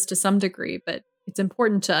said this to some degree, but it's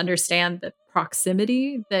important to understand the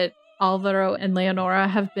proximity that Alvaro and Leonora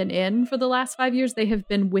have been in for the last 5 years. They have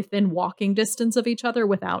been within walking distance of each other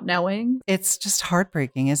without knowing. It's just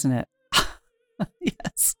heartbreaking, isn't it?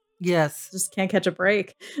 Yes. Yes. Just can't catch a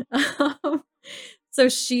break. So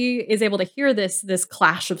she is able to hear this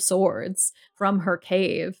clash of swords from her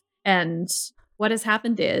cave. And what has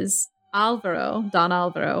happened is Don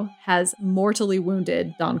Alvaro, has mortally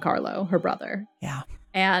wounded Don Carlo, her brother. Yeah.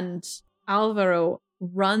 And Alvaro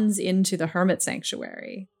runs into the hermit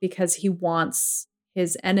sanctuary because he wants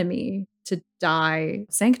his enemy to die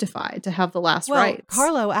sanctified, to have the last rites.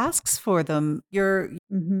 Carlo asks for them. You're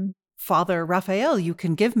Mhm. Father Raphael, you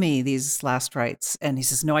can give me these last rites. And he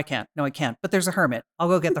says, no, I can't. No, I can't. But there's a hermit. I'll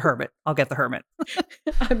go get the hermit. I'll get the hermit.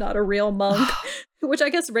 I'm not a real monk, which I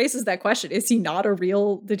guess raises that question. Is he not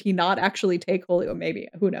did he not actually take holy? Or maybe,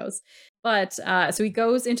 who knows? But so he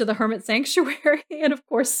goes into the hermit sanctuary and of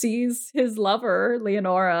course sees his lover,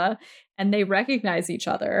 Leonora, and they recognize each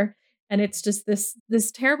other. And it's just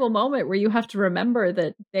this terrible moment where you have to remember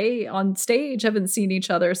that they on stage haven't seen each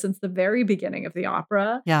other since the very beginning of the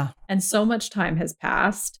opera. Yeah. And so much time has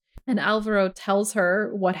passed. And Alvaro tells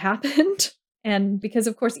her what happened. And because,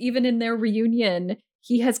 of course, even in their reunion,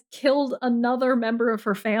 he has killed another member of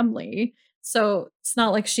her family. So it's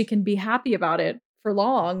not like she can be happy about it for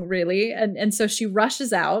long, really. And so she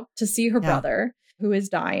rushes out to see her brother, who is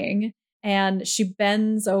dying. And she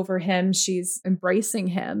bends over him. She's embracing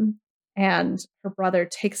him. And her brother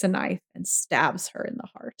takes a knife and stabs her in the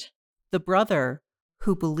heart. The brother,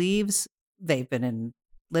 who believes they've been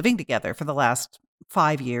living together for the last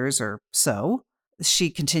 5 years or so, she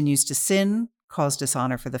continues to sin, cause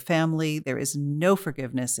dishonor for the family. There is no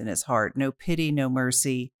forgiveness in his heart, no pity, no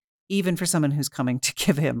mercy, even for someone who's coming to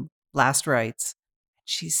give him last rites.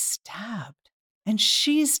 She's stabbed and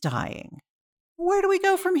she's dying. Where do we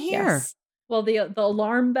go from here? Yes. Well, the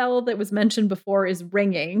alarm bell that was mentioned before is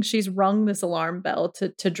ringing. She's rung this alarm bell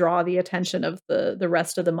to draw the attention of the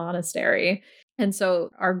rest of the monastery. And so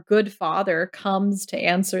our good father comes to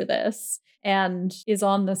answer this and is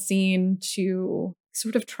on the scene to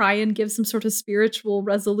sort of try and give some sort of spiritual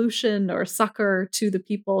resolution or succor to the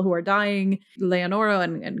people who are dying. Leonora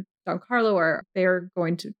and Don Carlo they're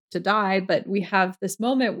going to die. But we have this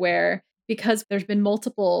moment where, because there's been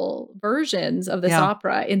multiple versions of this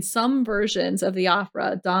opera, in some versions of the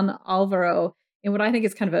opera, Don Alvaro, in what I think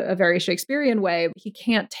is kind of a very Shakespearean way, he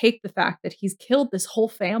can't take the fact that he's killed this whole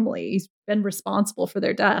family. He's been responsible for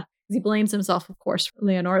their death. He blames himself, of course, for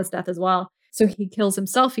Leonora's death as well. So he kills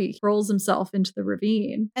himself. He hurls himself into the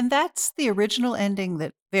ravine. And that's the original ending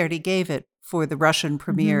that Verdi gave it for the Russian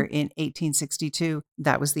premiere in 1862.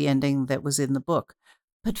 That was the ending that was in the book.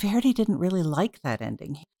 But Verdi didn't really like that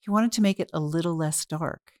ending. He wanted to make it a little less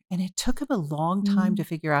dark. And it took him a long time to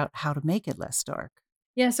figure out how to make it less dark.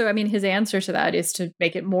 Yeah, so I mean, his answer to that is to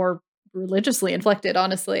make it more religiously inflected,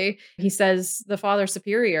 honestly. He says the Father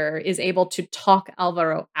Superior is able to talk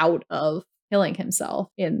Alvaro out of killing himself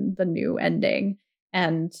in the new ending,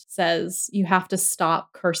 and says, you have to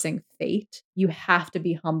stop cursing fate. You have to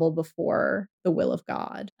be humble before the will of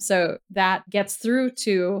God. So that gets through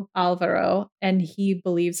to Alvaro, and he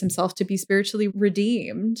believes himself to be spiritually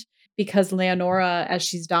redeemed because Leonora, as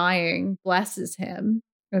she's dying, blesses him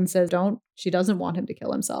and says, she doesn't want him to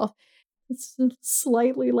kill himself. It's a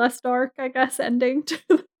slightly less dark, I guess, ending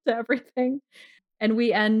to everything. And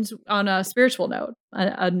we end on a spiritual note,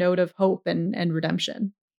 a note of hope and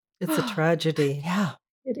redemption. It's a tragedy. Yeah.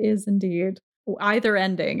 It is indeed. Either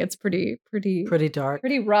ending, it's pretty dark,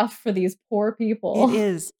 pretty rough for these poor people. It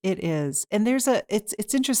is. It is. And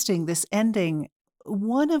it's interesting, this ending.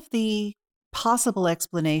 One of the possible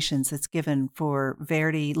explanations that's given for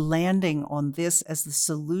Verdi landing on this as the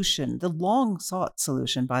solution, the long sought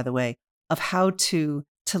solution, by the way, of how to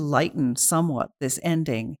lighten somewhat this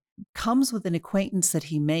ending, comes with an acquaintance that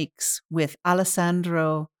he makes with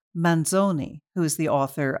Alessandro Manzoni, who is the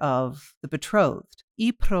author of The Betrothed,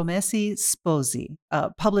 I Promessi Sposi,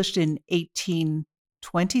 published in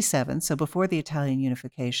 1827, so before the Italian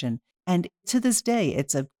unification. And to this day,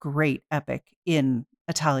 it's a great epic in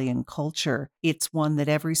Italian culture. It's one that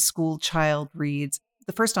every school child reads.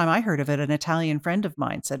 The first time I heard of it, an Italian friend of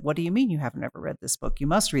mine said, "What do you mean you haven't ever read this book? You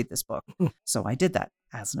must read this book." So I did that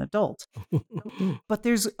as an adult. But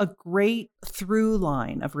there's a great through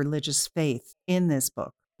line of religious faith in this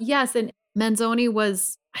book. Yes, and Manzoni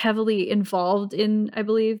was heavily involved in, I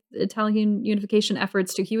believe, Italian unification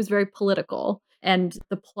efforts too. He was very political. And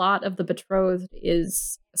the plot of The Betrothed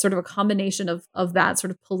is sort of a combination of that sort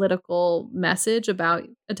of political message about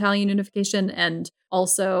Italian unification and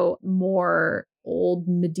also more old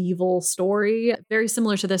medieval story, very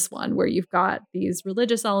similar to this one, where you've got these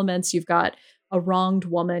religious elements, you've got a wronged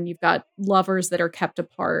woman, you've got lovers that are kept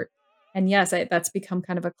apart. And yes, that's become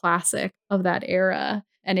kind of a classic of that era.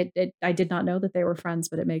 And I did not know that they were friends,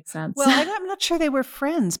 but it makes sense. Well, I'm not sure they were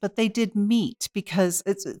friends, but they did meet because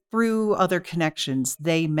it's through other connections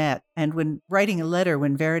they met. And when writing a letter,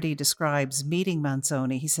 when Verdi describes meeting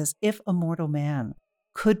Manzoni, he says, "If a mortal man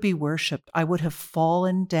could be worshipped, I would have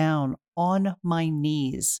fallen down on my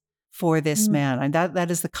knees for this man." And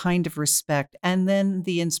that is the kind of respect and then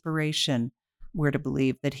the inspiration, we're to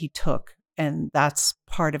believe, that he took. And that's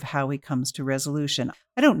part of how he comes to resolution.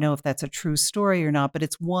 I don't know if that's a true story or not, but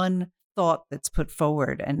it's one thought that's put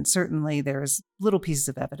forward. And certainly there's little pieces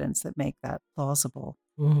of evidence that make that plausible.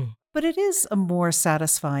 Mm. But it is a more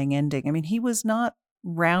satisfying ending. I mean, he was not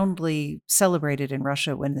roundly celebrated in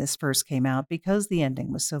Russia when this first came out because the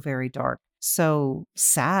ending was so very dark, so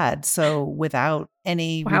sad, so without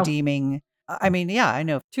any Wow. redeeming. I mean, yeah, I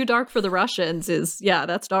know. Too dark for the Russians is, yeah,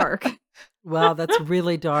 that's dark. Wow, that's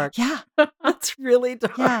really dark. Yeah, That's really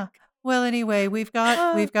dark. yeah. Well, anyway, we've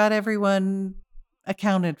got everyone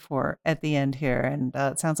accounted for at the end here, and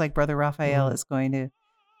it sounds like Brother Raphael is going to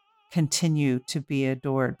continue to be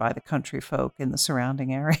adored by the country folk in the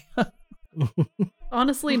surrounding area.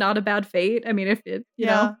 Honestly, not a bad fate. I mean, if it, you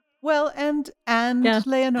know. Well, and Yeah.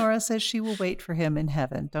 Leonora says she will wait for him in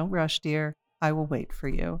heaven. Don't rush, dear. I will wait for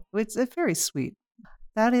you. It's very sweet.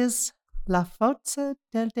 That is La Forza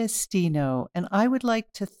del Destino. And I would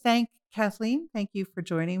like to thank Kathleen. Thank you for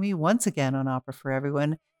joining me once again on Opera for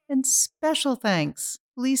Everyone. And special thanks,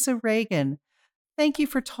 Lisa Reagan. Thank you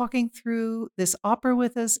for talking through this opera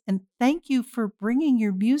with us. And thank you for bringing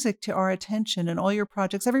your music to our attention and all your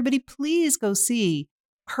projects. Everybody, please go see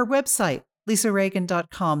her website,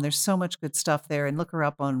 lisareagan.com. There's so much good stuff there. And look her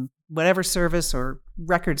up on whatever service or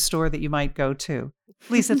record store that you might go to.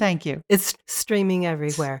 Lisa, thank you. It's streaming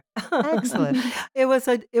everywhere. Excellent. It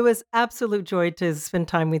was absolute joy to spend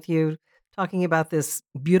time with you talking about this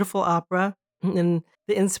beautiful opera and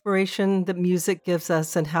the inspiration that music gives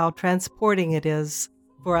us and how transporting it is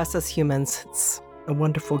for us as humans. It's a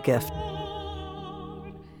wonderful gift.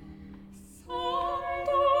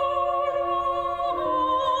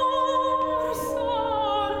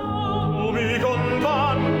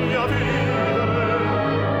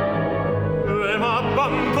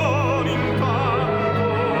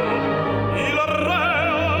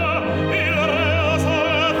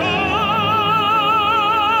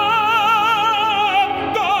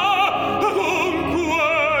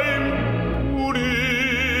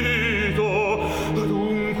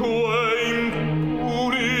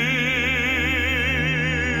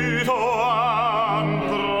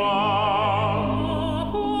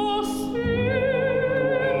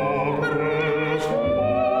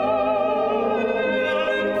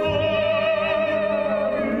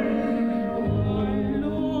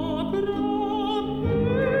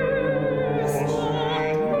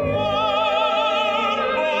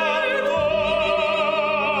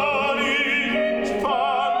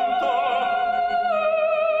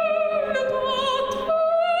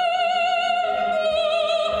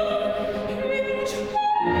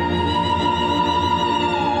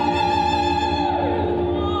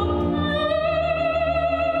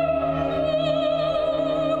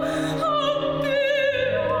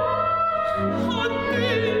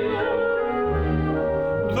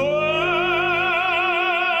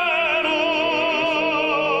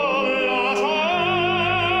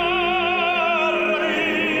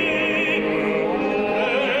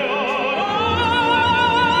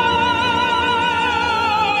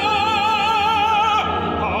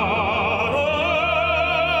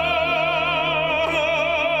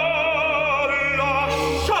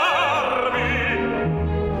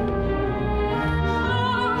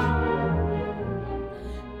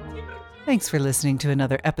 Thanks for listening to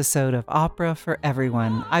another episode of Opera for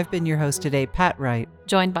Everyone. I've been your host today, Pat Wright.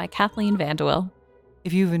 Joined by Kathleen Vanderwill.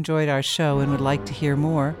 If you've enjoyed our show and would like to hear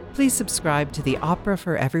more, please subscribe to the Opera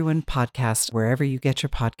for Everyone podcast wherever you get your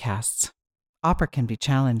podcasts. Opera can be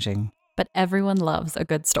challenging. But everyone loves a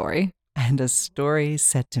good story. And a story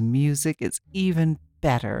set to music is even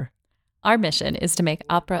better. Our mission is to make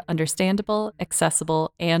opera understandable,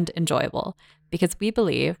 accessible, and enjoyable, because we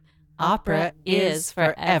believe Opera is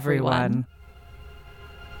for everyone.